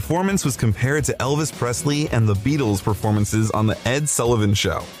 The performance was compared to Elvis Presley and the Beatles' performances on The Ed Sullivan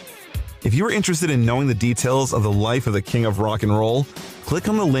Show. If you are interested in knowing the details of the life of the king of rock and roll, click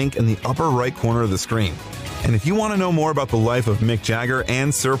on the link in the upper right corner of the screen. And if you want to know more about the life of Mick Jagger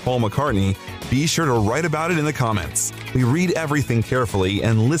and Sir Paul McCartney, be sure to write about it in the comments. We read everything carefully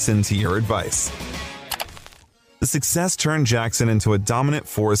and listen to your advice. The success turned Jackson into a dominant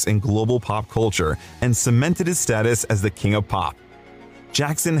force in global pop culture and cemented his status as the king of pop.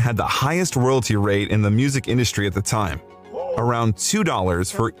 Jackson had the highest royalty rate in the music industry at the time, around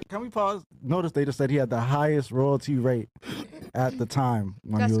 $2 for... Can we pause? Notice they just said he had the highest royalty rate at the time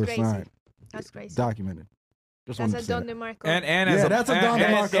when That's he was crazy. signed. That's crazy. Documented. Just That's wanted a to say Don that. DeMarco. And Yeah, as that's a and, Don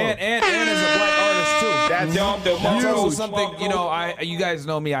and, DeMarco. and as a black artist too. That's also Huge. something, you know, you guys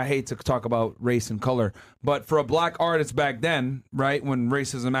know me, I hate to talk about race and color, but for a black artist back then, right, when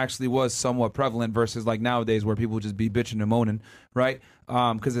racism actually was somewhat prevalent versus like nowadays where people just be bitching and moaning, right?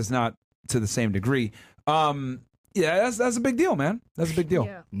 Because it's not to the same degree. Yeah, that's a big deal, man. That's a big deal.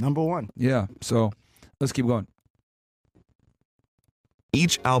 Yeah. Number one. Yeah. So let's keep going.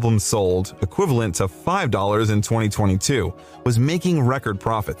 Each album sold, equivalent to $5 in 2022, was making record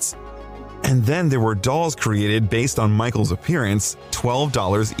profits. And then there were dolls created based on Michael's appearance,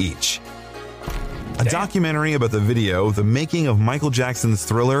 $12 each. A documentary about the video, The Making of Michael Jackson's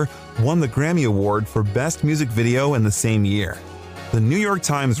Thriller, won the Grammy Award for Best Music Video in the same year. The New York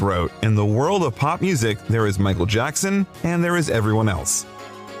Times wrote, "In the world of pop music, there is Michael Jackson and there is everyone else."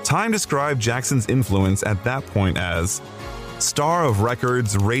 Time described Jackson's influence at that point as star of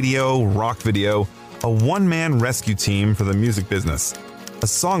records, radio, rock video, a one-man rescue team for the music business, a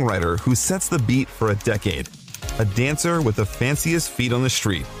songwriter who sets the beat for a decade, a dancer with the fanciest feet on the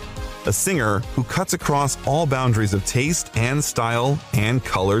street, a singer who cuts across all boundaries of taste and style and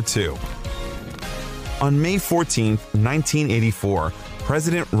color too. On May 14, 1984,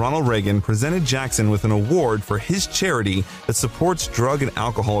 President Ronald Reagan presented Jackson with an award for his charity that supports drug and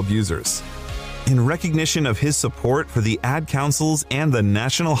alcohol abusers. In recognition of his support for the Ad Council's and the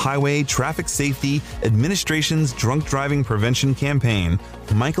National Highway Traffic Safety Administration's drunk driving prevention campaign,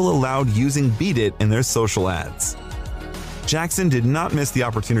 Michael allowed using Beat It in their social ads. Jackson did not miss the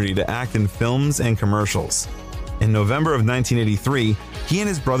opportunity to act in films and commercials. In November of 1983, he and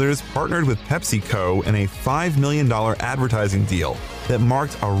his brothers partnered with PepsiCo in a $5 million advertising deal that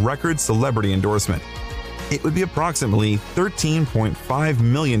marked a record celebrity endorsement. It would be approximately $13.5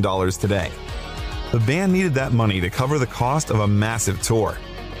 million today. The band needed that money to cover the cost of a massive tour.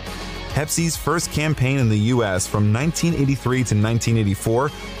 Pepsi's first campaign in the U.S. from 1983 to 1984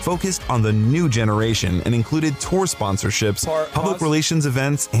 focused on the new generation and included tour sponsorships, public Pause. relations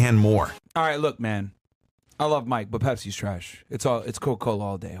events, and more. All right, look, man. I love Mike, but Pepsi's trash. It's Coca-Cola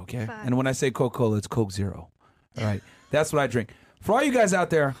all day, okay? Fine. And when I say Coca-Cola, it's Coke Zero. All right, that's what I drink. For all you guys out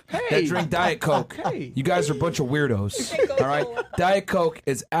there that drink Diet Coke, Hey. you guys are a bunch of weirdos. All right, Diet Coke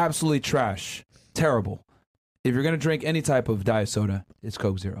is absolutely trash, terrible. If you're gonna drink any type of diet soda, it's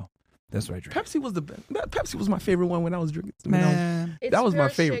Coke Zero. That's what I drink. Pepsi was the best. Pepsi was my favorite one when I was drinking. Man. It's That was my pure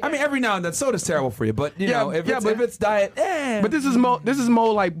favorite. sugar. I mean, every now and then soda's terrible for you, but you Yeah, know, if yeah, it's, but- if it's diet, But this is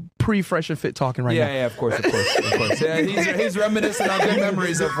more like pre-fresh and fit talking right yeah, now. yeah, of course. Yeah, he's reminiscing on good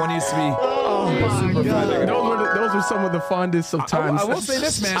memories of when he used to be. Those were some of the fondest of times. I will say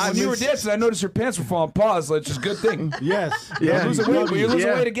this, man. When you were dancing, I noticed your pants were falling. Pause, which is a good thing. Yes. Yeah. Losing weight, when you're losing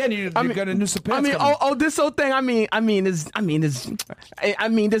Yeah. weight again, you're gonna new some pants. coming. This whole thing.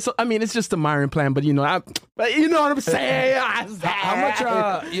 It's just a Myron plan, but you know what I'm saying. How much?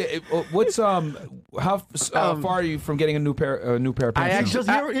 What's how far are you from getting a new pair of pants?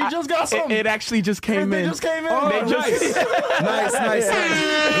 now? He just got some. It actually just came They in. just came in. Oh, They just- nice. What are you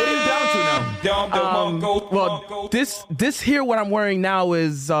down to now? Well, this here what I'm wearing now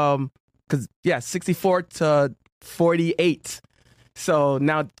is 64 to 48. So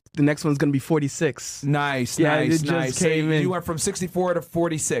now the next one's gonna be 46. Nice, Yeah, nice, it just nice. came So in. You went from 64 to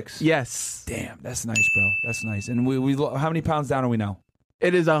 46. Yes, Damn, that's nice, bro. That's nice. And we how many pounds down are we now?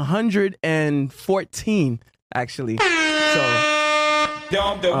 it is 114 actually. So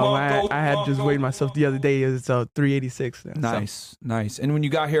I had just weighed myself the other day. It's 386. So, Nice. And when you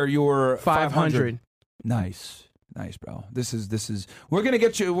got here, you were 500. Nice, bro. This is. We're gonna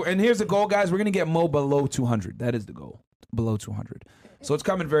get you. And here's the goal, guys. We're gonna get Mo below 200. That is the goal. Below 200. So it's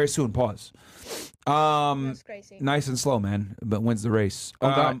coming very soon. Pause. That's crazy. Nice and slow, man. But wins the race.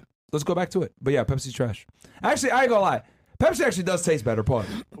 God. Let's go back to it. But yeah, Pepsi's trash. Actually, I ain't gonna lie. Pepsi actually does taste better. Pause.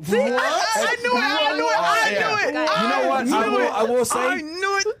 I knew it. You know what? I will say. I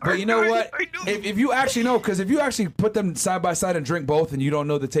knew it. But you know what? If you actually know, because if you actually put them side by side and drink both, and you don't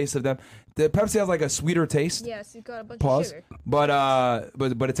know the taste of them, the Pepsi has like a sweeter taste. Yes, you got a bunch Pause. of sugar.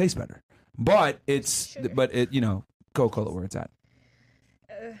 But it tastes better. But Sugar. Coca-Cola where it's at.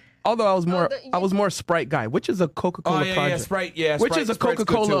 Although I was more, the- I was more a Sprite guy, which is a Coca-Cola product. Sprite. Which is a Sprite's good,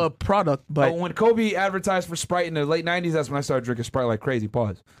 Coca-Cola too. product, but When Kobe advertised for Sprite in the late 90s, that's when I started drinking Sprite like crazy.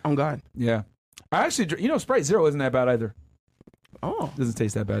 Pause. oh god, Yeah. I actually, Sprite Zero isn't that bad either. oh, Doesn't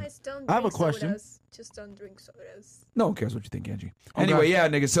taste that bad. Guys, don't I have a drink question. sodas. Just don't drink sodas. No one cares what you think, Angie. Oh, Anyway,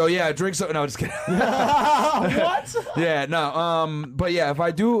 God. yeah, nigga. So yeah, drink so. No, just kidding. What? Yeah, no. But yeah, if I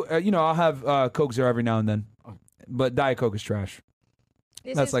do, I'll have Coke Zero every now and then. But Diet Coke is trash.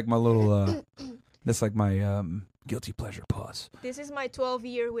 This That's is, like my little. That's like my Guilty pleasure pause. This is my 12th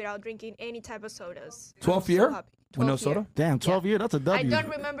year without drinking any type of sodas. 12th I'm year? So happy. With no 12th year. soda? Damn, 12 years. That's a I W. don't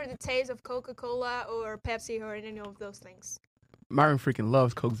remember the taste of Coca-Cola or Pepsi or any of those things. Myron freaking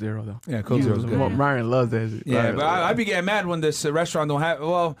loves Coke Zero though. Yeah, Coke Zero's good. Myron loves that. Yeah, Myron but loves I'd be getting mad when this restaurant don't have.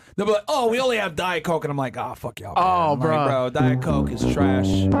 Well, they'll be like, "Oh, we only have Diet Coke," and I'm like, "Oh, fuck y'all." Oh, I'm like, bro. Diet Coke is trash.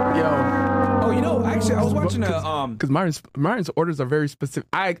 that. Yo, Oh, you know, actually, I was watching a because Myron's orders are very specific.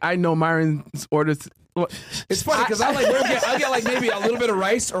 I know Myron's orders. It's funny because I'll get like maybe a little bit of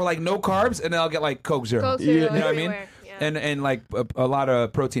rice or like no carbs, and then I'll get like Coke Zero. Coke Zero You know what I mean? everywhere. Yeah. And like a lot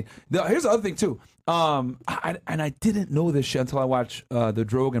of protein. Here's the other thing too. I didn't know this shit until I watched the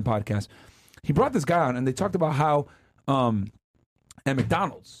Joe Rogan podcast. He brought this guy on, and they talked about how at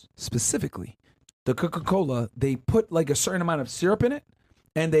McDonald's specifically, the Coca-Cola, they put like a certain amount of syrup in it,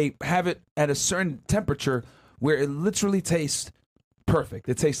 and they have it at a certain temperature where it literally tastes perfect.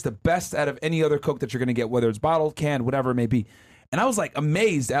 It tastes the best out of any other Coke that you're going to get, whether it's bottled, canned, whatever it may be. And I was like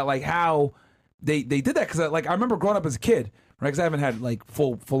amazed at like how they did that, because like I remember growing up as a kid, right? Because I haven't had like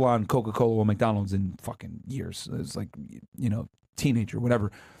full on Coca-Cola or McDonald's in fucking years. It was like, you know, teenager,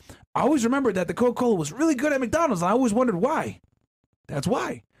 whatever. I always remembered that the Coca-Cola was really good at McDonald's, and I always wondered why. That's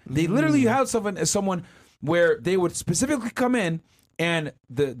why. They literally had someone where they would specifically come in, and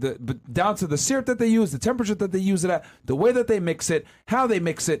the down to the syrup that they use, the temperature that they use it at, the way that they mix it, how they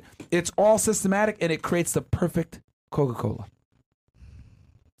mix it, it's all systematic, and it creates the perfect Coca-Cola.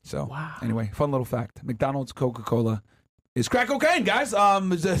 So anyway, fun little fact: McDonald's Coca-Cola is crack cocaine, guys. Don't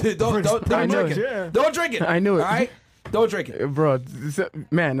drink it. Yeah. Don't drink it. I knew it. All right, don't drink it. Bro,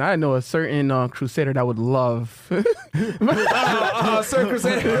 man, I know a certain crusader that would love. Sir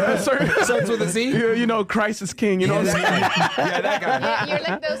Crusader starts with a Z. You know, Christ is king. You know what I'm saying? Yeah, that guy. You're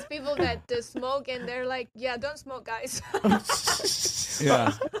like those people that smoke and they're like, yeah, don't smoke, guys.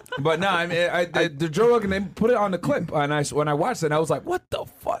 Yeah, but no, I mean, the Joe Rogan, they put it on the clip, and when I watched it, I was like, "What the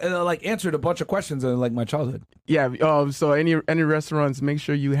fuck?" And I like answered a bunch of questions in like my childhood. Yeah. So any restaurants, make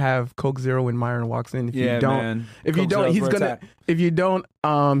sure you have Coke Zero when Myron walks in. If Yeah, you don't, man. if Coke you don't, Zero's he's where it's gonna. at. If you don't,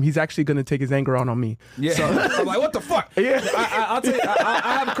 he's actually gonna take his anger out on me. Yeah, I'm like, "What the fuck?" Yeah. I'll tell you,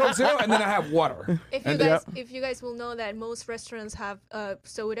 I have a Coke Zero, and then I have water. If you guys will know that most restaurants have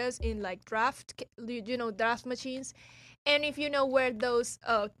sodas in like draft machines, and if you know where those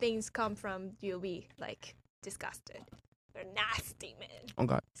things come from, you'll be like disgusted. They're nasty, man. Oh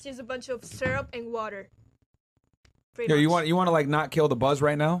God. It's just a bunch of syrup and water. Yo, you want to like not kill the buzz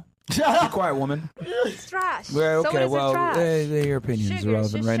right now? Be quiet, woman. It's trash. Well, okay, Sodas are well, trash. your opinion is Sugar,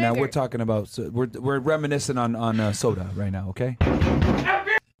 irrelevant just right now. sugar. We're talking about we're reminiscing on soda right now. Okay.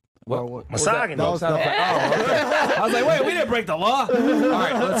 What? That was Oh, okay. I was like, wait, we didn't break the law. All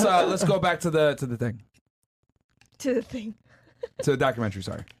right, let's go back to the thing, To the thing. to the documentary.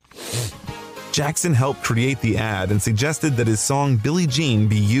 Sorry. Jackson helped create the ad and suggested that his song Billie Jean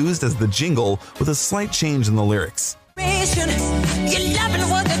be used as the jingle with a slight change in the lyrics. You're loving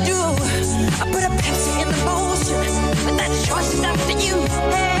what I do. I put a Pepsi in the motion, but that choice is up to you.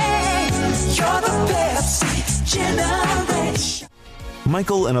 Hey, you're the Pepsi generation.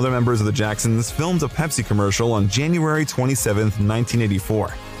 Michael and other members of the Jacksons filmed a Pepsi commercial on January 27,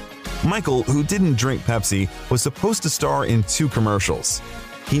 1984. Michael, who didn't drink Pepsi, was supposed to star in 2 commercials.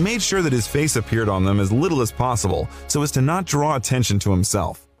 He made sure that his face appeared on them as little as possible so as to not draw attention to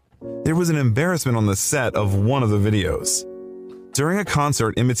himself. There was an embarrassment on the set of one of the videos. During a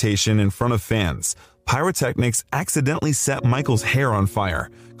concert imitation in front of fans, pyrotechnics accidentally set Michael's hair on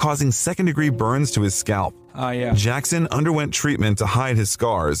fire, causing second-degree burns to his scalp. Yeah. Jackson underwent treatment to hide his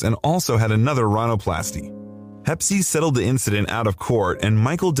scars and also had another rhinoplasty. Pepsi settled the incident out of court, and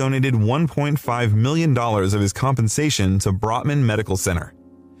Michael donated $1.5 million of his compensation to Brotman Medical Center.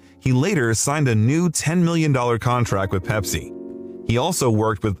 He later signed a new $10 million contract with Pepsi. He also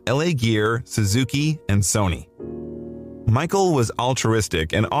worked with LA Gear, Suzuki, and Sony. Michael was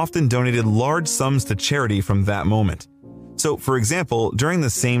altruistic and often donated large sums to charity from that moment. So, for example, during the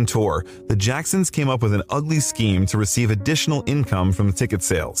same tour, the Jacksons came up with an ugly scheme to receive additional income from ticket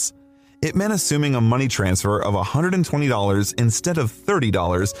sales. It meant assuming a money transfer of $120 instead of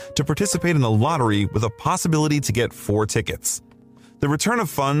 $30 to participate in the lottery with a possibility to get 4 tickets. The return of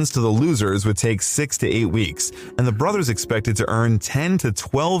funds to the losers would take 6 to 8 weeks, and the brothers expected to earn $10 to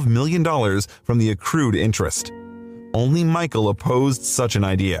 $12 million from the accrued interest. Only Michael opposed such an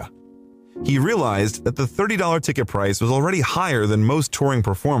idea. He realized that the $30 ticket price was already higher than most touring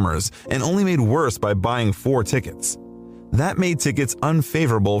performers and only made worse by buying 4 tickets. That made tickets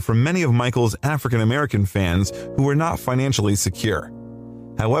unfavorable for many of Michael's African American fans who were not financially secure.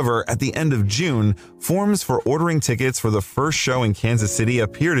 However, at the end of June, forms for ordering tickets for the first show in Kansas City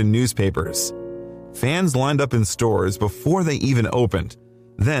appeared in newspapers. Fans lined up in stores before they even opened.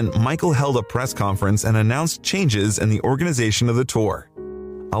 Then Michael held a press conference and announced changes in the organization of the tour.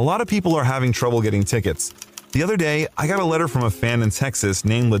 A lot of people are having trouble getting tickets. The other day, I got a letter from a fan in Texas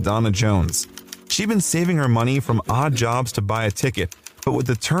named LaDonna Jones. She'd been saving her money from odd jobs to buy a ticket, but with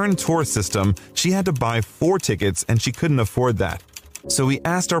the Turn tour system, she had to buy 4 tickets and she couldn't afford that. So we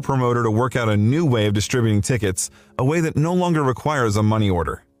asked our promoter to work out a new way of distributing tickets, a way that no longer requires a money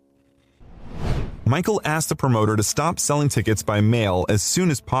order. Michael asked the promoter to stop selling tickets by mail as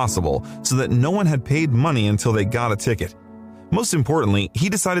soon as possible so that no one had paid money until they got a ticket. Most importantly, he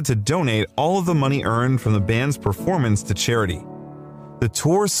decided to donate all of the money earned from the band's performance to charity. The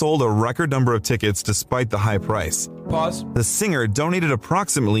tour sold a record number of tickets despite the high price. Pause. The singer donated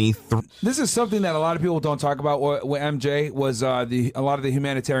approximately This is something that a lot of people don't talk about. What MJ was a lot of the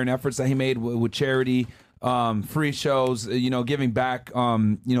humanitarian efforts that he made with charity, free shows, giving back.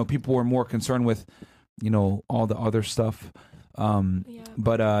 People were more concerned with, all the other stuff.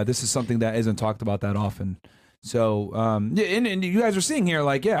 But this is something that isn't talked about that often. So, and you guys are seeing here,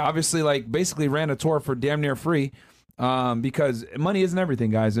 obviously, basically ran a tour for damn near free, because money isn't everything,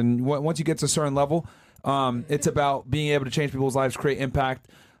 guys. And once you get to a certain level, it's about being able to change people's lives, create impact,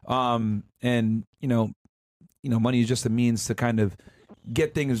 and money is just a means to kind of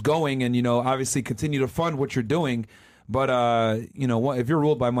get things going, and obviously continue to fund what you're doing. But if you're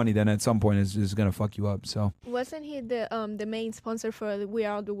ruled by money, then at some point it's going to fuck you up. So wasn't he the main sponsor for the We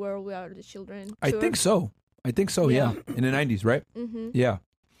Are the World, We Are the Children tour? I think so. Yeah. In the 90s, right? Mm-hmm. Yeah.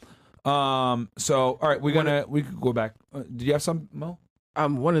 So, all right, we could go back. Did you have some, Mo?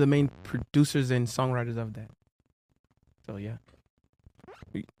 I'm one of the main producers and songwriters of that. So, yeah.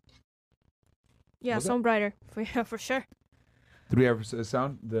 Yeah, Okay. songwriter, for sure. Did we ever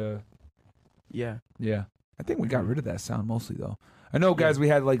sound? Yeah. Yeah. I think we got rid of that sound mostly, though. I know, guys, we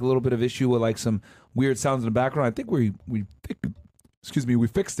had a little bit of issue with some weird sounds in the background. I think we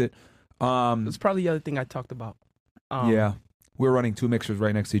fixed it. That's probably the other thing I talked about. Yeah. We're running 2 mixers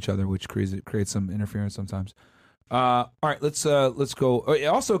right next to each other, which creates some interference sometimes. All right, let's go. It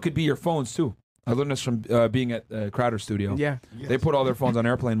also could be your phones, too. I learned this from being at Crowder Studio. Yeah. They put all their phones on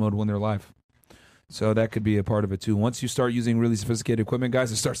airplane mode when they're live. So that could be a part of it, too. Once you start using really sophisticated equipment,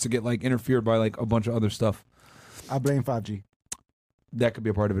 guys, it starts to get interfered by a bunch of other stuff. I blame 5G. That could be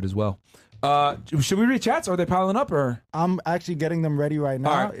a part of it as well. Should we read chats? Are they piling up? Or I'm actually getting them ready right now.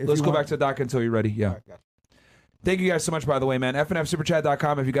 all right, let's go back to the doc until you're ready. Yeah. All right, gotcha. Thank you guys so much, by the way, man.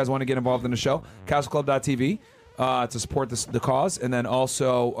 FNFSuperChat.com if you guys want to get involved in the show. CastleClub.tv to support the cause. And then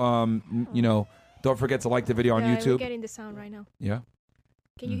also, don't forget to like the video on We're YouTube. getting the sound right now. Yeah?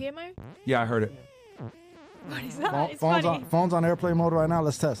 Can you hear mine? Yeah, I heard it. What is that? It's funny. Phone's on airplane mode right now.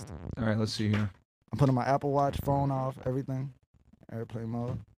 Let's test. All right, let's see here. I'm putting my Apple Watch, phone off, everything. Airplane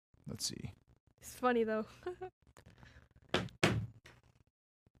mode. Let's see. It's funny, though.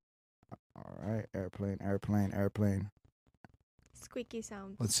 All right, airplane. Squeaky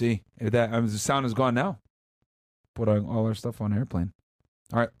sound. Let's see. If the sound is gone now. Put all our stuff on airplane.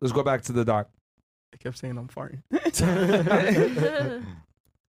 All right, let's go back to the doc. I kept saying I'm farting.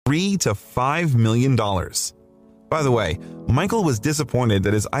 $3 to $5 million. By the way, Michael was disappointed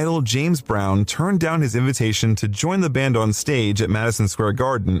that his idol James Brown turned down his invitation to join the band on stage at Madison Square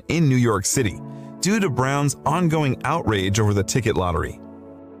Garden in New York City due to Brown's ongoing outrage over the ticket lottery.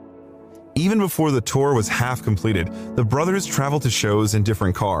 Even before the tour was half completed, the brothers traveled to shows in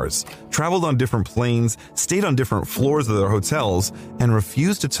different cars, traveled on different planes, stayed on different floors of their hotels, and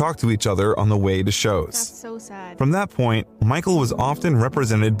refused to talk to each other on the way to shows. That's so sad. From that point, Michael was often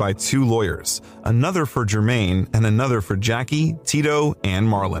represented by 2 lawyers, another for Jermaine and another for Jackie, Tito, and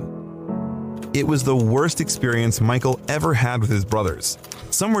Marlon. It was the worst experience Michael ever had with his brothers.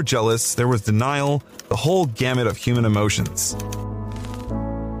 Some were jealous, there was denial, the whole gamut of human emotions.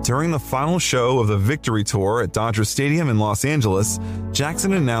 During the final show of the Victory Tour at Dodger Stadium in Los Angeles,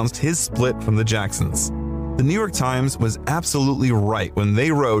 Jackson announced his split from the Jacksons. The New York Times was absolutely right when they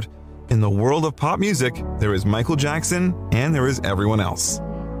wrote, "In the world of pop music, there is Michael Jackson and there is everyone else."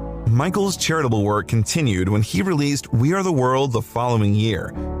 Michael's charitable work continued when he released We Are the World the following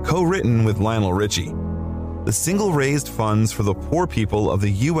year, co-written with Lionel Richie. The single raised funds for the poor people of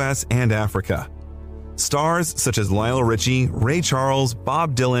the U.S. and Africa. Stars such as Lionel Richie, Ray Charles,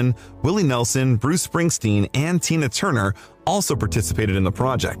 Bob Dylan, Willie Nelson, Bruce Springsteen, and Tina Turner also participated in the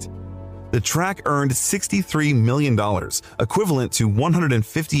project. The track earned $63 million, equivalent to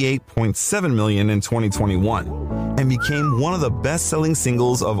 $158.7 million in 2021, and became one of the best-selling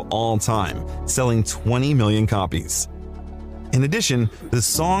singles of all time, selling 20 million copies. In addition, the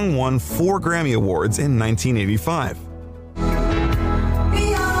song won 4 Grammy Awards in 1985. We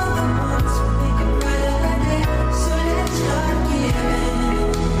are the ones who make it right.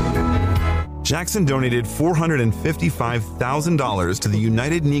 Jackson donated $455,000 to the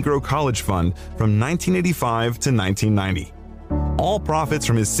United Negro College Fund from 1985 to 1990. All profits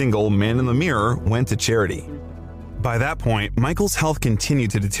from his single Man in the Mirror went to charity. By that point, Michael's health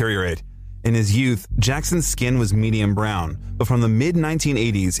continued to deteriorate. In his youth, Jackson's skin was medium brown, but from the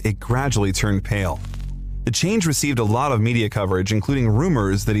mid-1980s, it gradually turned pale. The change received a lot of media coverage, including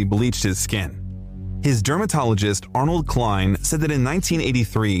rumors that he bleached his skin. His dermatologist, Arnold Klein, said that in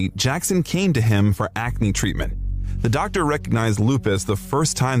 1983, Jackson came to him for acne treatment. The doctor recognized lupus the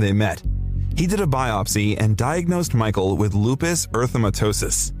first time they met. He did a biopsy and diagnosed Michael with lupus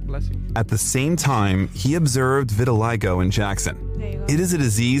erythematosus. Bless you. At the same time, he observed vitiligo in Jackson. There you go. It is a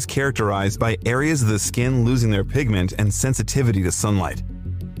disease characterized by areas of the skin losing their pigment and sensitivity to sunlight.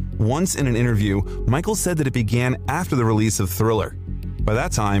 Once in an interview, Michael said that it began after the release of Thriller. By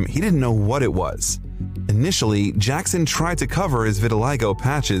that time, he didn't know what it was. Initially, Jackson tried to cover his vitiligo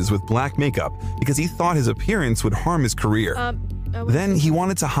patches with black makeup because he thought his appearance would harm his career. Then he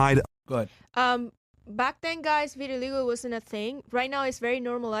wanted to hide. Go ahead. Back then, guys, vitiligo wasn't a thing. Right now, it's very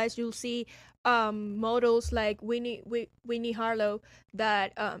normalized. You'll see models like Winnie Harlow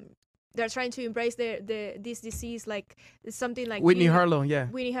that they're trying to embrace this disease, like it's something like Whitney Harlow, yeah.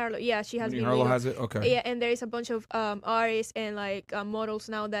 Winnie Harlow, yeah, she has Winnie vitiligo. Harlow has it? Okay. Yeah, and there is a bunch of artists and like models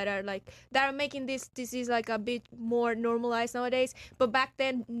now that are making this disease like a bit more normalized nowadays. But back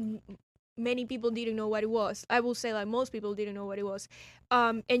then, many people didn't know what it was. I will say like most people didn't know what it was.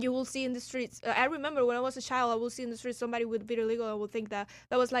 And you will see in the streets. I remember when I was a child, I will see in the streets somebody with vitiligo. I would think that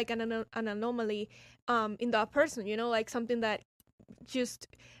was like an anomaly in that person. You know, like something that just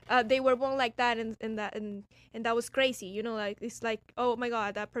they were born like that, and that was crazy. You know, like it's like, oh my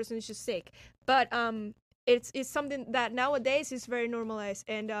god, that person is just sick. But it's something that nowadays is very normalized,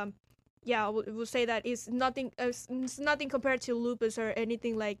 and yeah, I would say that it's nothing compared to lupus or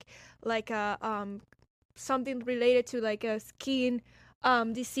anything like something related to like a skin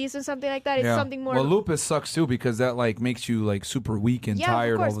disease or something like that. It's something more. Well, lupus sucks too because that like makes you like super weak and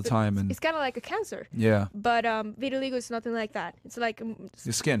tired all the time, and it's kind of like a cancer. Yeah. But vitiligo is nothing like that. It's like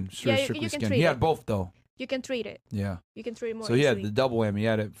the skin, strictly you can skin. treat He had it. both though. You can treat it. Yeah. You can treat it more. So he had easily. the double whammy. He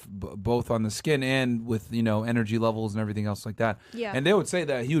had it both on the skin and with energy levels and everything else like that. Yeah. And they would say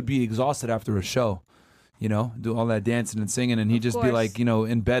that he would be exhausted after a show, do all that dancing and singing, and he'd just be like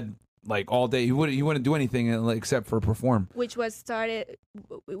in bed like all day. He wouldn't do anything except for perform. Which started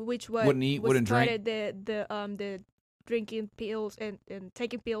Wouldn't eat, wouldn't drink. the drinking pills and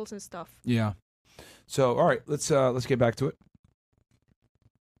taking pills and stuff. Yeah. So all right, let's get back to it.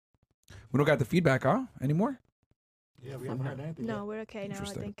 We don't got the feedback, huh? Anymore? Yeah, we haven't heard anything. No, we're okay now, I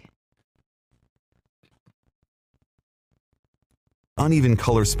Interesting. think. Uneven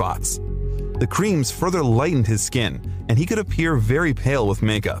color spots. The creams further lightened his skin, and he could appear very pale with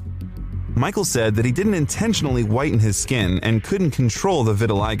makeup. Michael said that he didn't intentionally whiten his skin and couldn't control the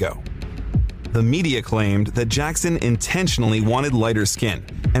vitiligo. The media claimed that Jackson intentionally wanted lighter skin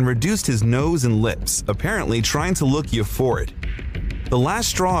and reduced his nose and lips, apparently trying to look euphoric. The last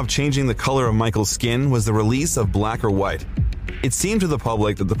straw of changing the color of Michael's skin was the release of Black or White. It seemed to the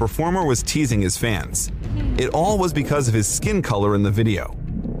public that the performer was teasing his fans. It all was because of his skin color in the video.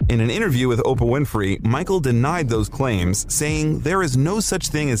 In an interview with Oprah Winfrey, Michael denied those claims, saying, "There is no such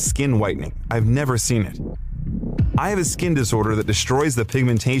thing as skin whitening. I've never seen it. I have a skin disorder that destroys the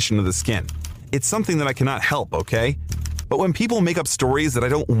pigmentation of the skin. It's something that I cannot help, okay? But when people make up stories that I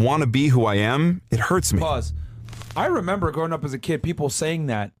don't want to be who I am, it hurts me." Pause. I remember growing up as a kid, people saying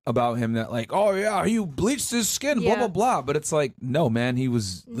that about him, that like, oh yeah, he bleached his skin, blah, blah, blah. But it's like, no, man, he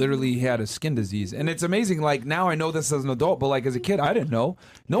was literally had a skin disease. And it's amazing, like now I know this as an adult, but like as a kid, I didn't know.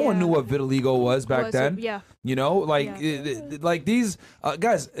 No one knew what vitiligo was back then. Yeah. Like these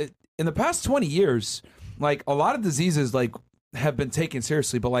guys, in the past 20 years, like a lot of diseases like have been taken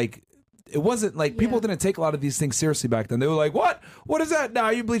seriously, but like it wasn't like people didn't take a lot of these things seriously back then. They were like, what is that? Nah,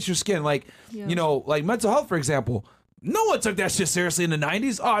 you bleach your skin. Like, like mental health, for example. No one took that shit seriously in the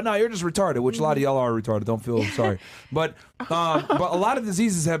 90s. Oh, no, you're just retarded, which a lot of y'all are retarded. Don't feel sorry. But a lot of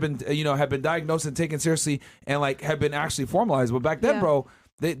diseases have been, have been diagnosed and taken seriously and like have been actually formalized. But back then, bro,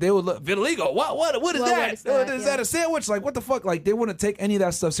 they would look, vitiligo. What is that? Is that a sandwich? Like, what the fuck? Like, they wouldn't take any of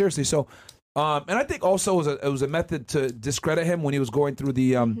that stuff seriously. So, and I think also it was a method to discredit him when he was going through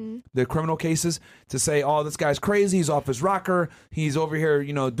the criminal cases, to say, oh, this guy's crazy, he's off his rocker, he's over here,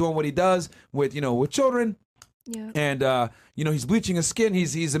 doing what he does with children. Yeah. And he's bleaching his skin,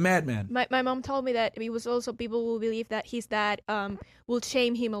 he's a madman. My mom told me that it was also people will believe that his dad will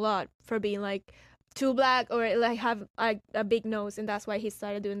shame him a lot for being like too black or like have a big nose, and that's why he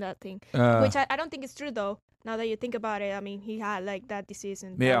started doing that thing. Uh, Which I don't think is true though. Now that you think about it, I mean, he had like that disease,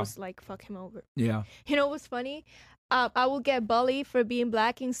 and Yeah. that was like fuck him over. Yeah. You know what's funny? I will get bullied for being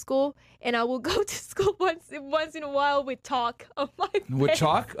black in school, and I will go to school once in a while with chalk on my face. With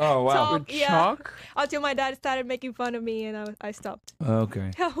chalk? Oh, wow. Chalk, With yeah. chalk? Until my dad started making fun of me, and I stopped.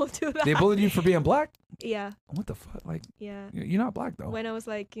 Okay. I will do that. They bullied you for being black? Yeah, What the fuck? Like, yeah. you're not black, though. When I was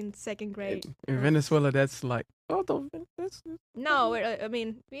like in second grade. In Venezuela, that's like, that's, No, I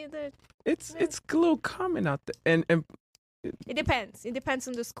mean, it's a little common out there. And it depends. It depends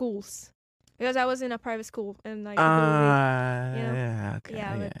on the schools. Because I was in a private school, and like, yeah, okay,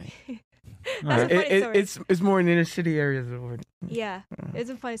 yeah, yeah. but that's a funny story. It's more in inner city areas. Yeah,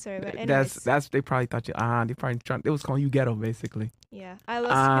 it's a funny story. But anyways, That's they probably thought you they probably trying, they was calling you ghetto basically. yeah, I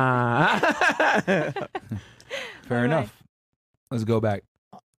lost. Fair All enough. Let's go back.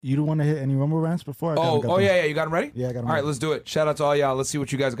 You don't want to hit any rumble rants before? I kinda got them. Yeah. You got them ready? Yeah, I got them. All right, let's do it. Shout out to all y'all. Let's see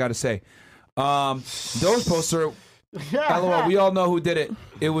what you guys got to say. Those poster. LOL, we all know who did it.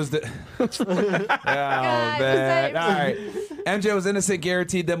 It was the. Man. All right. MJ was innocent,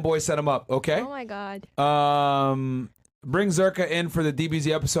 guaranteed. Them boys set him up. Okay. Oh my god. Bring Zerka in for the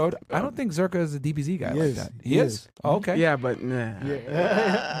DBZ episode. I don't think Zerka is a DBZ guy like that. He is? Oh, okay. Yeah, but nah.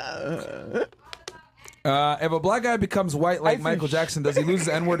 If a black guy becomes white like Michael Jackson, does he lose his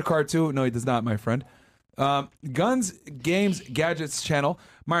N-word card too? No, he does not, my friend. Guns, Games, Gadgets channel.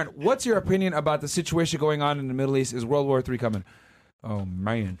 Martin, what's your opinion about the situation going on in the Middle East? Is World War III coming? Oh,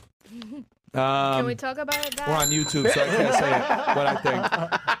 man. Can we talk about that? We're on YouTube, so I can't say it, what I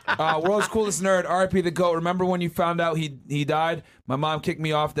think. World's coolest nerd, RIP the GOAT. Remember when you found out he died? My mom kicked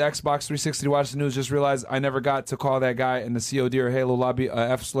me off the Xbox 360 to watch the news. Just realized I never got to call that guy in the COD or Halo lobby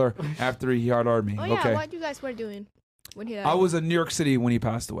F-slur after he hard-R'd me. Oh yeah, Okay. what you guys were doing when he died? I was in New York City when he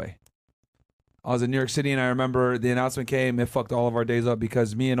passed away. I was in New York City, and I remember the announcement came. It fucked all of our days up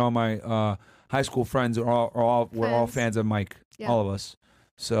because me and all my high school friends were all fans of Mike, Yeah. all of us.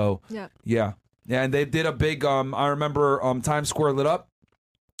 So Yeah. and they did a big. I remember Times Square lit up,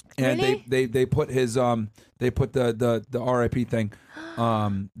 and Really? they put his they put the RIP thing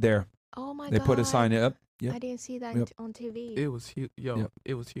there. Oh my god. They put a sign up. Yep. I didn't see that Yep. on TV. It was huge. Yo, Yep.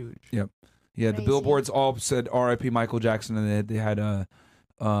 it was huge. Yep. Yeah, the Crazy. billboards all said RIP Michael Jackson, and they had I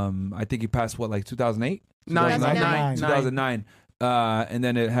think he passed like 2008, 2009. 2009. And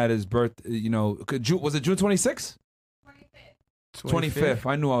then it had his birth. Was it June 26th? 25th.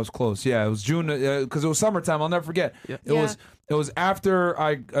 I knew I was close. Yeah, it was June because it was summertime. I'll never forget. Yep. It was after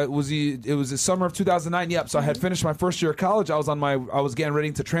it was the summer of 2009. Yep. So I had finished my first year of college. I was getting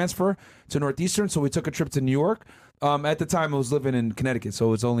ready to transfer to Northeastern. So we took a trip to New York. At the time, I was living in Connecticut, so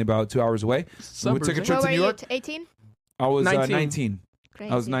it was only about 2 hours away. So we took a trip What to were New you? York. 18? I was 19. 19.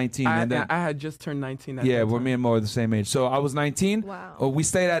 I was 19, I, and then I had just turned 19. At yeah, that we're time. me and Mo are the same age. So I was 19. Wow. We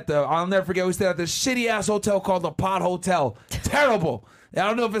stayed at I'll never forget, we stayed at this shitty ass hotel called the Pod Hotel. Terrible. I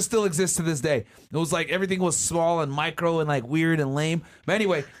don't know if it still exists to this day. It was like everything was small and micro and like weird and lame. But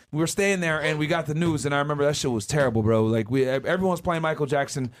anyway, we were staying there and we got the news, and I remember that shit was terrible, bro. Like everyone was playing Michael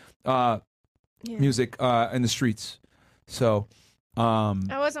Jackson music in the streets. So I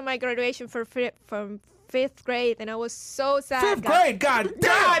was on my graduation from 5th grade, and I was so sad. 5th grade, god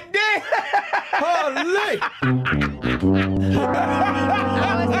damn. Holy.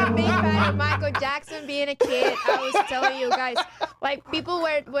 I was a big fan of Michael Jackson being a kid. I was telling you guys, like people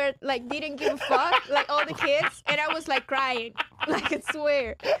were like didn't give a fuck, like all the kids, and I was like crying, like I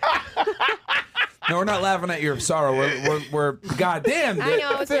swear. No, we're not laughing at your sorrow. We're goddamn. I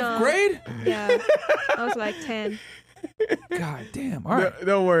know, I was 5th young. grade? Yeah, I was like 10. God damn. All right.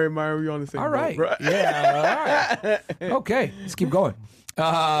 Don't worry, Myron. We on the same All boat, right. bro. Yeah. All right. Okay. Let's keep going. Is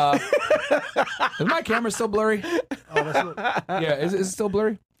my camera still blurry? Yeah. Is it still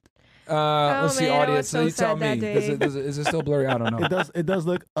blurry? Let's see, man, I was audience. so You tell sad that me. day. Is it still blurry? I don't know. It does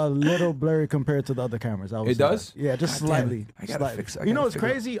look a little blurry compared to the other cameras. I would It say does? that. Yeah, just God damn it. slightly. I gotta slightly. fix it. I You know gotta what's figure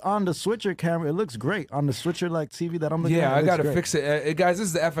it out. crazy? On the switcher camera, it looks great. On the switcher like TV that I'm looking at, Yeah, it I looks gotta great. fix it, guys. This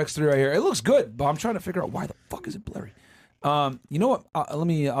is the FX3 right here. It looks good, but I'm trying to figure out why the fuck is it blurry. You know what?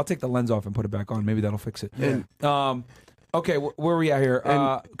 I'll take the lens off and put it back on. Maybe that'll fix it. Okay, where are we at here?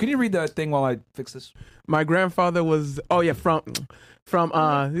 Can you read the thing while I fix this? My grandfather was my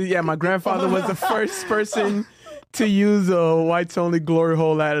grandfather was the first person to use a whites only glory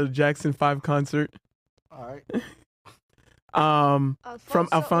hole at a Jackson 5 concert. All right. From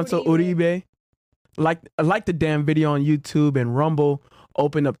Alfonso Uribe. Like the damn video on YouTube and Rumble.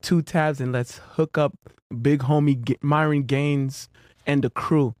 Open up 2 tabs and let's hook up big homie Myron Gaines and the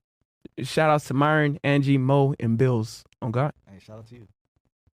crew. Shout outs to Myron, Angie, Mo, and Bills. Oh God. Hey, shout out to you.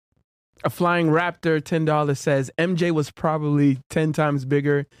 A Flying Raptor, $10 says MJ was probably 10 times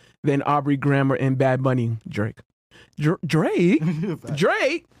bigger than Aubrey Graham or in Bad Bunny. Drake. Drake?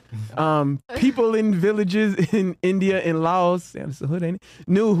 Drake? People in villages in India and Laos, yeah, it's the hood, ain't it?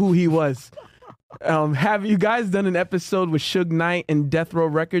 Knew who he was. Have you guys done an episode with Suge Knight and Death Row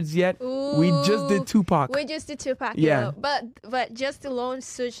Records yet? We just did Tupac. We just did Tupac. Yeah. But just alone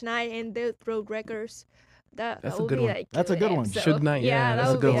Suge Knight and Death Row Records. That's a good one. That's a good one. Suge Knight, yeah, that that's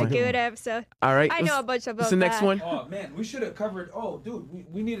a would good be one. a good episode. All right. I know a bunch about What's the next that. one? Oh man, we should have covered. Oh, dude,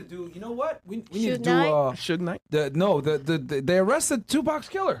 we need to do. You know what? We need to Suge do. Knight? Suge Knight? They arrested Tupac's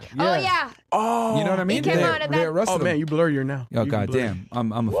killer. Oh yeah. Oh. You know what I mean? came They, out of they that- arrested Oh, him. man, you blurrier now. Oh You goddamn! I'm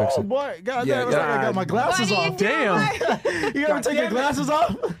gonna fix Oh it. boy, goddamn! Yeah, It's like I got my glasses What are you off. Damn. You ever take your glasses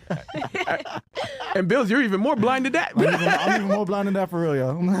off? And Bills, you're even more blind than that. I'm even more blind than that for real,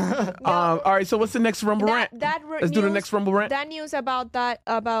 yo. All right, so what's the next Rumble Rant? Let's do the next Rumble Rant. That news about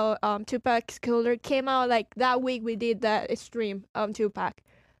Tupac's killer came out like that week we did that stream Tupac.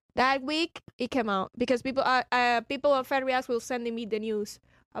 That week it came out because people on Fed Reacts will sending me the news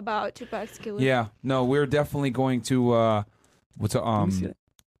about Tupac's killer. Yeah, no, we're definitely going to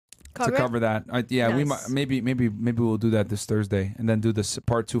cover that. We Nice. might, maybe we'll do that this Thursday and then do this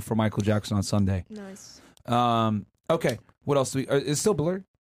part 2 for Michael Jackson on Sunday. Nice. Okay, what else? Is still blurred?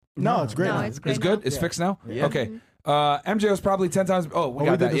 No, it's great. No, now. it's great. It's good. now. It's fixed now. Yeah. Okay. MJ was probably 10 times. Oh, we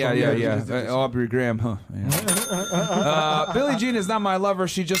got we did that. this Yeah, one. yeah, Yeah, we yeah. did this. Aubrey Graham, huh? Yeah. Billie Jean is not my lover.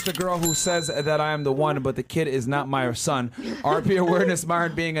 She's just a girl who says that I am the one, but the kid is not my son. RP awareness,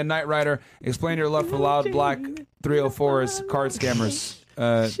 Myron being a night rider. Explain your love for loud black 304s, card scammers.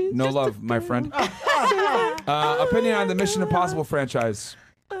 No love, my friend. Opinion on the Mission Impossible franchise.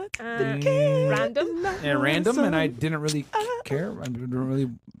 Random. Random, and I didn't really care. I didn't really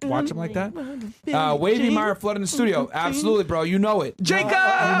watch them like that. Wavy Meyer flood in the studio. Absolutely, bro. You know it. Jacob!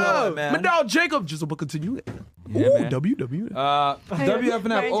 man. My dog Jacob. Just will continue it. Yeah, Ooh, man. WW. WFNF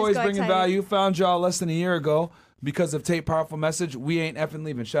Mine always just got bringing excited. value. Found y'all less than a year ago because of Tate powerful message. We ain't effing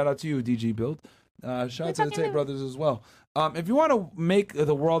leaving. Shout out to you, DG Build. Shout out to the Tate brothers as well. If you want to make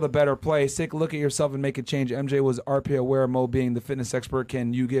the world a better place, take a look at yourself and make a change. MJ was RP aware. Mo being the fitness expert.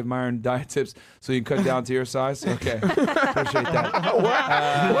 Can you give Myron diet tips so you can cut down to your size? Okay, appreciate that.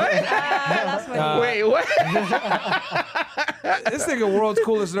 That's funny. Wait, what? This nigga, world's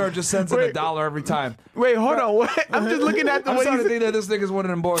coolest nerd, just sends in $1 every time. Wait, hold on. What? I'm just looking at the I'm way starting to he's... think that this nigga's one of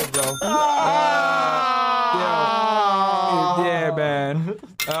them boys, bro. Yeah, man.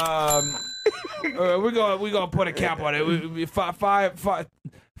 We're gonna put a cap on it.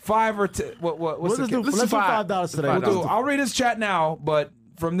 Five or ten. What's Let's the do cap? $5 today. We'll do. I'll read his chat now, but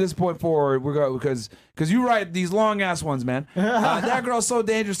from this point forward, we're going because you write these long ass ones, man. That girl's so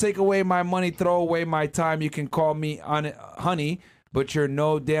dangerous. Take away my money, throw away my time. You can call me on it, honey, but you're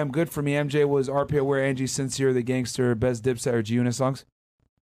no damn good for me. MJ was RP aware. Angie Sincere, the gangster, best Dipset or G Unit songs.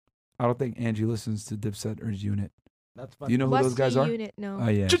 I don't think Angie listens to Dipset or G Unit. That's Do you know who What's those guys G are? Unit? No. Oh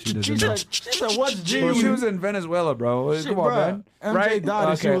yeah, she doesn't know. She said, what's G? Well, she was in Venezuela, bro. Shit, Come on, bruh. man. MJ Right? died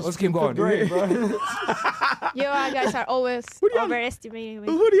and she Okay, was let's keep in going. fifth grade, bro. You guys are always y'all- overestimating me.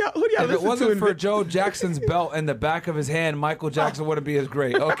 Who do y'all If it listen wasn't to? for Joe Jackson's belt in the back of his hand, Michael Jackson wouldn't be as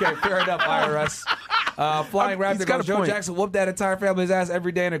great. Okay, fair enough, IRS. Flying He's Raptor got goes, a Joe point. Jackson whooped that entire family's ass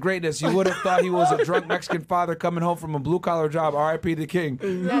every day in a greatness. You would have thought he was a drunk Mexican father coming home from a blue-collar job. R.I.P. the king.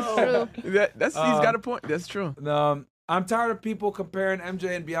 That's true. He's got a point. That's true. I'm tired of people comparing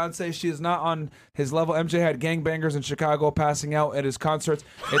MJ and Beyonce. She is not on his level. MJ had gangbangers in Chicago passing out at his concerts.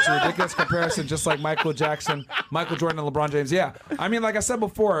 It's a ridiculous comparison, just like Michael Jackson, Michael Jordan, and LeBron James. Yeah, I mean, like I said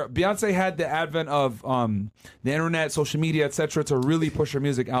before, Beyonce had the advent of the internet, social media, etc., to really push her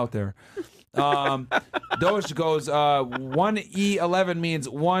music out there. Doge goes, 1E11 means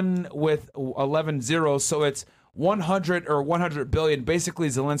 1 with 11 zeros, so it's 100 or 100 billion, basically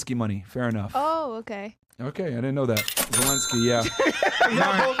Zelensky money. Fair enough. Oh, okay. Okay, I didn't know that. Zelensky, yeah.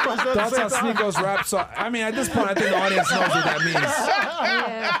 Thoughts on Sneako's rap song? I mean, at this point, I think the audience knows what that means.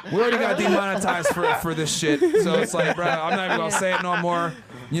 Yeah. We already got demonetized for this shit, so it's like, bro, I'm not even gonna say it no more.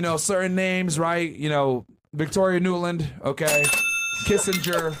 You know, certain names, right? You know, Victoria Nuland, okay.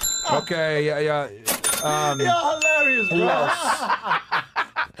 Kissinger, okay, yeah. You're hilarious, Who bro. else?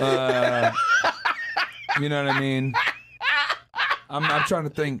 You know what I mean? I'm trying to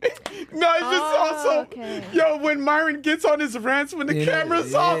think. No, it's just also, okay. yo, when Myron gets on his rants when the You know-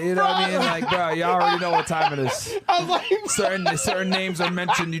 camera's yeah, off, you know what I mean? Like, bro, y'all already know what time it is. I was like, Certain names are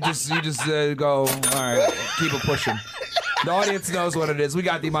mentioned. You just go, all right, keep it pushing. The audience knows what it is. We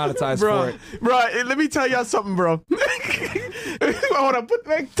got demonetized for bro, it. let me tell y'all something, bro. Hold on,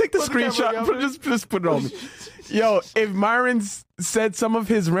 take the screenshot. Just put it on me. Yo, if Myron's said some of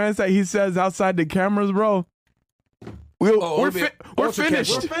his rants that he says outside the cameras, bro. We're finished. We're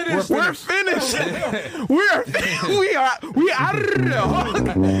finished. We are out of there.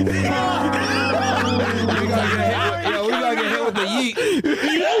 We gotta get hit with the yeet.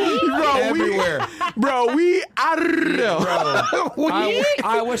 Bro, everywhere. We out of there.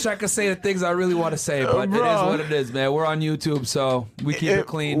 I wish I could say the things I really want to say, but it is what it is, man. We're on YouTube, so we keep it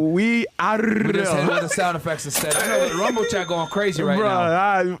clean. We out of there. We just hit with the sound effects instead. I know the Rumble chat going crazy right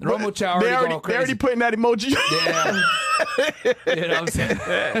now. The Rumble chat already going crazy. They already putting that emoji. Yeah. You know what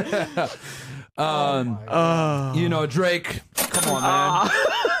I'm saying? You know, Drake. Come on, man.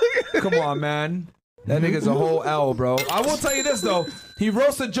 Come on, man. That nigga's a whole L, bro. I will tell you this, though. He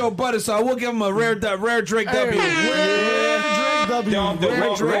roasted Joe Budden, so I will give him a rare Drake W. Rare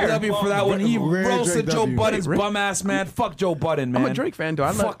Drake W for that one. He roasted Joe Budden's bum ass, man. Fuck Joe Budden, man. I'm a Drake fan, though.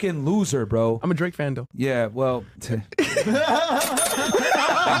 Fucking loser, bro. I'm a Drake fan, though. Yeah, well.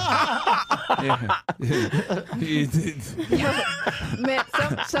 Man,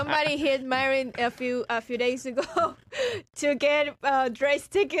 somebody hit Myron a few days ago to get Drake's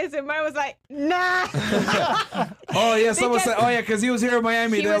tickets, and Myron was like, "Nah." Oh yeah, someone said, "Oh yeah," because he was here in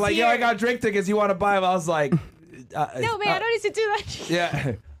Miami. They're like, "Yo, I got Drake tickets. You want to buy them?" I was like, "No, man, I don't need to do that."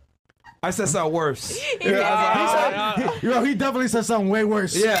 Yeah. I said something worse. He definitely said something way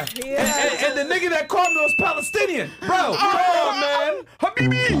worse. Yeah. And the nigga that called me was Palestinian. Bro, man.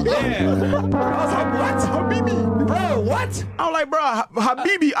 Habibi. Yeah. I was like, what? Habibi. Bro, what? I'm like, bro,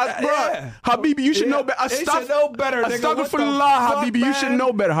 Habibi. Habibi, you should know better. You should know better, nigga. Astaghfirullah, Habibi. You should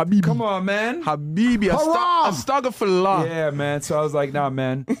know better, Habibi. Come on, man. Habibi. Astaghfirullah. Yeah, man. So I was like, nah,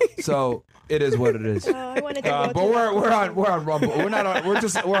 man. So it is what it is. But we're on Rumble. We're not on. We're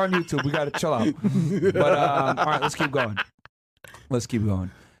on YouTube. We gotta chill out. But all right, let's keep going.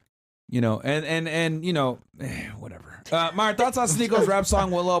 You know, and you know, whatever. My thoughts on Sneako's rap song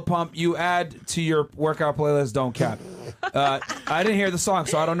 "With Lil Pump." You add to your workout playlist. Don't cap. I didn't hear the song,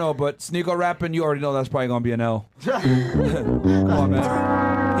 so I don't know. But Sneako rapping, you already know that's probably gonna be an L. Come on,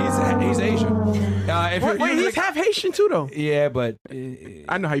 man. He's Asian. Wait, he's half Haitian too, though. Yeah, but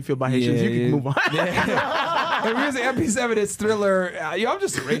I know how you feel about Haitians. You can move on. If you're using MP7, it's Thriller. I'm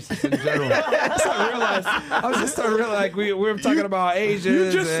just a racist in general. I was just starting to realize like we were talking about Asians.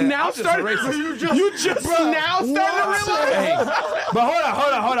 You just now started. You just now started to realize. Hey,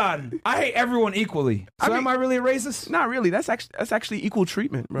 but hold on. I hate everyone equally. So am I really a racist? Not really. That's actually equal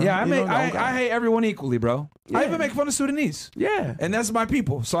treatment, bro. Yeah, I hate everyone equally, bro. Yeah. I even make fun of Sudanese. Yeah, and that's my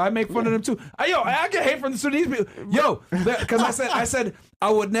people, so I make fun of them too. I get hate from the Sudanese people. Yo, because I said I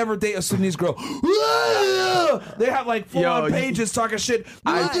would never date a Sudanese girl. They have like full-on pages talking shit.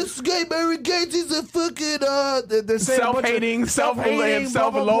 This gay Mary Gates is a fucking they're self-hating,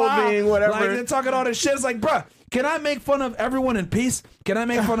 self-loathing, whatever. Like they're talking all this shit. It's like, bruh, can I make fun of everyone in peace? Can I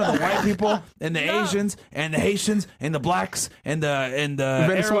make fun of the white people and the Asians and the Haitians and the blacks and the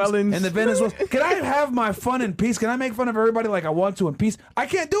Venezuelans Arabs and the Venezuelans? Can I have my fun in peace? Can I make fun of everybody like I want to in peace? I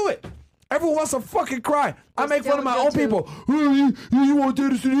can't do it. Everyone wants to fucking cry. I make fun of my own people. You won't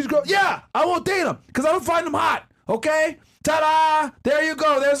date a Sudanese girl? Yeah, I won't date them because I don't find them hot. Okay? Ta-da! There you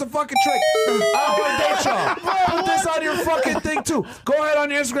go. There's a fucking trick. I want to date y'all. Put this on your fucking thing too. Go ahead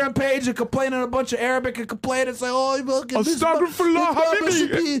on your Instagram page and complain in a bunch of Arabic and complain and say, oh,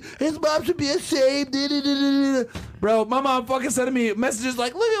 his mom should be ashamed. Bro, my mom fucking sending me messages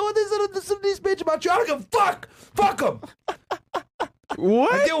like, look at what they said on the Sudanese page about you. I don't give a fuck. Fuck them.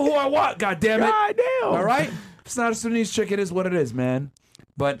 What? I deal who I want, goddammit. Goddamn. All right? If it's not a Sudanese chick, it is what it is, man.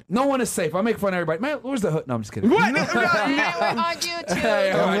 But no one is safe. I make fun of everybody. Man, where's the hood? No, I'm just kidding. What? We're on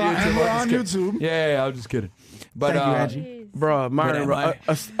YouTube. We're on YouTube. Yeah, I'm just kidding. But, thank you, Angie. Bro, Myron,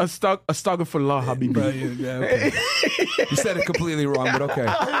 astaghfirullah, Habibi. Bro, yeah, okay. You said it completely wrong, but okay.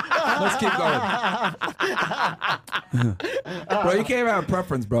 Let's keep going. Bro, you can't even have a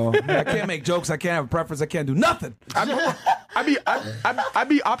preference, bro. I can't make jokes. I can't have a preference. I can't do nothing. I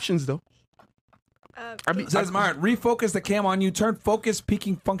be options, though. Says Myron, refocus the cam on you. Turn focus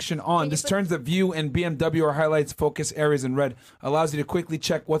peaking function on. This turns the view in BMW or highlights focus areas in red. Allows you to quickly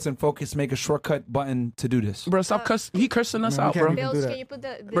check what's in focus. Make a shortcut button to do this. Bro, stop he cursing us out, bro. Bills, can you put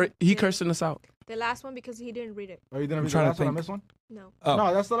bro, he cursing us out. The last one because he didn't read it. Oh, you didn't read the last one on this one? No. Oh.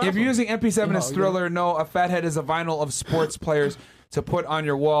 No, that's the last If you're using MP7 as Thriller, no, a fathead is a vinyl of sports players to put on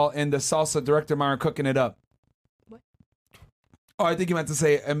your wall, and the salsa director Myron cooking it up. Oh, I think you meant to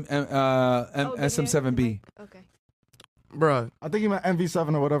say SM7B. Okay. Bro, I think you meant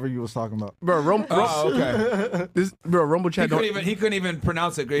MV7 or whatever you was talking about. Bro, okay. Rumble chat. He couldn't even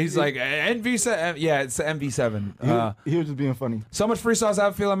pronounce it. He's like NV7. Yeah, it's MV7. He was just being funny. So much freestyles. I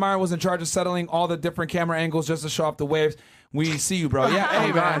have a feeling Myron was in charge of settling all the different camera angles just to show off the waves. we see you, bro. Yeah,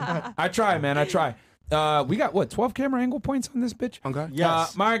 hey, man. I try, man. I try. We got, 12 camera angle points on this bitch? Okay.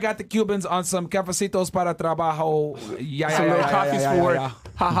 Yes. Myron got the Cubans on some cafecitos para trabajo. Some little coffees for work. Ha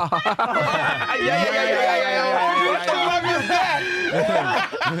ha ha. Yeah. What the fuck is that?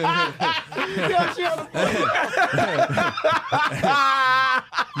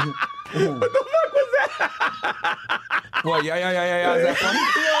 What the fuck was that? What? Yeah. Is that funny?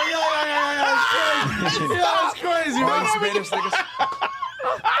 That's crazy. All you Spanish niggas.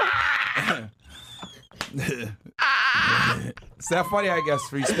 Is that funny, I guess,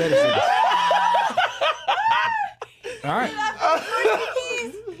 for you Spanish niggas? All right.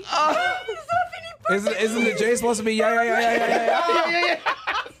 Isn't the J supposed to be yeah?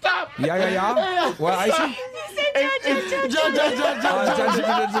 Stop. Yeah? What, Icy?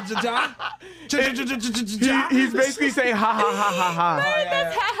 He's basically saying ha ha ha ha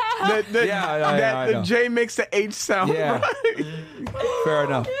ha. The J makes the H sound. Yeah. Right? Fair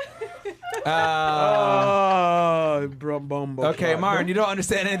enough. Okay, Myron, you don't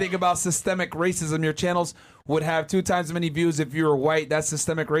understand anything about systemic racism. Your channels would have 2 times as many views if you were white. That's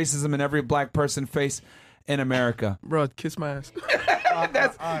systemic racism in every black person face in America. Bro, kiss my ass.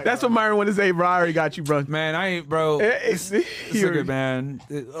 That's what Myron wanted to say, bro. I already got you, bro. Man, I ain't, bro. It's good, man.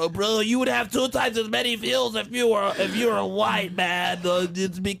 Bro, you would have 2 times as many views if you were a white man.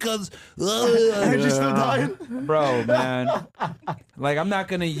 It's because You're still dying? Bro, man. Like, I'm not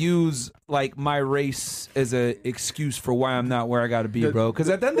gonna use like my race as an excuse for why I'm not where I gotta be, bro. Because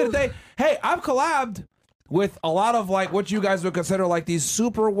at the end of the day, hey, I've collabed with a lot of like what you guys would consider like these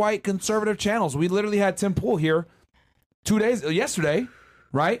super white conservative channels. We literally had Tim Pool here yesterday,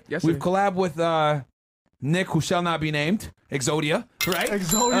 right? Yesterday. We've collabed with Nick, who shall not be named, Exodia, right?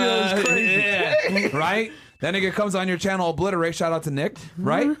 Exodia is crazy. Yeah, right? That nigga comes on your channel, Obliterate. Shout out to Nick,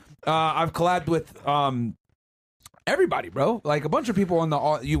 right? I've collabed with everybody, bro. Like a bunch of people on the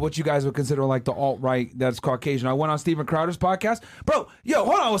what you guys would consider like the alt-right that's Caucasian. I went on Steven Crowder's podcast. Bro, yo,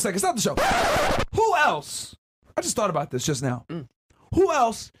 hold on 1 second. Stop the show. Who else? I just thought about this just now. Who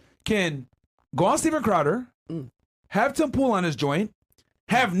else can go on Steven Crowder, have Tim Pool on his joint,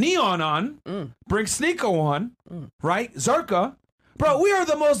 have Neon on, bring Sneeko on, right? Zerka. Bro, we are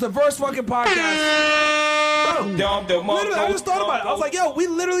the most diverse fucking podcast. Bro, literally, I just thought about it. I was like, yo, we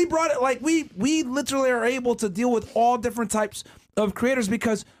literally brought it. Like, we literally are able to deal with all different types of creators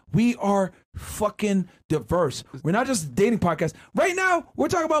because we are fucking diverse. We're not just a dating podcast. Right now, we're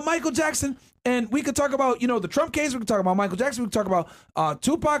talking about Michael Jackson, and we could talk about, the Trump case. We could talk about Michael Jackson. We could talk about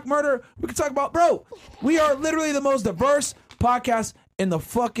Tupac murder. We could talk about, bro, we are literally the most diverse podcast in the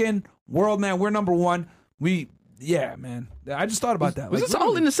fucking world, man. We're number one. Yeah, man. I just thought about that. Was like, this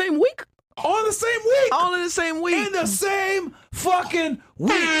all in the same week? All in the same week. All in the same week. In the same fucking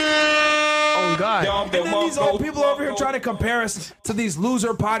week. Oh, God. And then these old people over here trying to compare us to these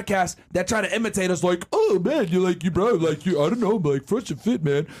loser podcasts that try to imitate us like, oh, man, I don't know, like, Fresh and Fit,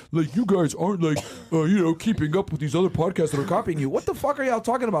 man. Like, you guys aren't, like, keeping up with these other podcasts that are copying you. What the fuck are y'all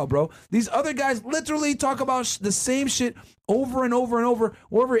talking about, bro? These other guys literally talk about the same shit over and over and over.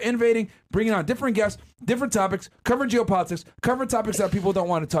 We're innovating, bringing on different guests, different topics, covering geopolitics, covering topics that people don't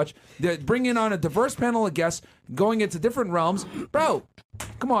want to touch. They're bringing on a diverse panel of guests, going into different realms. Bro,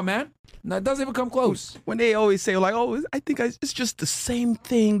 come on, man. No, it doesn't even come close. When they always say like, "Oh, I think it's just the same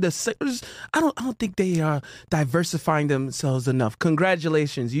thing." I don't think they are diversifying themselves enough.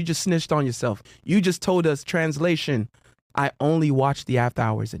 Congratulations, you just snitched on yourself. You just told us, translation, I only watch the after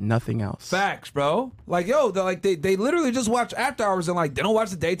hours and nothing else. Facts, bro. Like, yo, they literally just watch after hours and like they don't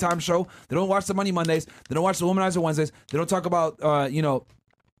watch the daytime show. They don't watch the Money Mondays. They don't watch the Womanizer Wednesdays. They don't talk about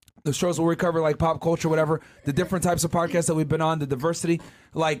the shows where we cover like pop culture, whatever, the different types of podcasts that we've been on, the diversity,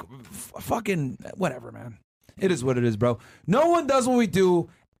 like fucking whatever, man. It is what it is, bro. No one does what we do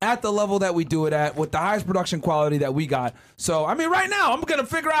at the level that we do it at with the highest production quality that we got. So, I mean, right now, I'm going to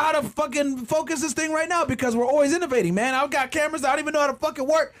figure out how to fucking focus this thing right now because we're always innovating, man. I've got cameras that I don't even know how to fucking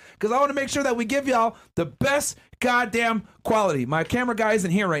work because I want to make sure that we give y'all the best goddamn quality. My camera guy isn't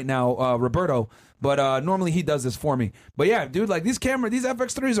here right now, Roberto. But normally he does this for me. But yeah, dude, like these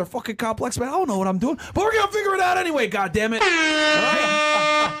FX3s are fucking complex, man. I don't know what I'm doing, but we're gonna figure it out anyway. God damn it!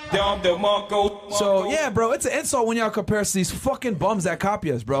 So yeah, bro, it's an insult when y'all compare us to these fucking bums that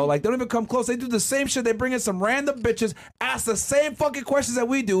copy us, bro. Like they don't even come close. They do the same shit. They bring in some random bitches, ask the same fucking questions that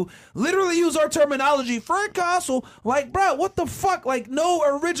we do. Literally use our terminology. Frank Castle, like, bro, what the fuck? Like no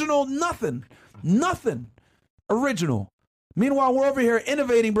original, nothing original. Meanwhile, we're over here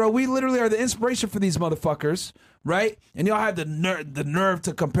innovating, bro. We literally are the inspiration for these motherfuckers, right? And y'all have the nerve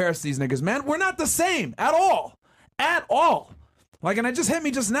to compare us to these niggas, man. We're not the same at all. At all. Like, and it just hit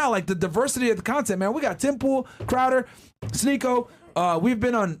me just now, like the diversity of the content, man. We got Tim Pool, Crowder, Sneeko. We've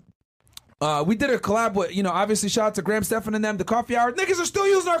been on. We did a collab with, obviously shout out to Graham Stephan and them, the Coffee Hour. Niggas are still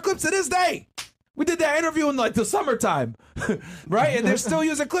using our clips to this day. We did that interview in like the summertime, right? And they're still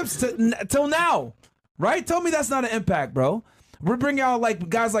using clips till now, right? Tell me that's not an impact, bro. We bring y'all like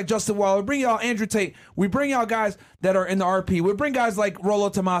guys like Justin Waller. We bring y'all Andrew Tate. We bring y'all guys that are in the RP. We bring guys like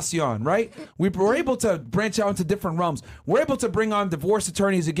Rollo Tomassi on, right? We're able to branch out into different realms. We're able to bring on divorce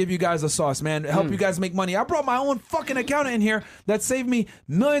attorneys to give you guys a sauce, man, to help you guys make money. I brought my own fucking accountant in here that saved me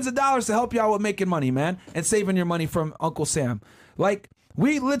millions of dollars to help y'all with making money, man, and saving your money from Uncle Sam. Like,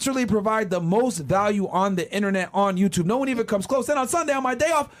 we literally provide the most value on the internet on YouTube. No one even comes close. Then on Sunday, on my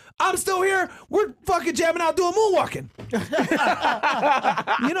day off, I'm still here. We're fucking jamming out doing moonwalking.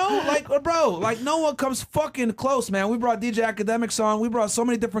 Bro, like no one comes fucking close, man. We brought DJ Academics on. We brought so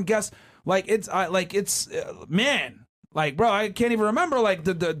many different guests. Like man. Like, bro, I can't even remember like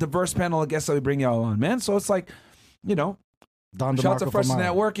the diverse panel of guests that we bring y'all on, man. So it's like, Don shout out to Fresh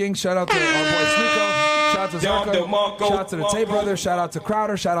Networking. Shout out to our boy Sneeko. Shout out to Zarko. Shout out to the Tate Brothers. Shout out to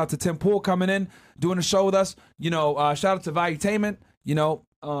Crowder. Shout out to Tim Pool coming in, doing a show with us. Shout out to Valuetainment.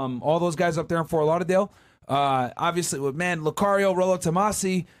 All those guys up there in Fort Lauderdale. Obviously, with Lucario, Rollo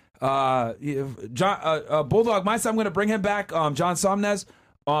Tomassi, John, Bulldog Mindset. I'm going to bring him back. John Somnez.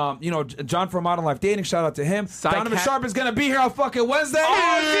 John from Modern Life Dating. Shout out to him. Donovan Sharp is going to be here on fucking Wednesday.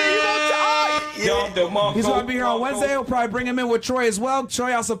 He's going to be here on Wednesday. We'll probably bring him in with Troy as well.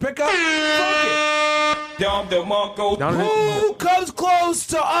 Troy also pick up. Fuck it. Who comes close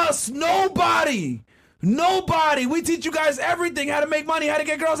to us? Nobody. We teach you guys everything. How to make money, how to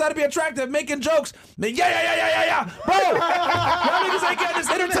get girls, how to be attractive, making jokes. Yeah. Bro, y'all niggas ain't getting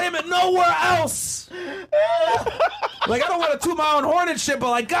this entertainment nowhere else. Like, I don't want to toot my own horn and shit, but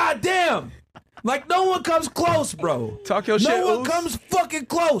like, goddamn. Like, no one comes close, bro. Talk your shit, No one comes fucking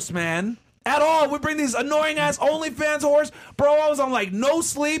close, man. At all. We bring these annoying-ass OnlyFans whores. Bro, I was on, like, no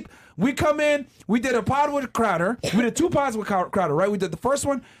sleep. We come in, we did a pod with Crowder. We did 2 pods with Crowder, right? We did the first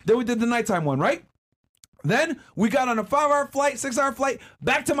one, then we did the nighttime one, right? Then we got on a 5-hour flight, 6-hour flight,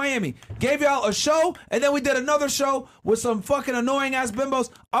 back to Miami. Gave y'all a show, and then we did another show with some fucking annoying-ass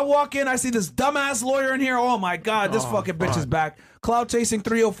bimbos. I walk in, I see this dumbass lawyer in here. Oh, my God, this fucking bitch is back. Cloud Chasing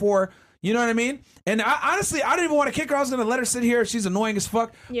 304. You know what I mean? And honestly, I didn't even want to kick her. I was going to let her sit here. She's annoying as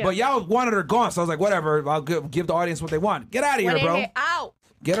fuck. Yeah. But y'all wanted her gone, so I was like, whatever. I'll give the audience what they want. Get out of here, bro. Out.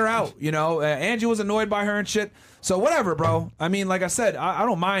 Get her out. Angie was annoyed by her and shit. So whatever, bro. I mean, like I said, I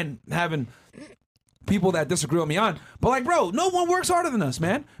don't mind having people that disagree with me on. But like, bro, no one works harder than us,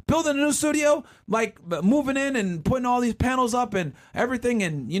 man. Building a new studio, like moving in and putting all these panels up and everything.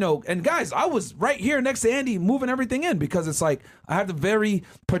 And, and guys, I was right here next to Andy moving everything in because it's like I have the very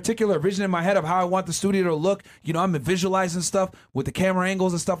particular vision in my head of how I want the studio to look. I'm visualizing stuff with the camera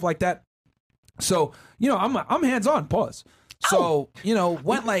angles and stuff like that. So, I'm hands-on, pause. So,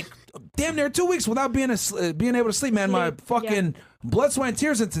 went like damn near 2 weeks without being able to sleep, man. My fucking blood, sweat, and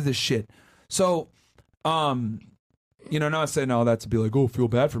tears into this shit. So, not saying all that to be like, oh, feel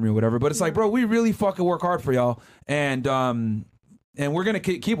bad for me or whatever. But it's like, bro, we really fucking work hard for y'all. And we're going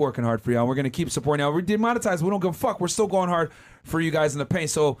to keep working hard for y'all. We're going to keep supporting y'all. We're demonetized. We don't give a fuck. We're still going hard for you guys in the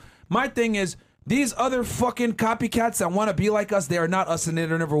paint. So my thing is, these other fucking copycats that want to be like us, they are not us and they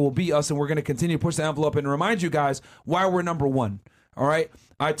never will be us. And we're going to continue to push the envelope and remind you guys why we're number one. All right.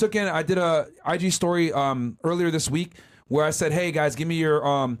 I did a IG story earlier this week where I said, hey, guys, give me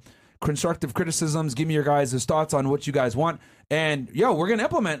your constructive criticisms. Give me your guys' thoughts on what you guys want. And, we're going to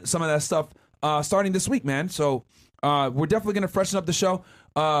implement some of that stuff starting this week, man. So we're definitely going to freshen up the show.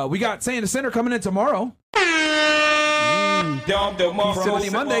 We got Say in the Center coming in tomorrow. For Money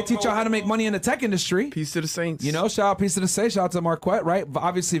Monday, teach y'all how to make money in the tech industry. Peace to the Saints. Shout out Peace to the Saints. Shout out to Marquette, right?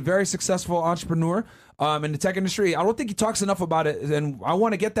 Obviously, very successful entrepreneur in the tech industry. I don't think he talks enough about it, and I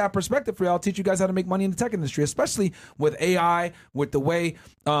want to get that perspective for y'all. Teach you guys how to make money in the tech industry, especially with AI, with the way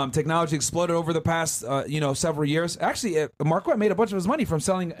technology exploded over the past, several years. Actually, Marquette made a bunch of his money from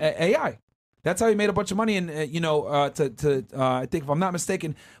selling AI. That's how he made a bunch of money. And I think if I'm not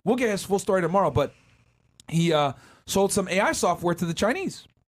mistaken, we'll get his full story tomorrow. But he sold some AI software to the Chinese,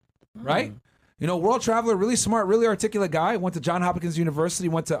 right? World traveler, really smart, really articulate guy. Went to Johns Hopkins University.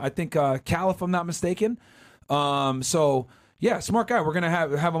 Went to, I think, Cal, if I'm not mistaken. So, yeah, smart guy. We're going to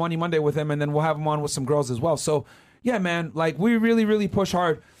have a Money Monday with him, and then we'll have him on with some girls as well. So, yeah, man, like we really, really push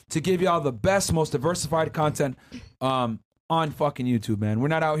hard to give y'all the best, most diversified content on fucking YouTube, man. We're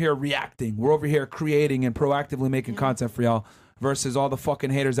not out here reacting. We're over here creating and proactively making content for y'all. Versus all the fucking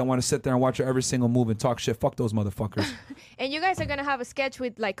haters that want to sit there and watch every single move and talk shit. Fuck those motherfuckers. And you guys are going to have a sketch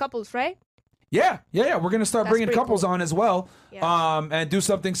with, like, couples, right? Yeah. We're gonna start That's bringing pretty couples cool. on as well, Yeah. and do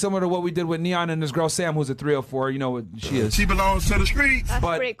something similar to what we did with Neon and his girl Sam, who's a 304. You know what she is. She belongs to the streets. That's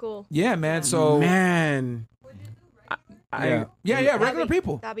But- pretty cool. Yeah, man. So Man. regular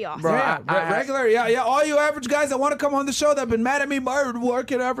people. That'd be awesome. Bro, Regular, yeah. All you average guys that want to come on the show that have been mad at me, why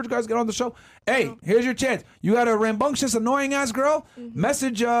can't average guys get on the show? Hey, here's your chance. You got a rambunctious, annoying ass girl?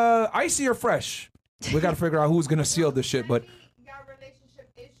 Message Icy or Fresh. We got to figure out who's gonna seal this shit, but. Got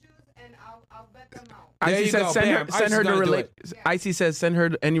relationship issues, and I'll bet them out. There Icy you says go, send her, bam. send Icy's her the gonna do relate. Icy says send her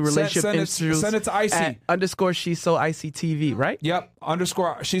any relationship issues. Send it to Icy. at _ she's so Icy TV, right? Yep.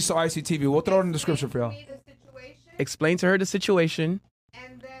 _ she's so ICTV. We'll throw it in the description for y'all. Me the situation, Explain to her the situation,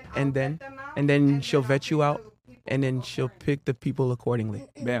 and then and then she'll vet you out, and then she'll pick the people accordingly.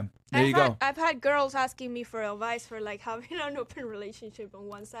 Bam. There you go. I've had girls asking me for advice for like having an open relationship on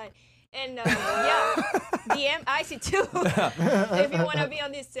one side. And DM Icy too. If you want to be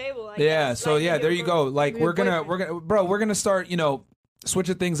on this table. I Yeah. guess. So Like, yeah, if there you're you go. Like your boyfriend. we're gonna start,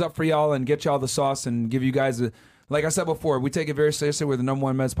 switching things up for y'all and get y'all the sauce and give you guys like I said before, we take it very seriously. We're the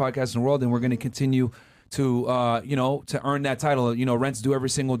 #1 men's podcast in the world, and we're gonna continue to to earn that title. Rent's due every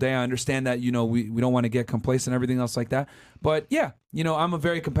single day. I understand that, we don't want to get complacent and everything else like that. But yeah, I'm a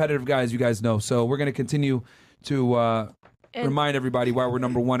very competitive guy, as you guys know. So we're gonna continue to remind everybody why we're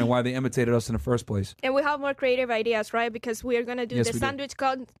 #1 and why they imitated us in the first place. And we have more creative ideas, right? Because we are going to do Yes, the we do. sandwich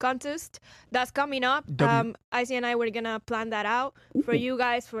contest that's coming up. Icy and I were going to plan that out for you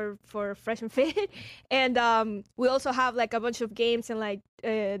guys for Fresh and Fit. And we also have like a bunch of games and like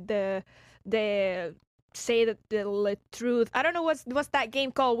the say the truth. I don't know what's that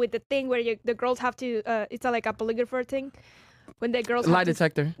game called with the thing where the girls have to it's like a polygrapher thing. When the girls Lie have to-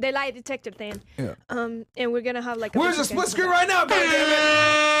 detector. The lie detector thing. Yeah. And we're gonna have like. Where's the split screen right now?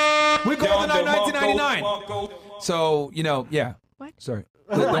 Goddammit! We called it 1999. So yeah. What? Sorry.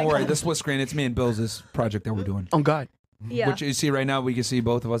 Don't worry. The split screen. It's me and Bill's this project that we're doing. Oh God. Yeah. Which you see right now, we can see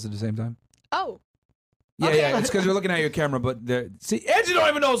both of us at the same time. Oh. Yeah, Okay. yeah. It's because you're looking at your camera, but see, Angie don't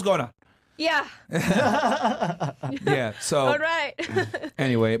even know what's going on. Yeah. Yeah. So. All right.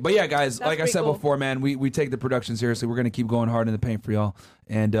 Anyway, but yeah, guys, That's like I pretty said cool. before, man, we take the production seriously. We're gonna keep going hard in the paint for y'all.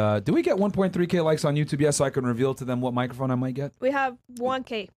 And do we get 1.3K likes on YouTube? Yes, so I can reveal to them what microphone I might get. We have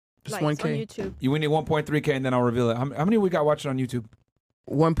 1K Just likes 1K. on YouTube. We need 1.3K, and then I'll reveal it. How many we got watching on YouTube?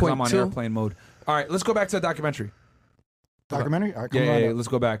 'Cause I'm on 1.2. airplane mode. All right, let's go back to the documentary. Documentary? All right, come Yeah, on yeah, up. let's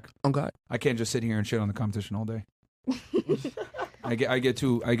go back. Oh God. I can't just sit here and shit on the competition all day. I get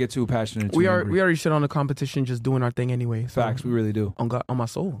too passionate. We already shit on the competition, just doing our thing anyway. So, Facts. We really do. On God, on my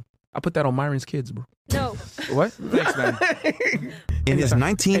soul. I put that on Myron's kids, bro. No. What? Thanks, man. In his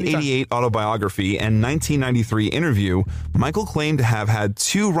 1988 autobiography and 1993 interview, Michael claimed to have had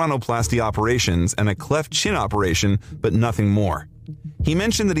 2 rhinoplasty operations and a cleft chin operation, but nothing more. He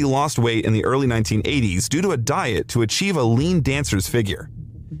mentioned that he lost weight in the early 1980s due to a diet to achieve a lean dancer's figure.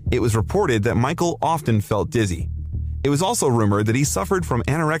 It was reported that Michael often felt dizzy. It was also rumored that he suffered from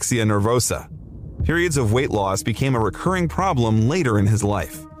anorexia nervosa. Periods of weight loss became a recurring problem later in his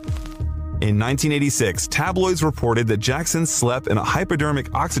life. In 1986, tabloids reported that Jackson slept in a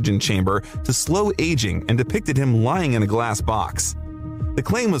hypodermic oxygen chamber to slow aging and depicted him lying in a glass box. The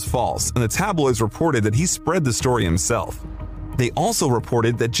claim was false, and the tabloids reported that he spread the story himself. They also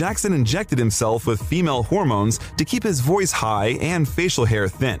reported that Jackson injected himself with female hormones to keep his voice high and facial hair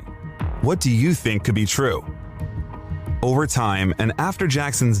thin. What do you think could be true? Over time, and after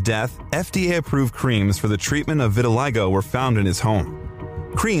Jackson's death, FDA-approved creams for the treatment of vitiligo were found in his home.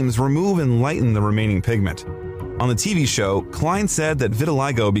 Creams remove and lighten the remaining pigment. On the TV show, Klein said that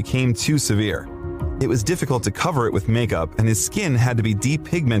vitiligo became too severe. It was difficult to cover it with makeup, and his skin had to be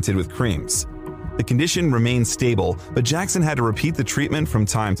depigmented with creams. The condition remained stable, but Jackson had to repeat the treatment from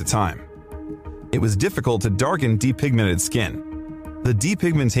time to time. It was difficult to darken depigmented skin. The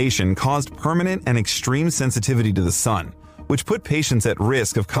depigmentation caused permanent and extreme sensitivity to the sun, which put patients at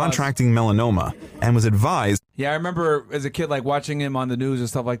risk of contracting melanoma and was advised. Yeah, I remember as a kid, like watching him on the news and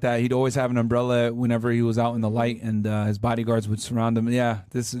stuff like that. He'd always have an umbrella whenever he was out in the light, and his bodyguards would surround him. Yeah,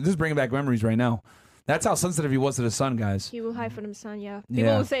 this is bringing back memories right now. That's how sensitive he was to the sun, guys. He will hide from the sun, yeah. People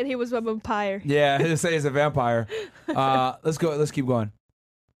Yeah. will say he was a vampire. Yeah, he'll say he's a vampire. Let's go. Let's keep going.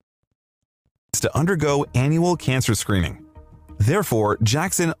 To undergo annual cancer screening. Therefore,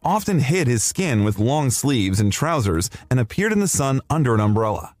 Jackson often hid his skin with long sleeves and trousers and appeared in the sun under an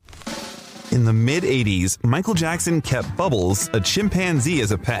umbrella. In the mid-80s, Michael Jackson kept Bubbles, a chimpanzee,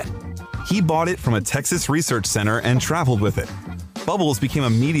 as a pet. He bought it from a Texas research center and traveled with it. Bubbles became a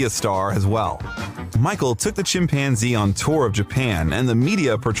media star as well. Michael took the chimpanzee on tour of Japan, and the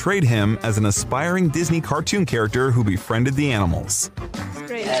media portrayed him as an aspiring Disney cartoon character who befriended the animals.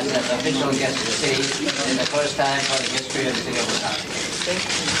 Great. And the official guest to see in the first time for the history of Singapore.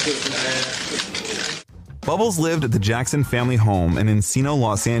 Bubbles lived at the Jackson family home in Encino,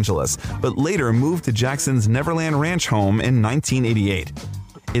 Los Angeles, but later moved to Jackson's Neverland Ranch home in 1988.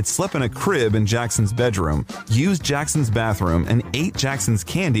 It slept in a crib in Jackson's bedroom, used Jackson's bathroom, and ate Jackson's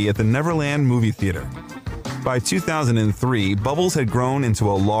candy at the Neverland movie theater. By 2003, Bubbles had grown into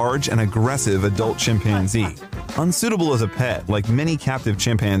a large and aggressive adult chimpanzee, unsuitable as a pet like many captive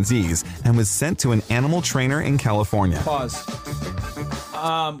chimpanzees, and was sent to an animal trainer in California. Pause.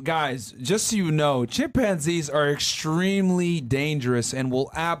 Guys, just so you know, chimpanzees are extremely dangerous and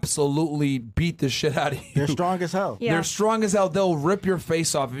will absolutely beat the shit out of you. They're strong as hell. Yeah. They're strong as hell. They'll rip your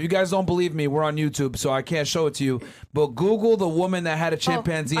face off. If you guys don't believe me, we're on YouTube, so I can't show it to you. But Google the woman that had a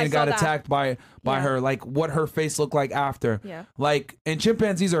chimpanzee I and saw got that. attacked by Yeah. her, like what her face looked like after. Yeah. Like, and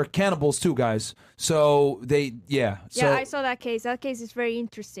chimpanzees are cannibals too, guys. So they, yeah. So, Yeah, I saw that case. That case is very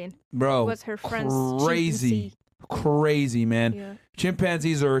interesting. bro, was her friend's crazy, crazy, man. Yeah.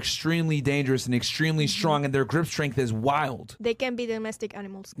 Chimpanzees are extremely dangerous and extremely strong, and their grip strength is wild. They can be domestic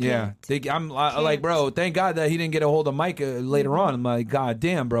animals. Yeah, Can't. I'm like, bro. Thank God that he didn't get a hold of Mike later on. I'm like, God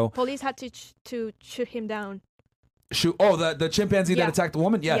damn, bro. Police had to shoot him down. Shoot! Oh, the chimpanzee Yeah. that attacked the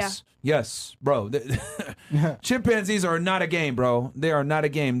woman. Yes, yes, bro. Chimpanzees are not a game, bro. They are not a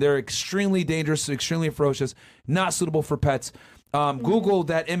game. They're extremely dangerous, extremely ferocious, not suitable for pets. Google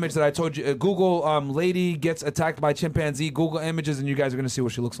that image that I told you. Google lady gets attacked by chimpanzee. Google images, and you guys are gonna see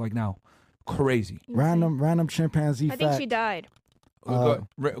what she looks like now. Crazy. Random chimpanzee I think fact. she died. Go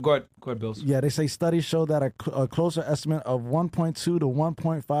ahead, Bills. Yeah, they say studies show that a closer estimate of 1.2 to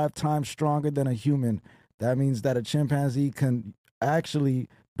 1.5 times stronger than a human. That means that a chimpanzee can actually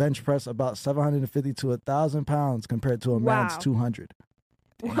bench press about 750 to 1,000 pounds compared to a man's Wow. 200.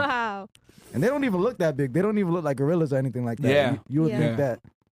 Wow. And they don't even look that big. They don't even look like gorillas or anything like that. Yeah. You would Yeah. think that.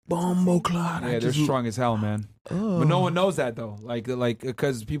 Yeah, they're strong as hell, man. But no one knows that though. Like,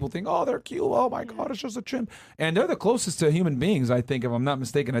 because people think, oh, they're cute. Oh my God, it's just a chimp. And they're the closest to human beings. I think, if I'm not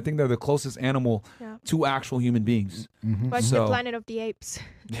mistaken, I think they're the closest animal Yeah. to actual human beings. Watch So- the Planet of the Apes.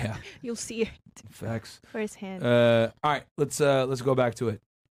 Yeah, You'll see it facts. firsthand. All right, let's go back to it.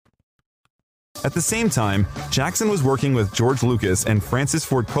 At the same time, Jackson was working with George Lucas and Francis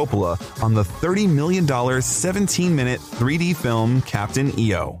Ford Coppola on the $30 million 17-minute 3D film Captain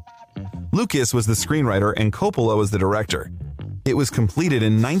EO. Lucas was the screenwriter and Coppola was the director. It was completed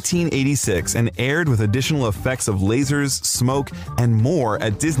in 1986 and aired with additional effects of lasers, smoke, and more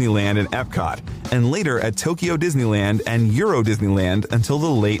at Disneyland and Epcot, and later at Tokyo Disneyland and Euro Disneyland until the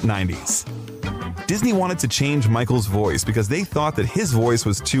late 90s. Disney wanted to change Michael's voice because they thought that his voice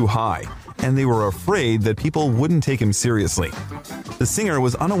was too high, and they were afraid that people wouldn't take him seriously. The singer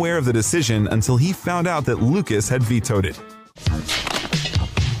was unaware of the decision until he found out that Lucas had vetoed it.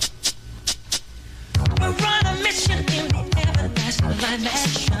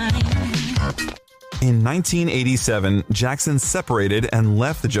 In 1987, Jackson separated and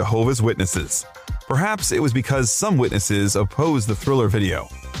left the Jehovah's Witnesses. Perhaps it was because some witnesses opposed the Thriller video.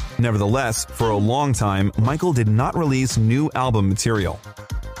 Nevertheless, for a long time, Michael did not release new album material.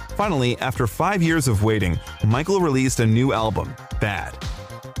 Finally, after 5 years of waiting, Michael released a new album, Bad.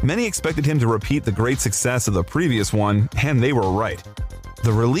 Many expected him to repeat the great success of the previous one, and they were right.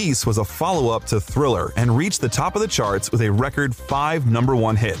 The release was a follow-up to Thriller and reached the top of the charts with a record 5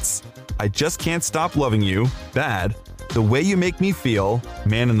 #1 hits. I Just Can't Stop Loving You, Bad, The Way You Make Me Feel,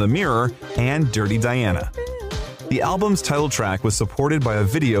 Man in the Mirror, and Dirty Diana. The album's title track was supported by a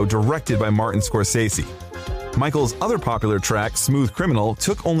video directed by Martin Scorsese. Michael's other popular track, Smooth Criminal,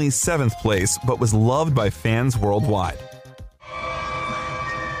 took only 7th place but was loved by fans worldwide.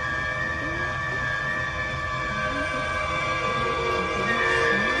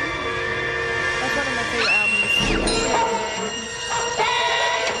 That's one of my favorite albums.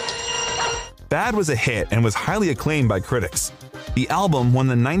 Bad was a hit and was highly acclaimed by critics. The album won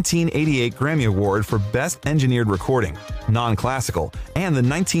the 1988 Grammy Award for Best Engineered Recording, Non-Classical, and the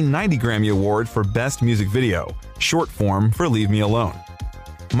 1990 Grammy Award for Best Music Video, short form for Leave Me Alone.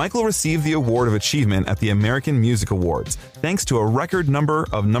 Michael received the Award of Achievement at the American Music Awards, thanks to a record number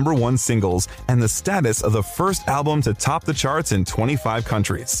of #1 singles and the status of the first album to top the charts in 25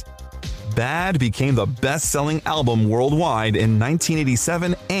 countries. Bad became the best-selling album worldwide in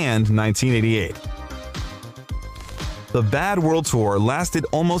 1987 and 1988. The Bad World Tour lasted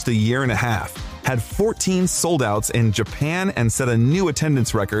almost a year and a half, had 14 sold-outs in Japan, and set a new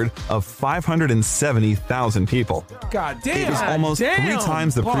attendance record of 570,000 people. God damn. It was almost 3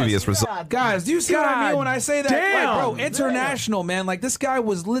 times the previous result. Guys, do you see what I mean when I say that? Damn. Like, bro, international, man. Like, this guy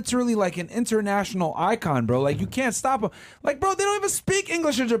was literally like an international icon, bro. Like, you can't stop him. Like, bro, they don't even speak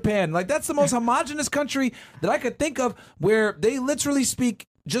English in Japan. Like, that's the most homogenous country that I could think of where they literally speak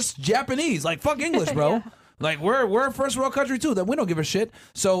just Japanese. Like, fuck English, bro. Yeah. Like, we're a first world country too, that we don't give a shit.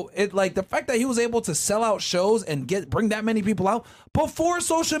 So it, like, the fact that he was able to sell out shows and bring that many people out before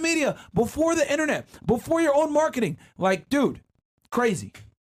social media, before the internet, before your own marketing, like, dude, crazy.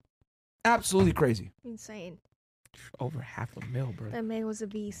 Absolutely crazy. Insane. Over $500,000, bro. That man was a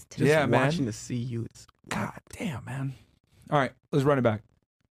beast. Just Yeah, man. watching to see you. It's God damn, man. All right, let's run it back.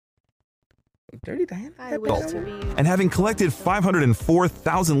 Dirty Diana. I wish to be you. And having collected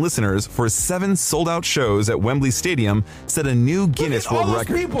 504,000 listeners for 7 sold-out shows at Wembley Stadium, set a new Guinness Look at all World those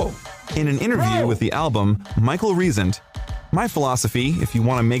Record. people. In an interview Bro. with the album, Michael reasoned, "My philosophy, if you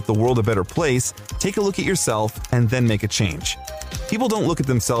want to make the world a better place, take a look at yourself and then make a change. People don't look at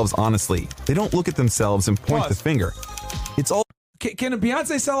themselves honestly. They don't look at themselves and point Pause. the finger. It's all Can a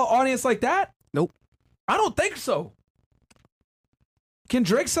Beyonce sell an audience like that? Nope. I don't think so. Can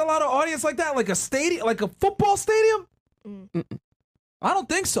Drake sell out an audience like that? Like a stadium, like a football stadium? I don't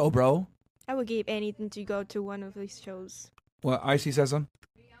think so, bro. I would give anything to go to one of these shows. What, Icy says something?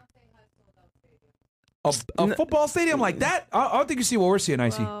 A football stadium like that? I don't think you see what we're seeing,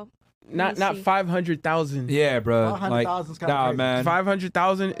 Icy. Well, Not 500,000. Yeah, bro. Like, 500,000 is kinda nah, crazy. man.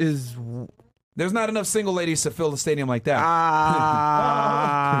 500,000 is There's not enough single ladies to fill the stadium like that. You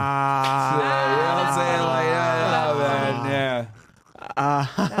know what I'm saying? Like, yeah, man. Yeah.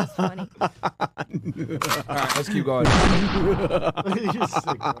 that's funny. All right, let's keep going.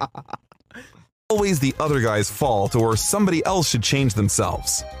 always the other guy's fault or somebody else should change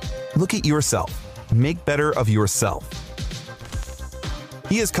themselves. Look at yourself. Make better of yourself.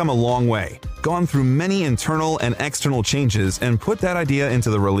 He has come a long way, gone through many internal and external changes, and put that idea into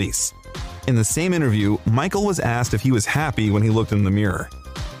the release. In the same interview, Michael was asked if he was happy when he looked in the mirror.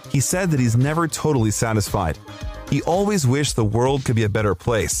 He said that he's never totally satisfied. He always wished the world could be a better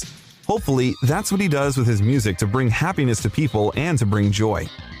place. Hopefully, that's what he does with his music to bring happiness to people and to bring joy.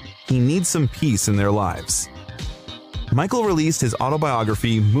 He needs some peace in their lives. Michael released his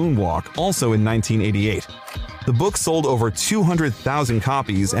autobiography, Moonwalk, also in 1988. The book sold over 200,000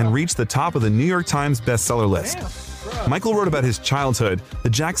 copies and reached the top of the New York Times bestseller list. Michael wrote about his childhood, the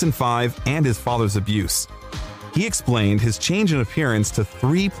Jackson 5, and his father's abuse. He explained his change in appearance to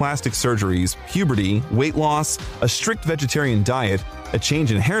 3 plastic surgeries, puberty, weight loss, a strict vegetarian diet, a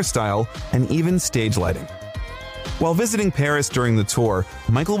change in hairstyle, and even stage lighting. While visiting Paris during the tour,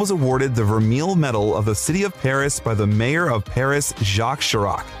 Michael was awarded the Vermeil Medal of the City of Paris by the mayor of Paris, Jacques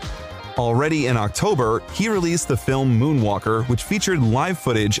Chirac. Already in October, he released the film Moonwalker, which featured live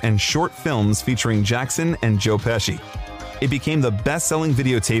footage and short films featuring Jackson and Joe Pesci. It became the best-selling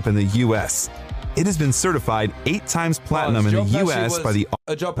videotape in the U.S. It has been certified 8 times platinum in the U.S. by the...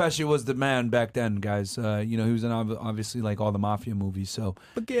 Joe Pesci was the man back then, guys. You know, he was in obviously like all the mafia movies. So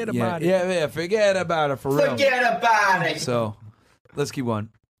forget about it. Yeah, forget about it for real. Forget about it. So let's keep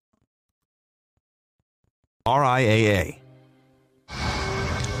on. RIAA.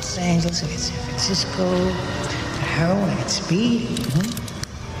 Los Angeles, if it's San Francisco, heroin, if it's speed.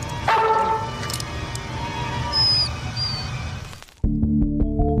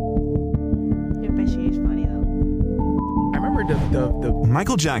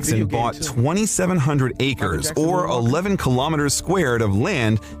 Michael Jackson bought 2,700 acres or 11 kilometers squared of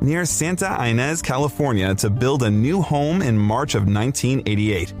land near Santa Ynez, California to build a new home in March of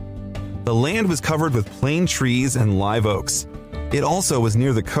 1988. The land was covered with plane trees and live oaks. It also was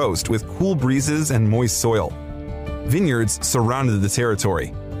near the coast with cool breezes and moist soil. Vineyards surrounded the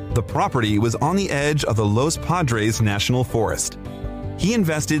territory. The property was on the edge of the Los Padres National Forest. He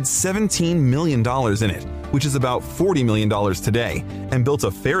invested $17 million in it, which is about $40 million today, and built a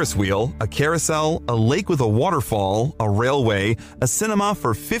Ferris wheel, a carousel, a lake with a waterfall, a railway, a cinema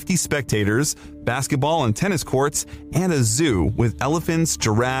for 50 spectators, basketball and tennis courts, and a zoo with elephants,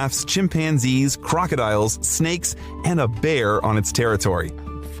 giraffes, chimpanzees, crocodiles, snakes, and a bear on its territory.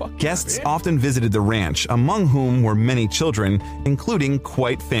 Guests often visited the ranch, among whom were many children, including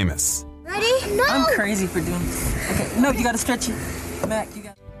quite famous. Ready? No! I'm crazy for doing this. Okay, no, you gotta stretch it. Back, you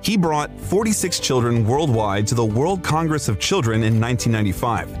got. He brought 46 children worldwide to the World Congress of Children in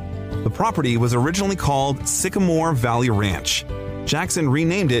 1995. The property was originally called Sycamore Valley Ranch. Jackson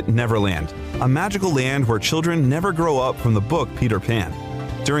renamed it Neverland, a magical land where children never grow up from the book Peter Pan.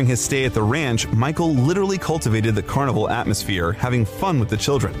 During his stay at the ranch, Michael literally cultivated the carnival atmosphere, having fun with the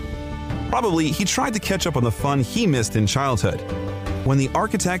children. Probably, he tried to catch up on the fun he missed in childhood. When the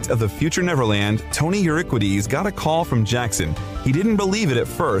architect of the future Neverland, Tony Euriquides, got a call from Jackson, he didn't believe it at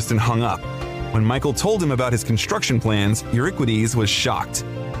first and hung up. When Michael told him about his construction plans, Euriquides was shocked.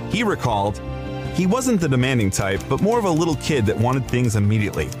 He recalled, "He wasn't the demanding type, but more of a little kid that wanted things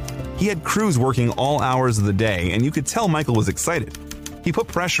immediately. He had crews working all hours of the day, and you could tell Michael was excited. He put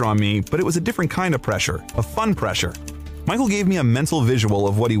pressure on me, but it was a different kind of pressure, a fun pressure. Michael gave me a mental visual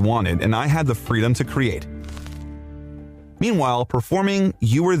of what he wanted, and I had the freedom to create." Meanwhile, performing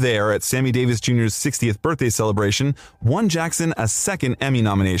You Were There at Sammy Davis Jr.'s 60th birthday celebration won Jackson a second Emmy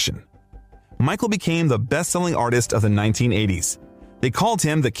nomination. Michael became the best-selling artist of the 1980s. They called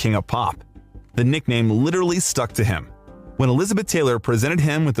him the King of Pop. The nickname literally stuck to him. When Elizabeth Taylor presented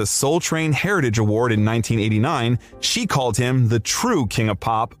him with the Soul Train Heritage Award in 1989, she called him the true King of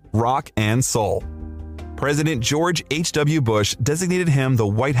Pop, Rock, and Soul. President George H.W. Bush designated him the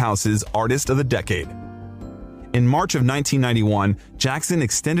White House's Artist of the Decade. In March of 1991, Jackson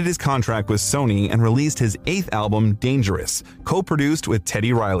extended his contract with Sony and released his 8th album, Dangerous, co-produced with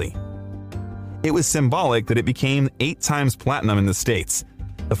Teddy Riley. It was symbolic that it became 8 times platinum in the States.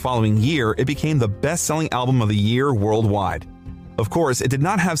 The following year, it became the best-selling album of the year worldwide. Of course, it did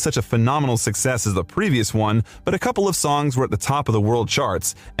not have such a phenomenal success as the previous one, but a couple of songs were at the top of the world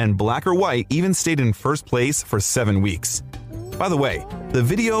charts, and Black or White even stayed in first place for 7 weeks. By the way, the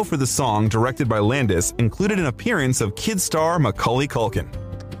video for the song, directed by Landis, included an appearance of kid star Macaulay Culkin.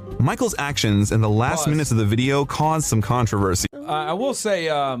 Michael's actions in the last minutes of the video caused some controversy. I will say,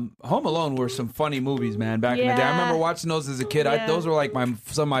 Home Alone were some funny movies, man, back in the day. I remember watching those as a kid. Those were like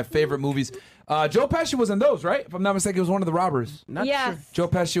some of my favorite movies. Joe Pesci was in those, right? If I'm not mistaken, he was one of the robbers. Yes. Joe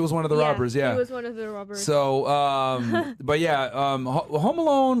Pesci was one of the robbers, yeah. He was one of the robbers. So, but yeah, Home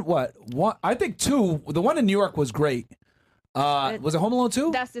Alone, what? I think 2, the one in New York was great. Was it Home Alone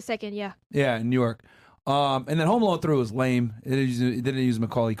 2? That's the second, yeah. Yeah, in New York. And then Home Alone 3 was lame. It didn't use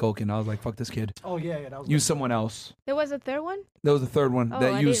Macaulay Culkin. I was like, fuck this kid. Oh yeah, that was. Use someone else. There was a third one? That was the third one Oh,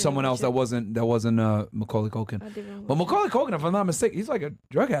 that I used didn't someone else watch that wasn't Macaulay Culkin. But Macaulay Culkin, if I'm not mistaken, he's like a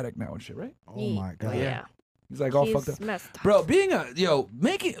drug addict now and shit, right? Oh my god. Yeah. He's like all He's fucked up. messed up. Bro, being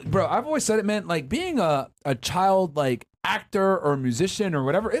I've always said it, man, like being a child like actor or musician or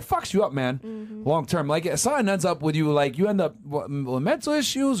whatever, it fucks you up, man, long term. Like if something ends up with you, like you end up with mental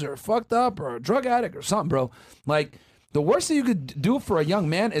issues or fucked up or a drug addict or something, bro. Like the worst thing you could do for a young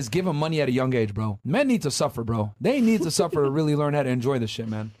man is give him money at a young age, bro. Men need to suffer, bro. They need to suffer to really learn how to enjoy this shit,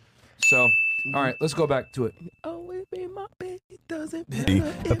 man. So, all right, let's go back to it. Always be my bitch, it doesn't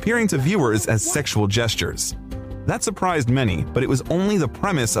appearing to viewers as sexual gestures. That surprised many, but it was only the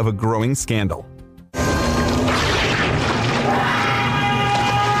premise of a growing scandal.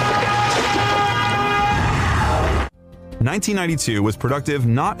 1992 was productive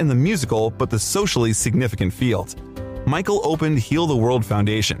not in the musical but the socially significant field. Michael opened Heal the World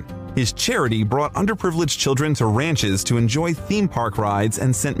Foundation. His charity brought underprivileged children to ranches to enjoy theme park rides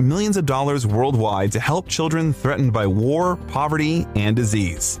and sent millions of dollars worldwide to help children threatened by war, poverty, and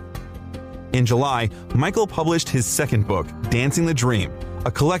disease. In July, Michael published his second book, Dancing the Dream,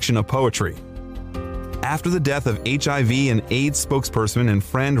 a collection of poetry. After the death of HIV and AIDS spokesperson and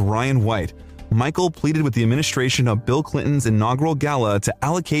friend Ryan White, Michael pleaded with the administration of Bill Clinton's inaugural gala to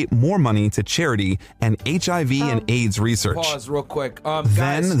allocate more money to charity and HIV and AIDS research. Pause real quick. Then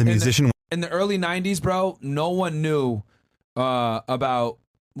Guys, the musician... in the early 90s, bro, no one knew about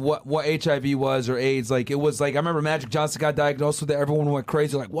what HIV was or AIDS. Like, it was like, I remember Magic Johnson got diagnosed with it. Everyone went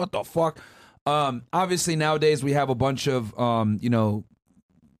crazy, like, what the fuck? Obviously, nowadays, we have a bunch of,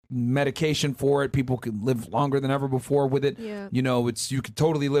 medication for it. People can live longer than ever before with it. Yeah. You know, you could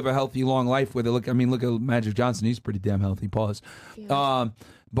totally live a healthy, long life with it. Look at Magic Johnson. He's pretty damn healthy. Pause. Yeah.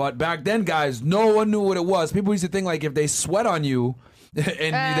 But back then, guys, no one knew what it was. People used to think like if they sweat on you and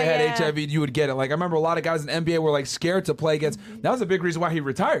they had HIV, you would get it. Like I remember a lot of guys in the NBA were like scared to play against. That was a big reason why he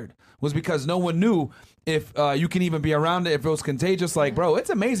retired, was because no one knew if you can even be around it, if it was contagious. Like, bro, it's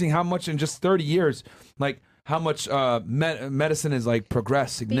amazing how much in just 30 years, like how much medicine has like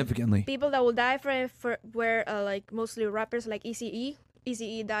progressed significantly. People that will die from it were like mostly rappers like Eazy-E.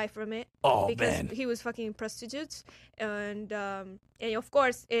 Eazy-E died from it because he was fucking prostitutes, and of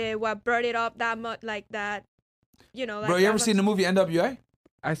course what brought it up that much, like that, you know. Like bro, you ever seen the movie NWA?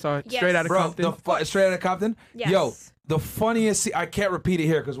 I saw it. Yes. Straight out of Compton. Straight out of Compton. Yes. Yo, the funniest scene, I can't repeat it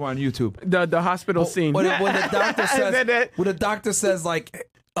here because we're on YouTube. The hospital scene. When the doctor says, when the doctor says like,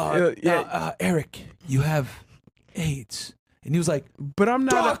 Eric, you have AIDS, and he was like, but I'm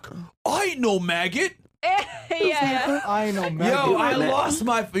not. Doc, I ain't no maggot. yeah. I know, man. Yo, I lost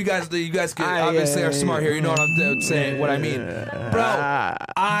my. You guys can, obviously are smart here. You know what I'm saying? What I mean, bro.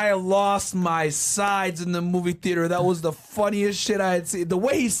 I lost my sides in the movie theater. That was the funniest shit I had seen. The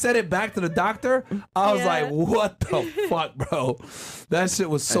way he said it back to the doctor, I was like, "What the fuck, bro?" That shit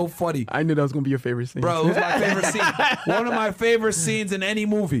was so funny. I knew that was gonna be your favorite scene, bro. It was my favorite scene. One of my favorite scenes in any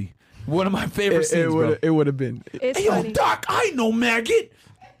movie. One of my favorite scenes, bro. It would have been. Hey, yo, Doc, I know Maggot.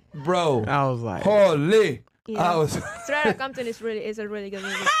 Bro, I was like, holy. Yeah. I was. Straight Outta Compton is a really good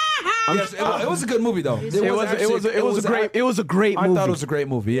movie. Yes, it was a good movie though. It was a great movie. I thought it was a great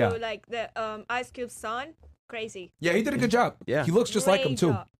movie. Yeah. So, like the Ice Cube's son, crazy. Yeah, he did a good job. Yeah, he looks just like him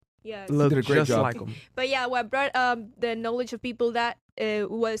too. Yeah, he did a great job. Like him. But yeah, what brought the knowledge of people that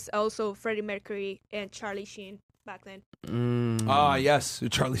was also Freddie Mercury and Charlie Sheen back then. Yes,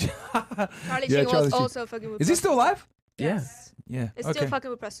 Charlie. Charlie Sheen was also fucking with. Is he still alive? Yes. Yeah. It's still fucking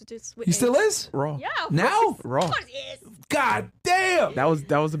with prostitutes. He still is? Raw. Yeah. Now? Raw. Of course he is. God damn. That was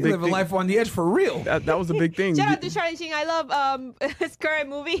a big living thing. life on the edge for real. That was a big thing. Shout out to Charlie Sheen. I love his current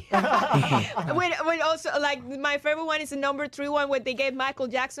movie. When also like my favorite one is the number 3 one where they gave Michael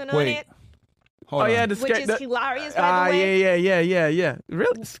Jackson on it. Hold on. Yeah, which is hilarious. By the way. Yeah.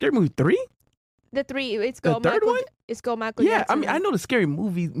 Really, Scary Movie 3? The 3. It's called The third Michael. one? It's called Michael. Yeah, Jackson. I mean, I know the Scary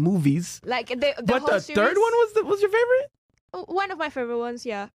movies. Like the but whole the series, third one was your favorite? One of my favorite ones,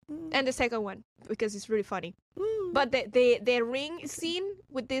 yeah, and the second one because it's really funny. But the ring scene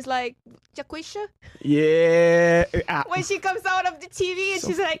with this like Jaquisha, Yeah. when she comes out of the TV and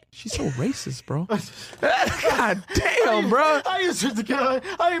she's like, she's so racist, bro. God damn, bro. I used to get.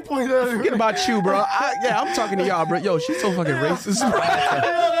 I ain't pointing that. Forget about you, bro. I'm talking to y'all, bro. Yo, she's so fucking racist, bro.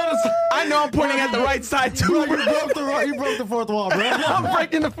 I know I'm pointing at the right side too. Bro, you broke the fourth wall, bro. I'm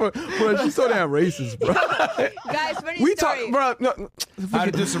breaking the foot, bro. She's so damn racist, bro. guys, funny We story. talk, bro. No, I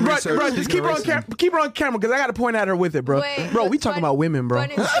had to do some research. bro, just keep her on camera. Keep her on camera because I got to point at her with it, bro. Wait, bro, we but talking about women, bro.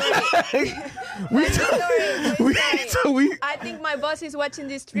 Funny story. we I think my boss is watching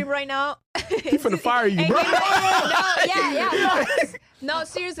this stream right now. He's finna fire you, bro. No,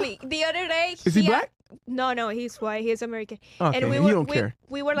 seriously. The other day, Is he black? No, he's white. He's American. Okay, and you don't care.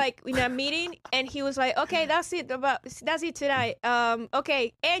 We were like in a meeting, and he was like, "Okay, that's it tonight.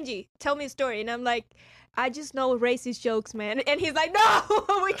 Okay, Angie, tell me a story." And I'm like, "I just know racist jokes, man." And he's like,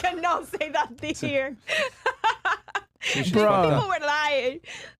 "No, we cannot say that here." Bro. People were lying.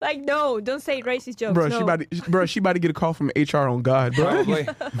 Like, no, don't say racist jokes. Bro, no. she about to get a call from HR on God, bro. Probably.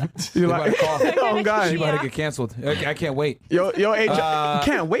 You're like, on God. She about to get canceled. I can't wait. Yo, HR,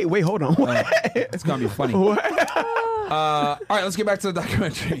 can't wait. Wait, hold on. It's gonna be funny. All right, let's get back to the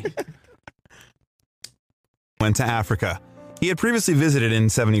documentary. Went to Africa. He had previously visited in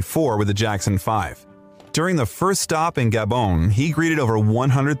 '74 with the Jackson 5. During the first stop in Gabon, he greeted over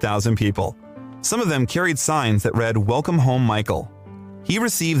 100,000 people. Some of them carried signs that read, "Welcome home, Michael." He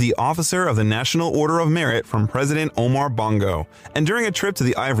received the Officer of the National Order of Merit from President Omar Bongo, and during a trip to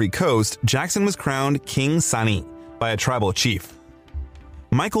the Ivory Coast, Jackson was crowned King Sani by a tribal chief.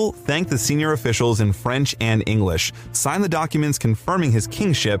 Michael thanked the senior officials in French and English, signed the documents confirming his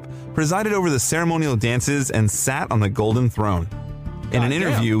kingship, presided over the ceremonial dances, and sat on the golden throne. In an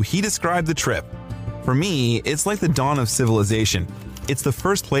interview, he described the trip. "For me, it's like the dawn of civilization. It's the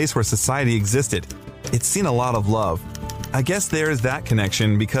first place where society existed. It's seen a lot of love. I guess there is that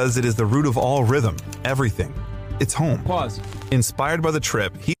connection because it is the root of all rhythm, everything. It's home." Pause. Inspired by the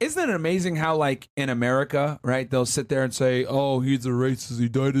trip, Isn't it amazing how, like, in America, right, they'll sit there and say, "Oh, he's a racist, he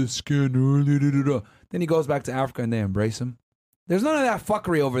dyed his skin." Then he goes back to Africa and they embrace him. There's none of that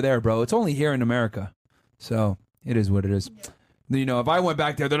fuckery over there, bro. It's only here in America. So, it is what it is. You know, if I went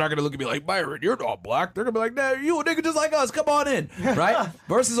back there, they're not going to look at me like, "Byron, you're not black." They're going to be like, "No, you a nigga just like us. Come on in." Right?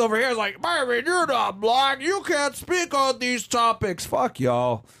 Versus over here, it's like, "Byron, you're not black. You can't speak on these topics." Fuck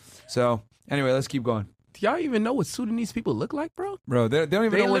y'all. So, anyway, let's keep going. Do y'all even know what Sudanese people look like, bro? Bro, they don't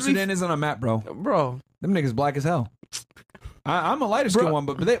even They know where literally- Sudan is on a map, bro. Bro. Them niggas black as hell. I'm a lighter skin one,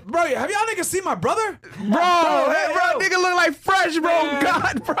 but they, bro, have y'all niggas seen my brother? Bro, nigga look like fresh, bro. Man.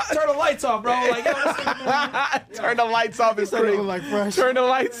 God, bro. Turn the lights off, bro. Like, yo, this nigga- Turn the lights off. It's crazy. like fresh. Turn the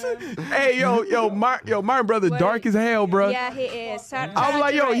lights. Hey, my brother dark as hell, bro. Yeah, he is. I was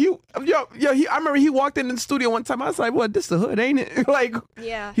like, I remember he walked in the studio one time. I was like, "What? This the hood, ain't it?" Like,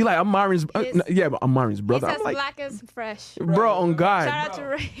 Yeah. he like, "I'm Myron's." Yeah, but I'm Myron's brother. He's as I'm like, black as fresh. bro, on God. Shout out to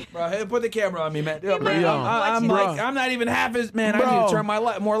Ray. Bro, hey, put the camera on me, man. Yo, might bro, be I'm watching like, this. I'm not even half as man. I Bro. need to turn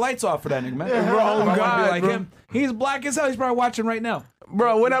my more lights off for that nigga, man. Bro, If I wanna God, be like bro. him. He's black as hell. He's probably watching right now.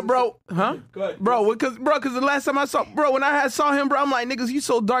 Bro, when I bro, huh? Go ahead. Bro, because the last time I saw, bro, when I saw him, bro, I'm like, niggas, you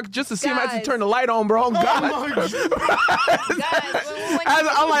so dark. Just to see him, I had to turn the light on, bro. Oh, God. I'm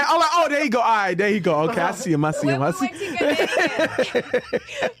like, oh, there you go. All right, there you go. Okay, I see him. When we went to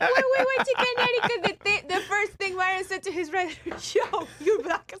Connecticut, the first thing Myron said to his brother, yo, you're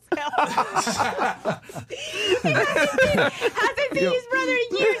black as hell. Hasn't seen his brother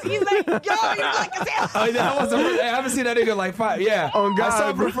in years. He's like, yo, you're black as hell. Oh, yeah, I haven't seen that nigga in like 5. Yeah. Oh, God, I saw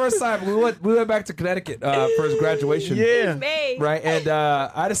him for the first time. We went back to Connecticut for his graduation. Yeah. Right, and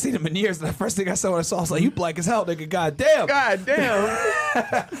I hadn't seen him in years. And the first thing I saw when I saw, I was like, "You black as hell, nigga! God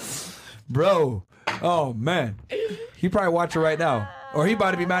damn, bro! Oh man, he probably watch it right now, or he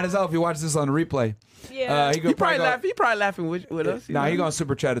about to be mad as hell if he watches this on the replay. Yeah, he probably laughing with us. Nah, he gonna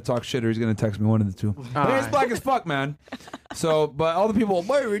super chat to talk shit, or he's gonna text me, one of the two. But he's black as fuck, man. So, but all the people,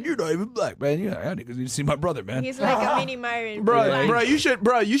 Myron, you're not even black, man. You're like, I niggas need to see my brother, man. He's like a mini Myron, bro. You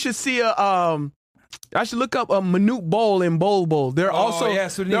should see a I should look up a Manute Bowl in Bol. They're also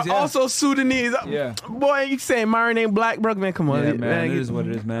Sudanese. Also Sudanese. Yeah. Boy, you saying Myron ain't black, bro? Man, come on. Yeah, man. It is what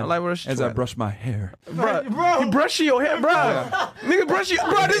it is, man. I like where as I brush my hair, bro. You brushing your hair, bro. Yeah. Nigga, brush your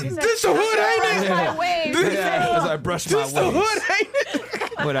bro. This the hood, ain't it? As I brush my waves. This the hood, ain't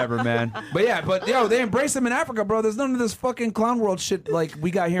it? Whatever, man. But yo, they embrace them in Africa, bro. There's none of this fucking clown world shit like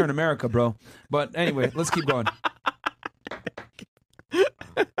we got here in America, bro. But anyway, let's keep going.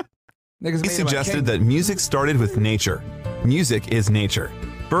 He suggested that music started with nature. Music is nature.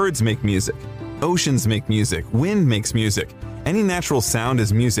 Birds make music. Oceans make music. Wind makes music. Any natural sound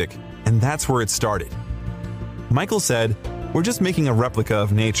is music, and that's where it started. Michael said, "We're just making a replica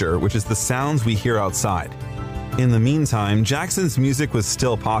of nature, which is the sounds we hear outside." In the meantime, Jackson's music was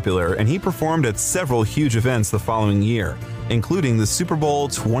still popular, and he performed at several huge events the following year, including the Super Bowl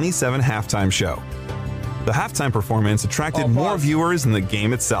 27 halftime show. The halftime performance attracted more viewers than the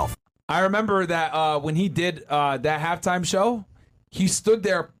game itself. I remember that when he did that halftime show, he stood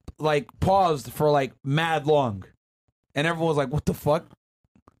there, like, paused for, like, mad long. And everyone was like, what the fuck?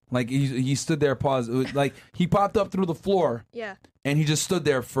 Like, he stood there, paused. It was, like, he popped up through the floor. Yeah. And he just stood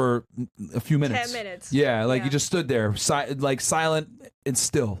there for a few minutes. 10 minutes. Yeah, like, he just stood there, silent and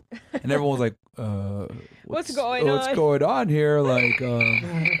still. And everyone was like, what's going on? What's going on here? Like,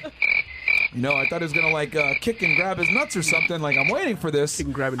 you know, I thought he was gonna like kick and grab his nuts or something. Like, I'm waiting for this. Kick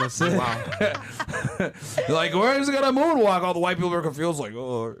and grab his nuts. Wow. Like, where is he gonna moonwalk? All the white people are confused. Like,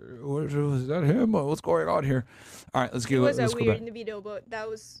 oh, is that him? What's going on here? All right, let's get. It was let's weird go back. in the video, but that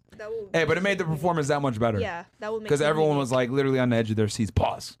will. Hey, but it made the performance that much better. Yeah, that will make. Because everyone was like literally on the edge of their seats.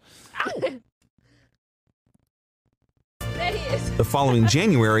 Pause. There he is. The following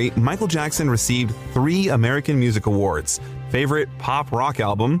January, Michael Jackson received 3 American Music Awards: Favorite Pop Rock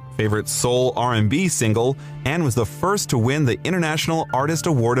Album, Favorite Soul R&B Single, and was the first to win the International Artist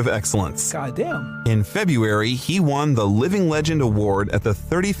Award of Excellence. Goddamn. In February, he won the Living Legend Award at the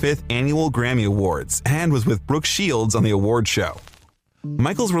 35th Annual Grammy Awards and was with Brooke Shields on the award show.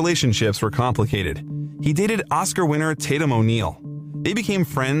 Michael's relationships were complicated. He dated Oscar winner Tatum O'Neal. They became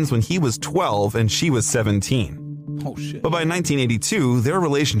friends when he was 12 and she was 17. Oh, shit. But by 1982, their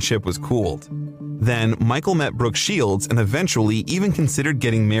relationship was cooled. Then, Michael met Brooke Shields and eventually even considered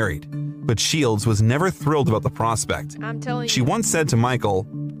getting married. But Shields was never thrilled about the prospect. I'm telling you. She once said to Michael,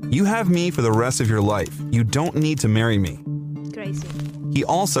 "You have me for the rest of your life. You don't need to marry me." Crazy. He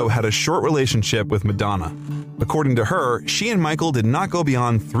also had a short relationship with Madonna. According to her, she and Michael did not go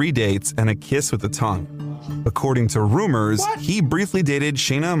beyond 3 dates and a kiss with the tongue. According to rumors, he briefly dated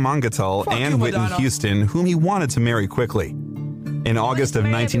Shayna Mangatal and Whitney Madonna. Houston, whom he wanted to marry quickly. In August of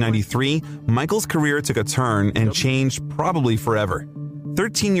 1993, Michael's career took a turn and changed probably forever.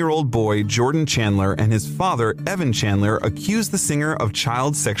 13-year-old boy Jordan Chandler and his father, Evan Chandler, accused the singer of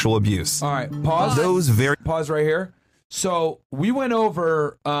child sexual abuse. All right, pause. Pause right here. So we went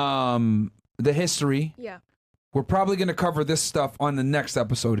over the history. Yeah. We're probably going to cover this stuff on the next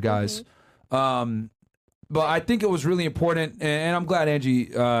episode, guys. But I think it was really important, and I'm glad Angie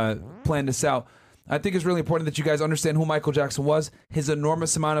planned this out. I think it's really important that you guys understand who Michael Jackson was, his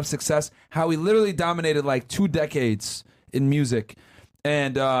enormous amount of success, how he literally dominated like 2 decades in music,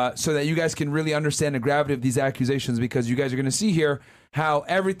 and so that you guys can really understand the gravity of these accusations, because you guys are going to see here how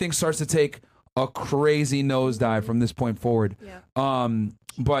everything starts to take a crazy nosedive from this point forward. Yeah.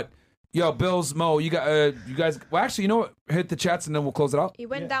 But yo, Bills, Mo, you guys. Well, actually, you know what? Hit the chats and then we'll close it out. He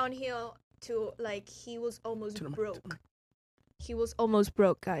went downhill to like he was almost broke. He was almost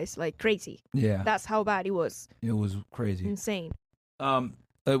broke, guys. Like crazy. Yeah. That's how bad he was. It was crazy. Insane.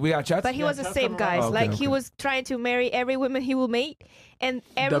 We got chats. But he was the same, guys. He was trying to marry every woman he will meet, and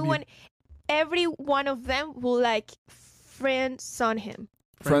every one of them will like friends on him.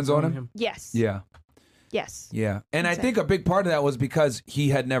 Friends on him? Yes. Yeah. Yes. Yeah. And I Exactly. think a big part of that was because he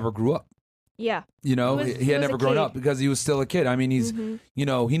had never grew up. Yeah. You know, he had was never a grown kid. up because he was still a kid. I mean, he's, you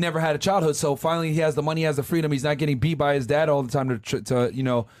know, he never had a childhood. So finally, he has the money, he has the freedom. He's not getting beat by his dad all the time to you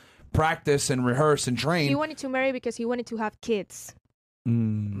know, practice and rehearse and train. He wanted to marry because he wanted to have kids.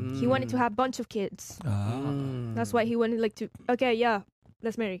 He wanted to have a bunch of kids. That's why he wanted like to. Okay, yeah,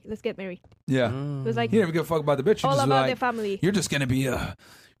 let's get married. Yeah. It was like he didn't give a fuck about the bitch. He all just about like, their family. You're just gonna be a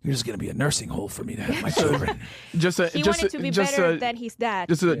nursing hole for me to have my children. He wanted to be better than his dad.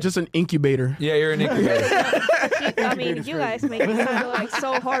 Just an incubator. Yeah, you're an incubator. I mean, you guys make me sound like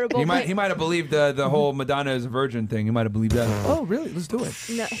so horrible. He might have believed the whole Madonna is a virgin thing. He might have believed that. Oh, really? Let's do it.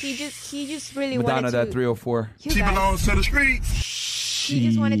 No, he just really Madonna, wanted that to. 304. You guys, to the streets. he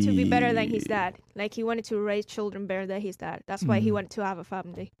just wanted to be better than his dad. Like he wanted to raise children better than his dad. That's why he wanted to have a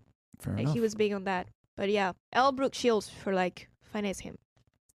family. Fair Like enough. he was big on that. But yeah, Elle Brooke Shields for like finesse him.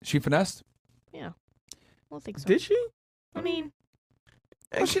 She finessed? Yeah, I don't think so. Did she? I mean,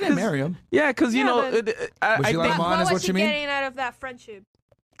 Well, she didn't marry him. Yeah, because you Yeah, know, but- Was she I like think, him on, what is was what she you mean? getting out of that friendship?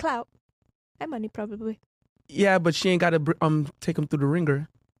 Clout and money, probably. yeah, but she ain't got to take him through the ringer.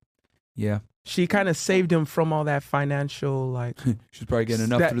 Yeah. She kind of saved him from all that financial like. She's probably getting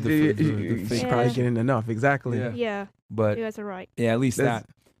enough through the She's fake probably push. getting enough, exactly. Yeah. Yeah, But you guys are right. yeah, at least That's- that.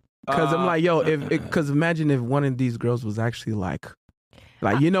 Because I'm like, yo, because imagine if one of these girls was actually like,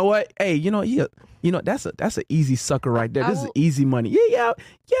 you know what? Hey, you know, that's an easy sucker right there. I This is will- easy money. Yeah,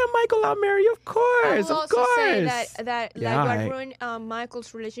 Michael, I'll marry you, of I course, will of also course. say that Yeah, like what alright. ruined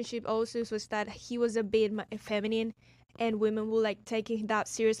Michael's relationship also was that he was a bit feminine, and women will like take him that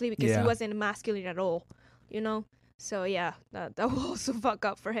seriously because Yeah. he wasn't masculine at all, you know. So yeah, that will also fuck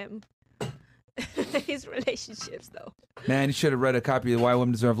up for him. His relationships though. Man, you should have read a copy of Why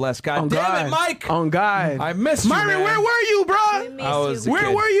Women Deserve Less. God On damn God. it, Mike! On God. I missed you, Myron, man. where were you, bro? I was a Where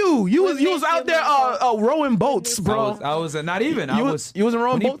kid. were you? You was miss out you, there Michael. rowing boats, bro. I was not even. I was. You wasn't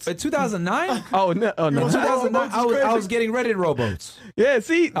rowing when he- boats? In 2009? Oh no, no. 2009, I was getting ready to row boats. Yeah,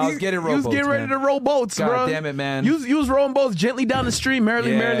 see, I was getting you was rowboats, getting ready man. to row boats, God bro. damn it, man. You was rowing boats gently down the stream,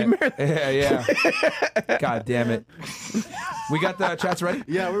 merrily, merrily. Yeah. God damn it. We got the chats ready?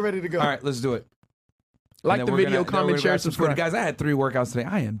 Yeah, we're ready to go. All right, let's do it. Like And the then we're video, gonna- comment, then we're share, gonna grab some food. subscribe. Guys, I had 3 workouts today.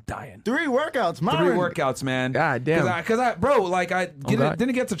 I am dying. 3 workouts, 3 Myron. workouts, man. God damn. Because I, bro, like I God.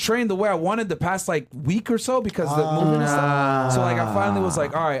 didn't get to train the way I wanted the past like week or so because the movement and stuff. So like I finally was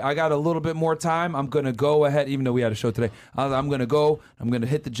like, all right, I got a little bit more time. I'm gonna go ahead, even though we had a show today. I'm gonna go. I'm gonna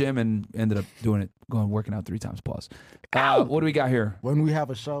hit the gym and ended up working out 3 times. Pause. What do we got here? When we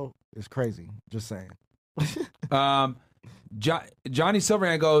have a show, it's crazy. Just saying. Johnny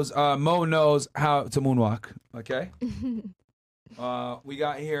Silverhand goes, Mo knows how to moonwalk. Okay. We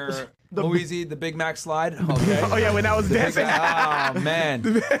got here Louise, the Big Mac slide. Okay. Oh yeah, when I was The Big dancing. Mac- oh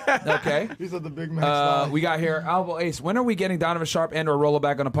man. Okay. These are the Big Mac slide. We got here Albo Ace. When are we getting Donovan Sharp and or Rolo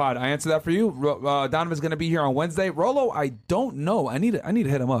back on the pod? I answer that for you. Donovan's going to be here on Wednesday. Rolo, I don't know. I need to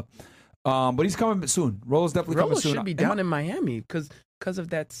hit him up. But he's coming soon. Rolo's definitely Rolo coming soon. should be down in Miami because of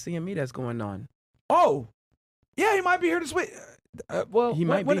that CME that's going on. Oh, yeah, he might be here this week. Well, He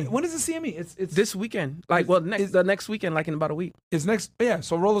might be. When is the CME? It's This weekend, like the next weekend, like in about a week. It's next. Yeah,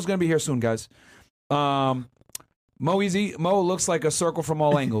 so Rolo's gonna be here soon, guys. Mo looks like a circle from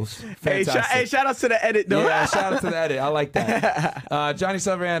all angles. Fantastic. Shout out to the edit though. Yeah, shout out to the edit. I like that. Johnny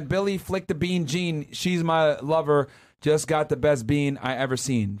Silverhand, Billy Flick the Bean Jean. She's my lover. Just got the best bean I ever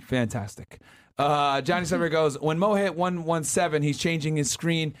seen. Fantastic. Johnny Silverhand goes, when Mo hit 117, he's changing his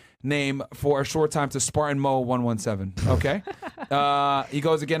screen name for a short time to Spartan Mo 117. Okay. He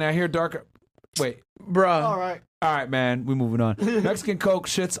goes again. I hear dark. Wait. Bruh. All right. All right, man. We moving on. Mexican Coke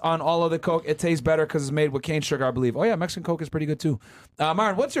shits on all of the Coke. It tastes better because it's made with cane sugar, I believe. Oh, yeah. Mexican Coke is pretty good, too.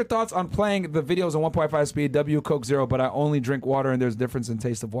 Myron, what's your thoughts on playing the videos on 1.5 speed, W Coke Zero, but I only drink water and there's a difference in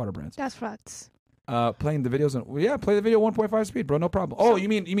taste of water brands? That's facts. Playing the videos on, play the video 1.5 speed, bro. No problem. Oh, you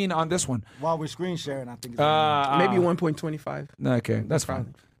mean on this one? While we're screen sharing, I think it's Maybe 1.25. Okay, that's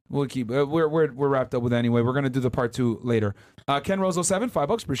fine. We'll keep. We're wrapped up with it anyway. We're gonna do the part 2 later. Ken Rose 07,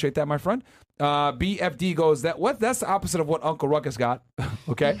 $5. Appreciate that, my friend. BFD goes that's the opposite of what Uncle Ruckus got.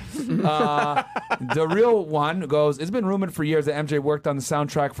 Okay. The real one goes. It's been rumored for years that MJ worked on the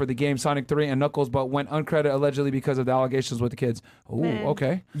soundtrack for the game Sonic 3 and Knuckles, but went uncredited allegedly because of the allegations with the kids. Oh, Man.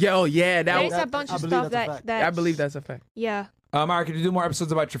 okay. Yo, yeah, There's a bunch of stuff that I believe that's a fact. Yeah. Mara, can you do more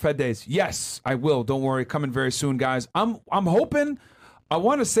episodes about your Fed days? Yes, I will. Don't worry, coming very soon, guys. I'm hoping. I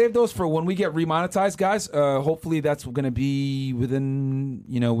want to save those for when we get remonetized, guys. Hopefully that's going to be within.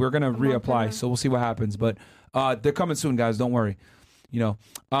 We're going to reapply, so we'll see what happens. But they're coming soon, guys. Don't worry.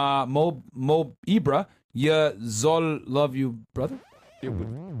 Mo Ibra, Ya Zol love you, brother.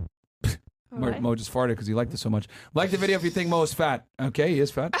 Alright. Mo just farted because he liked it so much. Like the video if you think Mo is fat. Okay, he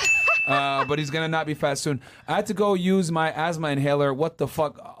is fat. But he's going to not be fat soon. I had to go use my asthma inhaler. What the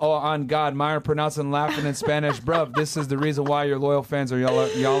fuck? Oh, on God. Myron pronouncing laughing in Spanish. Bruv, this is the reason why your loyal fans are y'all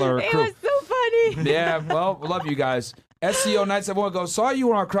are a It crew. was so funny. Yeah, well, love you guys. SEO Nights Everyone goes, saw you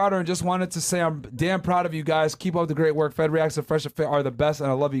were on Crowder and just wanted to say I'm damn proud of you guys. Keep up the great work. Fed Reacts and Fresh and Fit are the best, and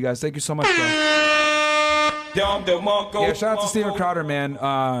I love you guys. Thank you so much, bro. Yeah, shout out to Steven Crowder, man.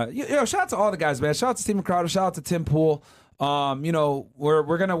 Shout out to all the guys, man. Shout out to Steven Crowder. Shout out to Tim Pool.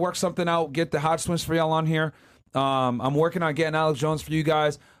 We're gonna work something out. Get the hot swims for y'all on here. I'm working on getting Alex Jones for you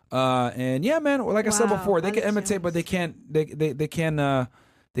guys. And yeah, man. Like I said before, they can imitate, but they can't. They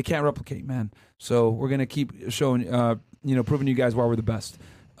can't replicate, man. So we're gonna keep showing, proving you guys why we're the best.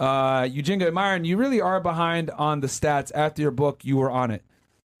 Eugene and Myron, you really are behind on the stats. After your book, you were on it.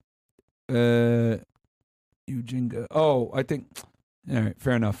 Eugene. Oh, I think. All right,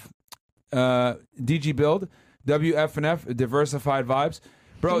 fair enough. DG Build, WFNF, Diversified Vibes.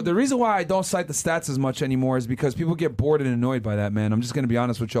 Bro, the reason why I don't cite the stats as much anymore is because people get bored and annoyed by that, man. I'm just going to be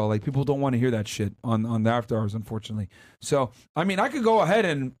honest with y'all. Like, people don't want to hear that shit on the after hours, unfortunately. So, I mean, I could go ahead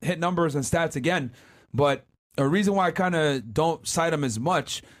and hit numbers and stats again, but a reason why I kind of don't cite them as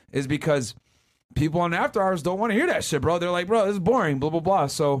much is because people on the after hours don't want to hear that shit, bro. They're like, bro, this is boring, blah, blah, blah.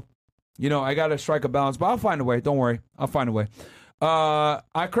 So, I got to strike a balance, but I'll find a way. Don't worry. I'll find a way.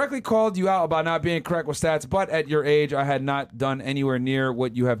 I correctly called you out about not being correct with stats, but at your age, I had not done anywhere near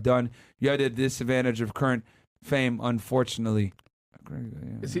what you have done. You had a disadvantage of current fame, unfortunately.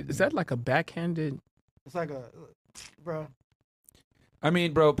 Is that like a backhanded? It's like bro. I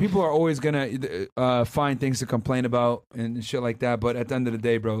mean, bro, people are always going to find things to complain about and shit like that, but at the end of the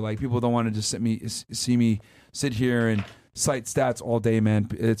day, bro, like, people don't want to just see me sit here and cite stats all day, man.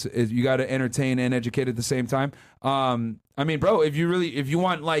 It's you got to entertain and educate at the same time. I mean, bro, if you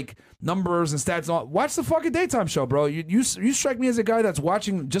want like numbers and stats, watch the fucking daytime show, bro. You strike me as a guy that's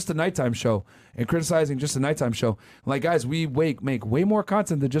watching just the nighttime show and criticizing just the nighttime show. Like, guys, we make way more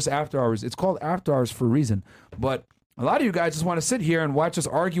content than just after hours. It's called after hours for a reason. But a lot of you guys just want to sit here and watch us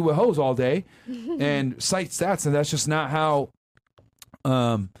argue with hoes all day and cite stats, and that's just not how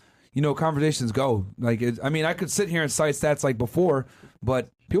conversations go. Like, I could sit here and cite stats like before, but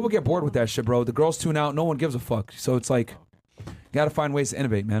people get bored with that shit, bro. The girls tune out. No one gives a fuck. So it's like, you got to find ways to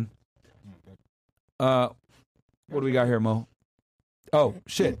innovate, man. What do we got here, Mo? Oh,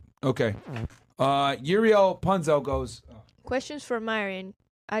 shit. Okay. Uriel Punzel goes. Questions for Myron.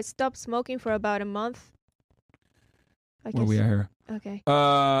 I stopped smoking for about a month. What do we got here? Okay.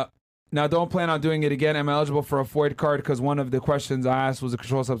 Now, don't plan on doing it again. I'm eligible for a FOID card because one of the questions I asked was a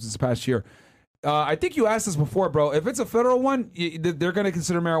controlled substance past year. I think you asked this before, bro. If it's a federal one, they're going to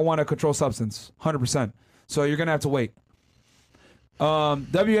consider marijuana a controlled substance, 100%. So you're going to have to wait.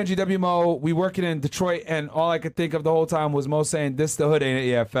 WNGW Mo, we working in Detroit, and all I could think of the whole time was Mo saying, this the hood, ain't it?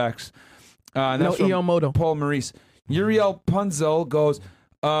 Yeah, facts. No Eo Moto. Paul Maurice. Uriel Punzel goes,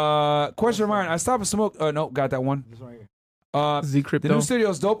 question for Myron. I stopped a smoke. No, got that one. Z Crypto. The new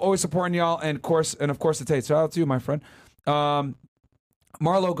studio's dope. Always supporting y'all, and of course the Tate. Shout out to you, my friend. Marlo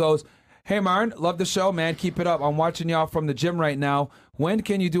goes, hey Myron, love the show, man. Keep it up. I'm watching y'all from the gym right now. When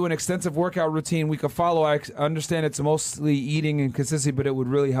can you do an extensive workout routine we could follow? I understand it's mostly eating and consistency, but it would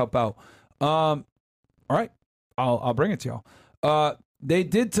really help out. All right, I'll bring it to y'all. They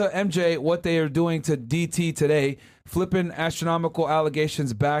did to MJ what they are doing to DT today, flipping astronomical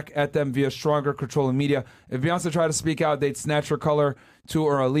allegations back at them via stronger controlling media. If Beyonce tried to speak out, they'd snatch her color to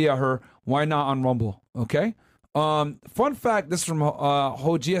or Aaliyah her. Why not on Rumble? Okay. Fun fact, this is from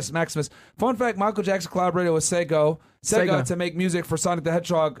Hogias Maximus. Fun fact, Michael Jackson collaborated with Sega to make music for Sonic the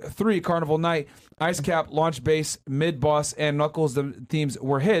Hedgehog 3 Carnival Night. Ice Cap, Launch Bass, Mid Boss, and Knuckles, the themes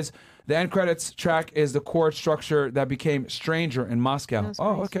were his. The end credits track is the chord structure that became Stranger in Moscow.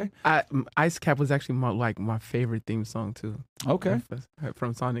 Oh, okay. Ice Cap was actually my favorite theme song, too. Okay.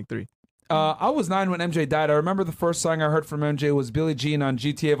 From Sonic 3. I was 9 when MJ died. I remember the first song I heard from MJ was Billie Jean on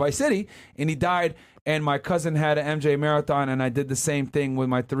GTA Vice City, and he died, and my cousin had an MJ marathon, and I did the same thing with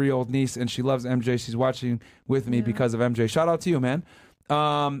my 3-year-old niece, and she loves MJ. She's watching with me because of MJ. Shout out to you, man.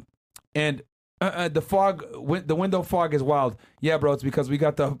 And the fog, the window fog is wild. Yeah, bro, it's because we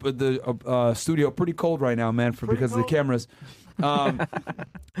got the studio pretty cold right now, man, because of the cameras.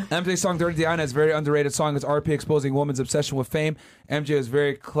 MJ's song Dirty Diana is a very underrated song. It's RP exposing woman's obsession with fame. MJ is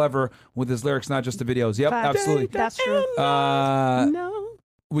very clever with his lyrics, not just the videos. Yep, absolutely. That's true.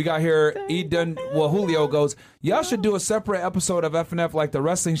 We got here Eden Julio goes, y'all should do a separate episode of FNF like the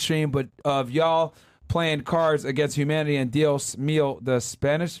wrestling stream, but of y'all playing Cards Against Humanity and Dios Mio, the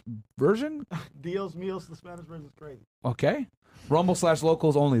Spanish version. Dios Míos, the Spanish version is great. Okay.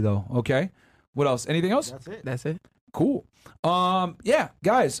 Rumble/locals only though. Okay. What else? Anything else? That's it. Cool. Yeah,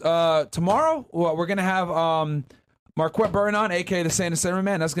 guys. Tomorrow we're gonna have Marquette Burton on, aka the Saint Assembly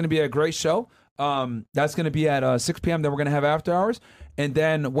Man. That's gonna be a great show. That's gonna be at 6 p.m. Then we're gonna have after hours, and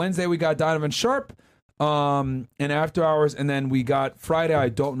then Wednesday we got Donovan Sharp, and after hours, and then we got Friday. I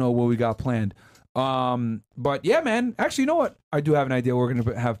don't know what we got planned. But yeah, man. Actually, you know what? I do have an idea we're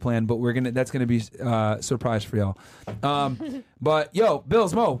gonna have planned, but that's gonna be surprise for y'all. But yo,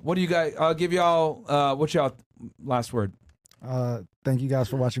 Bills, Mo, what do you guys? I'll give y'all what's y'all last word? Thank you guys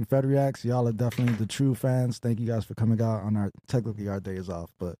for watching Fed Reacts. Y'all are definitely the true fans. Thank you guys for coming out on our day is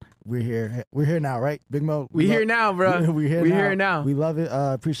off, but we're here. We're here now, right? Big Mo. We here now, bro. We're here now. We love it.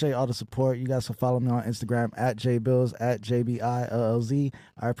 Appreciate all the support. You guys can follow me on Instagram at JBills at JBILLZ.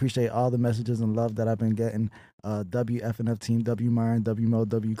 I appreciate all the messages and love that I've been getting. WFNF team, W Myron, W Mo,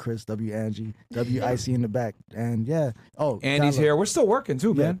 W Chris, W Angie, W IC in the back, and yeah. Oh, Andy's here. We're still working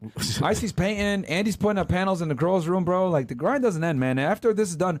too, man. IC's painting. Andy's putting up panels in the girls' room, bro. Like the grind doesn't end, man. And after this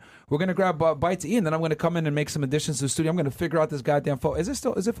is done, we're gonna grab a bite to eat, and then I'm gonna come in and make some additions to the studio. I'm gonna figure out this goddamn Is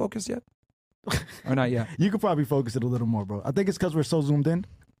it focused yet? Or not yet? You could probably focus it a little more, bro. I think it's because we're so zoomed in.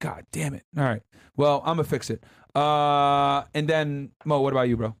 God damn it. All right. Well, I'm gonna fix it. And then Mo, what about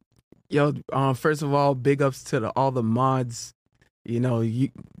you, bro? Yo, first of all, big ups to all the mods. You know,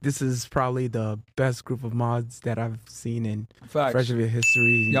 this is probably the best group of mods that I've seen in Freshman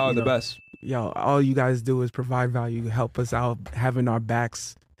history. Y'all are the best. Yo, all you guys do is provide value, help us out, having our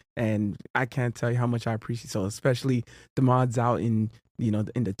backs, and I can't tell you how much I appreciate. So, especially the mods out in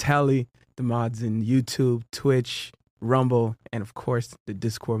the telly, the mods in YouTube, Twitch, Rumble, and of course the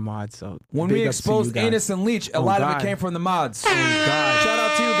Discord mods. So when we exposed Anus and Leech, a lot of it came from the mods. Shout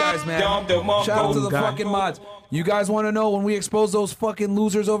out to you guys, man. Shout out to the fucking mods. You guys want to know when we exposed those fucking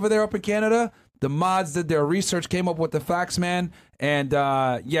losers over there up in Canada? The mods did their research, came up with the facts, man. And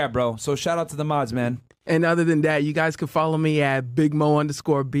yeah, bro. So shout out to the mods, man. And other than that, you guys can follow me at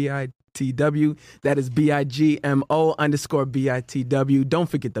BigMo_BITW. That is BIGMO_BITW. Don't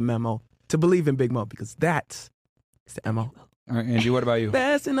forget the memo to believe in Big Mo, because that's the MO. All right, Angie, what about you?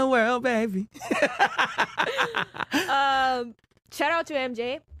 Best in the world, baby. Shout out to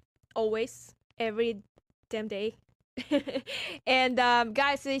MJ. Always. Every damn day. And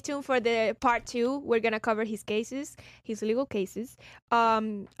guys, stay tuned for the part 2. We're going to cover his cases, his legal cases.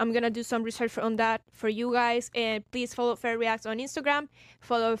 I'm going to do some research on that for you guys. And please follow Fed Reacts on Instagram.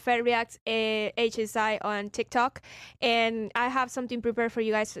 Follow Fed Reacts HSI on TikTok. And I have something prepared for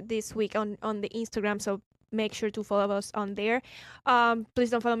you guys this week on the Instagram. So make sure to follow us on there. Please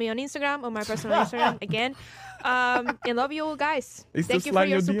don't follow me on Instagram, on my personal Instagram again. And love you all, guys. Thank you for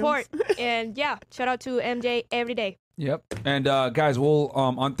your support. And yeah, shout out to MJ every day. Yep. And guys, we'll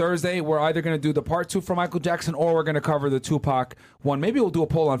on Thursday we're either going to do the part 2 for Michael Jackson, or we're going to cover the Tupac one. Maybe we'll do a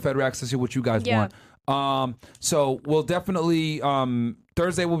poll on Fed Reacts to see what you guys want. So we'll definitely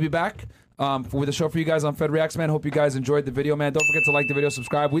Thursday we'll be back with a show for you guys on Fed Reacts, man. Hope you guys enjoyed the video, man. Don't forget to like the video,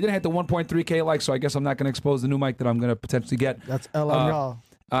 subscribe. We didn't hit the 1.3K likes, so I guess I'm not going to expose the new mic that I'm going to potentially get. That's L on y'all.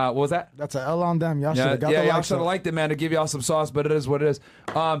 What was that? That's an L on them. Y'all should have got the y'all likes should have liked it, man, to give y'all some sauce, but it is what it is.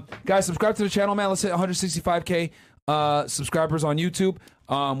 Guys, subscribe to the channel, man. Let's hit 165K subscribers on YouTube.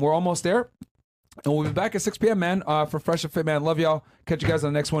 We're almost there. And we'll be back at 6 p.m., man, for Fresh and Fit, man. Love y'all. Catch you guys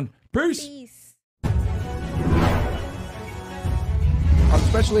on the next one. Peace. I'm a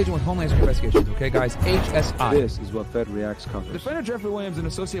special agent with Homeland Security Investigations, okay, guys? HSI. This is what Fed Reacts covers. Defendant Jeffrey Williams and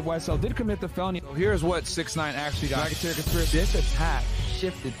associate YSL did commit the felony. So here's what 6ix9ine actually got. This attack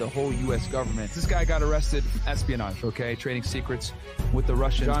shifted the whole U.S. government. This guy got arrested for espionage, okay? Trading secrets with the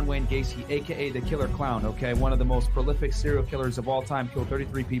Russian John Wayne Gacy, a.k.a. the Killer Clown, okay? One of the most prolific serial killers of all time, killed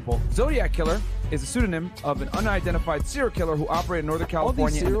 33 people. Zodiac Killer is a pseudonym of an unidentified serial killer who operated in Northern California.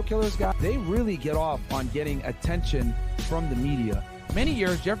 All these serial killers, guys, they really get off on getting attention from the media. Many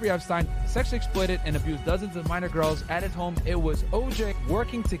years, Jeffrey Epstein sexually exploited and abused dozens of minor girls at his home. It was OJ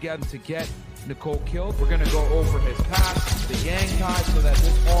working together to get Nicole killed. We're going to go over his past, the gang ties, so that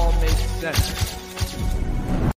this all makes sense.